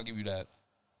poor. I'll give you that.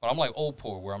 But I'm, like, old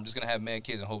poor, where I'm just going to have mad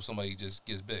kids and hope somebody just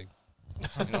gets big.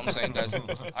 You know what I'm saying?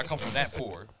 I come from that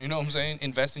poor. You know what I'm saying?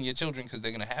 Invest in your children because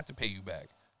they're going to have to pay you back.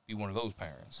 Be one of those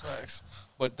parents. Nice.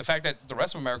 But the fact that the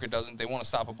rest of America doesn't, they want to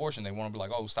stop abortion. They want to be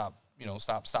like, oh, stop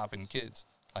stopping kids.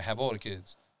 Like, have all the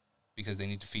kids because they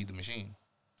need to feed the machine.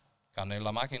 Carne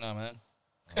la máquina, man.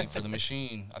 Eat for the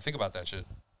machine. I think about that shit.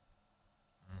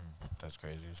 That's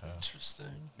crazy as hell. Interesting.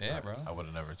 Yeah, bro. I would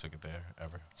have never took it there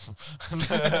ever.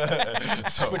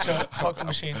 Switch up. Fuck the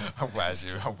machine. I'm glad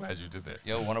you did that.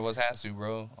 Yo, one of us has to,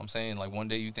 bro. I'm saying, like, one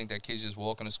day you think that kid's just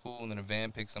walking to school and then a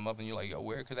van picks them up and you're like, yo,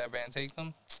 where could that van take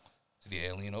them? To the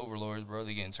alien overlords, bro.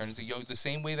 They getting turned into, yo, the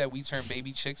same way that we turn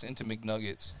baby chicks into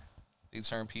McNuggets. They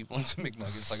turn people into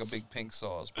McNuggets like a big pink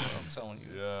sauce, bro. I'm telling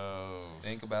you. Yo.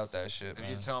 Think about that shit, If man.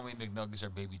 you're telling me McNuggets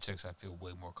are baby chicks, I feel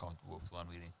way more comfortable with what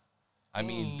I'm eating. I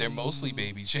mean, they're mostly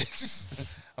baby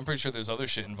chicks. I'm pretty sure there's other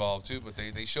shit involved, too, but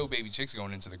they show baby chicks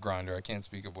going into the grinder. I can't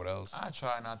speak of what else. I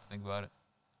try not to think about it.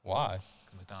 Why?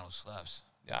 Because McDonald's slaps.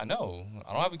 Yeah, I know.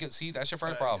 I don't have a good... See, that's your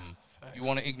first problem. You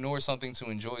want to ignore something to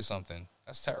enjoy something.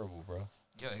 That's terrible, bro.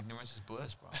 Yo, ignorance is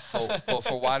bliss, bro. But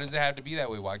for why does it have to be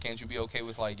that way? Why can't you be okay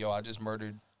with, like, yo, I just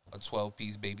murdered a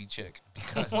 12-piece baby chick?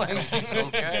 Because like, it's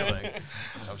okay. Like,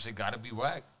 some shit gotta be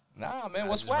whack. Nah, man, I'd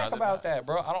what's just whack rather about not. that,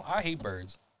 bro? I hate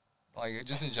birds. Like,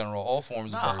 just in general, all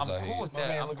forms of Nah, birds I'm I cool hate. with My that.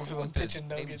 man I'm looking cool for with them the pitching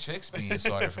baby nuggets. chicks being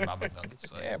started from my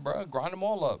McNuggets. Like, Yeah, bro, grind them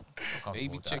all up. comfortable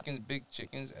Baby with that. chickens, big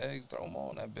chickens, eggs, throw them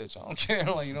all in that bitch. I don't care.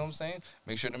 Like, you know what I'm saying?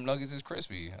 Make sure them nuggets is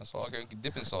crispy. That's all I care.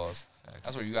 Dipping sauce. Facts.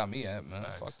 That's where you got me at, man.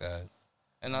 Facts. Fuck that.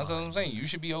 And that's what I'm saying. You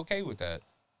should be okay with that.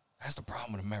 That's the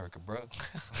problem with America, bro.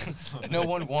 No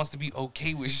one wants to be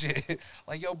okay with shit.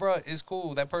 Like, yo, bro, it's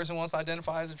cool. That person wants to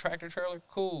identify as a tractor trailer.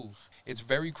 Cool. It's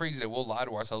very crazy that we'll lie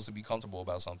to ourselves to be comfortable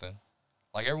about something.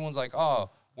 Like, everyone's like, oh,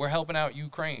 we're helping out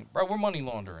Ukraine. Bro, we're money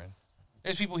laundering.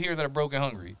 There's people here that are broke and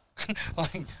hungry.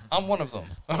 Like, I'm one of them.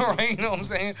 All right? You know what I'm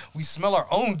saying? We smell our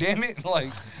own, damn it. Like,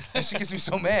 that shit gets me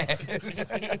so mad.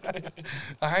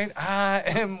 All right? I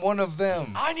am one of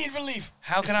them. I need relief.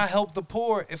 How can I help the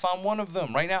poor if I'm one of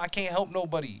them? Right now, I can't help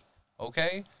nobody.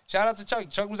 Okay? Shout out to Chuck.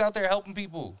 Chuck was out there helping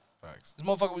people. Facts. This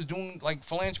motherfucker was doing, like,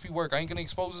 philanthropy work. I ain't gonna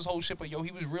expose this whole shit, but, yo,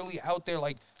 he was really out there,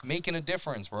 like, making a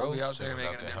difference, bro. We out there Was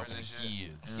making out a there difference helping and shit.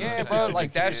 kids. Yeah, bro,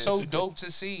 like, that's so dope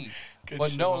to see. Good But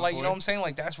shit, no, my like, you know boy. what I'm saying?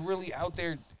 Like, that's really out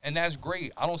there, and that's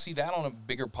great. I don't see that on a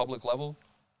bigger public level.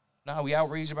 Nah, we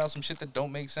outraged about some shit that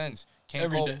don't make sense.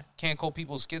 Every day. Can't call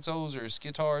people schizos or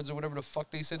skitards or whatever the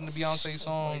fuck they said in the Beyonce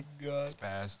song. Oh, my God.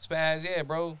 Spaz. Spaz, yeah,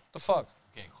 bro. The fuck?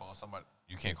 You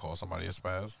can't call somebody a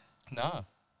spaz. Nah.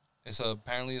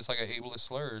 Apparently it's like an ableist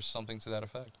slur or something to that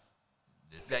effect.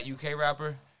 That UK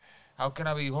rapper, how can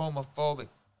I be homophobic?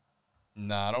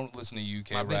 Nah, I don't listen to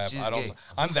UK My rap. bitch is I don't. gay.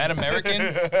 I'm that American.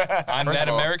 I'm First that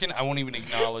of all- American. I won't even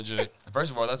acknowledge it.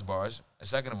 First of all, that's bars. And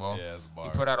second of all, Yeah, it's a bar.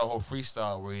 he put out a whole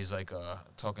freestyle where he's like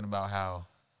talking about how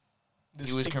The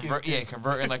he was stick is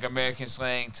converting like American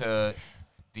slang to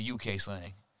the UK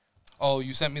slang. Oh,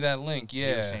 you sent me that link. He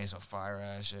Yeah. was saying some fire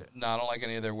ass shit. Nah, I don't like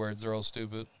any of their words. They're all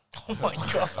stupid. Oh, my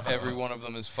God. Every one of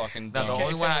them is fucking Now, dumb. the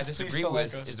only one I fans, please disagree still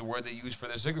like with us. is the word they use for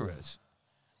their cigarettes.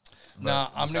 Nah,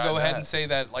 I'm gonna go besides ahead that- and say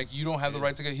that like you don't have the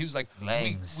right to go. He was like,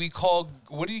 Langs. we call,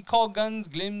 what did he call guns?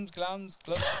 Glims, glams,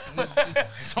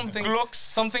 glucks?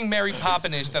 something Mary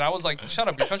Poppinish that I was like, shut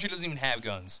up, your country doesn't even have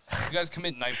guns. You guys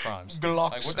commit knife crimes.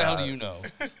 Glocks. Like, what the hell do you know?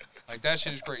 Like, that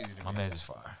shit is crazy to My me. man's is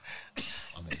fire.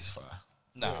 My man's is fire.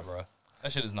 Nah, bro.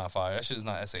 That shit is not fire. That shit is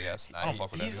not SAS. I don't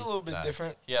fuck with that He's a dude. little bit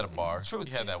different. He had a bar. Truth.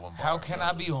 He had that one bar. How can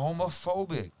I be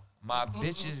homophobic? My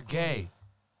bitch is gay.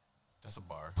 That's a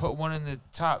bar. Put one in the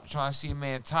top, trying to see a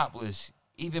man topless.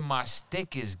 Even my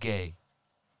stick is gay.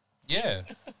 Yeah.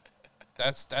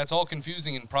 That's all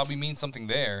confusing and probably means something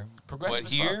there. Progressive But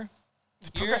as here, It's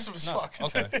progressive as no. fuck.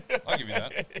 Okay, I'll give you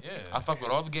that. Yeah. I fuck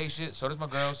with all the gay shit. So does my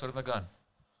girl. So does my gun.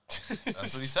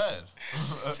 That's what he said.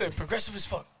 He said progressive as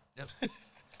fuck. Yep.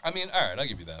 I mean, all right, I'll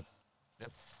give you that.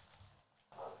 Yep.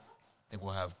 Think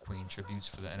we'll have Queen tributes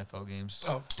for the NFL games.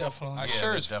 Oh, definitely. I Yeah,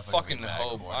 sure there's as definitely fucking gonna be mad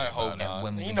hope. corny I hope about it. not.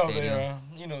 Wembley You know they Stadium. are.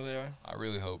 You know they are. I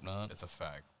really hope not. It's a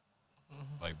fact.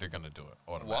 Mm-hmm. Like, they're going to do it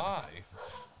Why? automatically.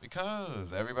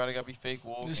 Because everybody got to be fake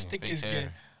woke The and stick fake is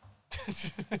hair.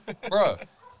 gay. Bruh,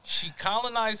 she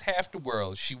colonized half the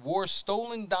world. She wore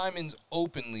stolen diamonds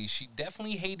openly. She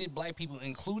definitely hated black people,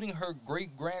 including her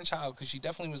great-grandchild, because she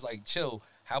definitely was like, chill,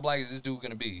 how black is this dude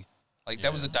going to be? Like,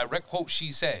 that was a direct quote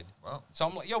she said. Well, So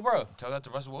I'm like, yo, bro, tell that to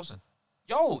Russell Wilson.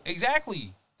 yo,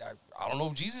 exactly. I don't know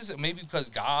if Jesus, maybe because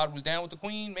God was down with the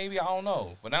queen, maybe, I don't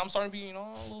know. But now I'm starting to be, a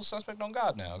little suspect on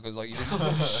God now, because, like,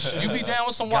 you be down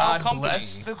with some wild company.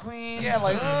 bless the Queen. Yeah,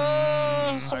 like,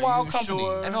 some Are wild you company.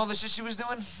 sure? And all the shit she was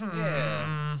doing.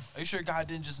 Yeah. Are you sure God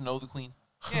didn't just know the queen?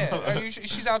 Yeah, are you,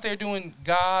 she's out there doing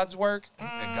God's work.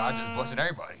 And God just blessing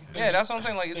everybody. Yeah, that's what I'm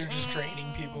saying. Like, it's They're just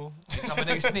draining people. Time a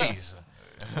nigga sneeze.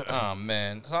 Oh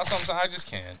man, so that's what I'm saying. I just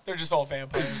can't. They're just all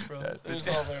vampires, bro. They're just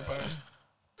all vampires.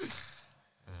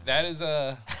 That is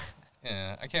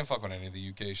yeah, I can't fuck with any of the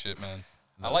UK shit, man.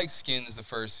 I like Skins the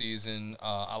first season.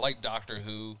 I like Doctor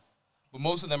Who, but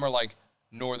most of them are like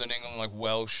Northern England, like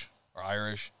Welsh or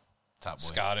Irish, Top boy.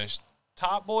 Scottish.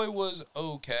 Top Boy was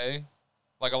okay,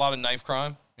 like a lot of knife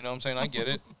crime. You know what I'm saying? I get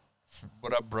it.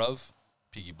 What up, bruv?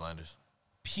 Peaky Blinders.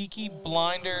 Peaky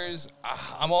Blinders.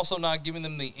 I'm also not giving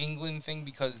them the England thing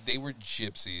because they were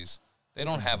gypsies. They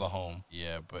don't have a home.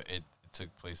 Yeah, but it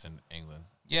took place in England.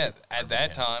 Yeah, at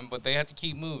that Birmingham. time, but they had to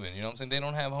keep moving. You know what I'm saying? They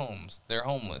don't have homes. They're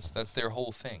homeless. That's their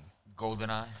whole thing.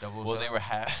 GoldenEye, 007. Well, they were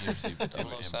half gypsy. But they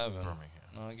were in 007. Birmingham.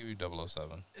 No, I'll give you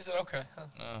 007. Is it okay?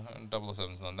 Huh?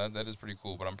 007's none. That is pretty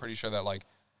cool, but I'm pretty sure that, like,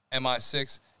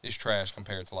 MI6 is trash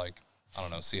compared to, like, I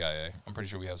don't know, CIA. I'm pretty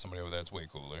sure we have somebody over there that's way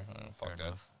cooler. Fuck Fair that.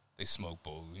 enough. They smoke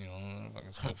bowl,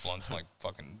 fucking smoke blunts and, like,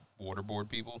 fucking waterboard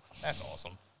people. That's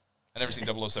awesome. I never seen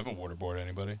 007 waterboard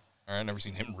anybody. All right, I never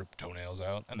seen him rip toenails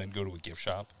out and then go to a gift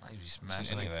shop. I usually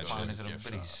smash Any like of that the shit. finest of Gift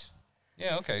the bitties.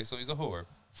 Yeah, okay, so he's a whore.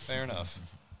 Fair enough.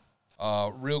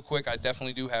 Real quick, I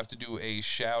definitely do have to do a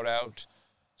shout out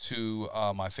to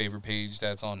my favorite page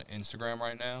that's on Instagram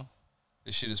right now.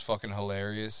 This shit is fucking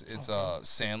hilarious. It's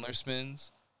Sandler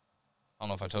Spins. I don't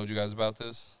know if I told you guys about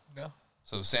this. No.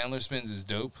 So Sandler Spins is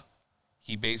dope.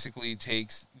 He basically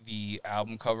takes the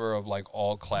album cover of like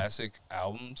all classic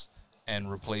albums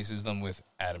and replaces them with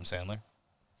Adam Sandler.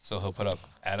 So he'll put up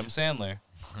Adam Sandler,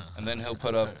 and then he'll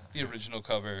put up the original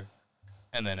cover,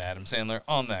 and then Adam Sandler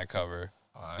on that cover.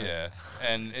 Alright. Yeah,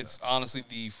 and it's honestly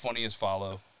the funniest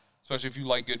follow, especially if you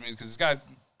like good music, because this guy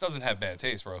doesn't have bad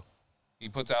taste, bro. He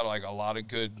puts out like a lot of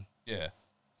good,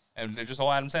 and they're just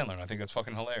all Adam Sandler, and I think that's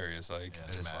fucking hilarious. Like,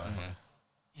 That's mad.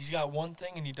 He's got one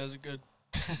thing and he does it good.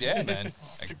 yeah, man,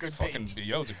 It's a Like, good fucking page.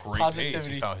 yo, it's a great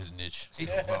Positivity. He found his niche.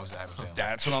 Loves Adam Sandler.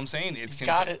 That's what I'm saying. It's He's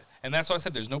got it. And that's what I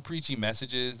said. There's no preachy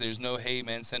messages. There's no, hey,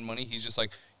 man, send money. He's just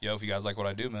like, yo, if you guys like what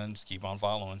I do, man, just keep on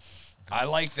following. I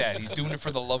like that. He's doing it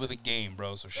for the love of the game,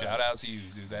 bro. So shout out to you,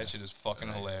 dude. That shit is fucking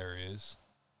Nice. hilarious.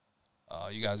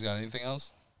 You guys got anything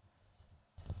else?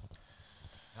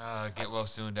 Get well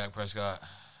soon, Dak Prescott.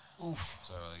 Oof. That's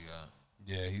all I really got.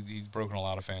 Yeah, he's broken a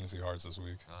lot of fantasy hearts this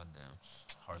week. God damn.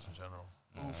 Hearts in general.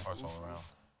 Hearts all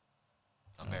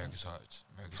around. America's hearts.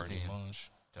 America's Pretty team. much.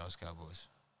 Dallas Cowboys.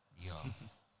 Yeah.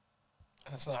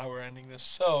 That's not how we're ending this.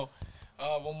 So,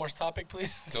 one more topic,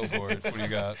 please. Go for it. What do you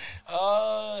got?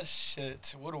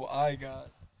 Shit. What do I got?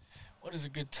 What is a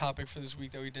good topic for this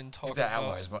week that we didn't talk Get that about?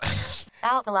 Outliers, but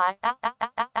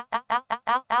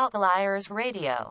Outliers Radio.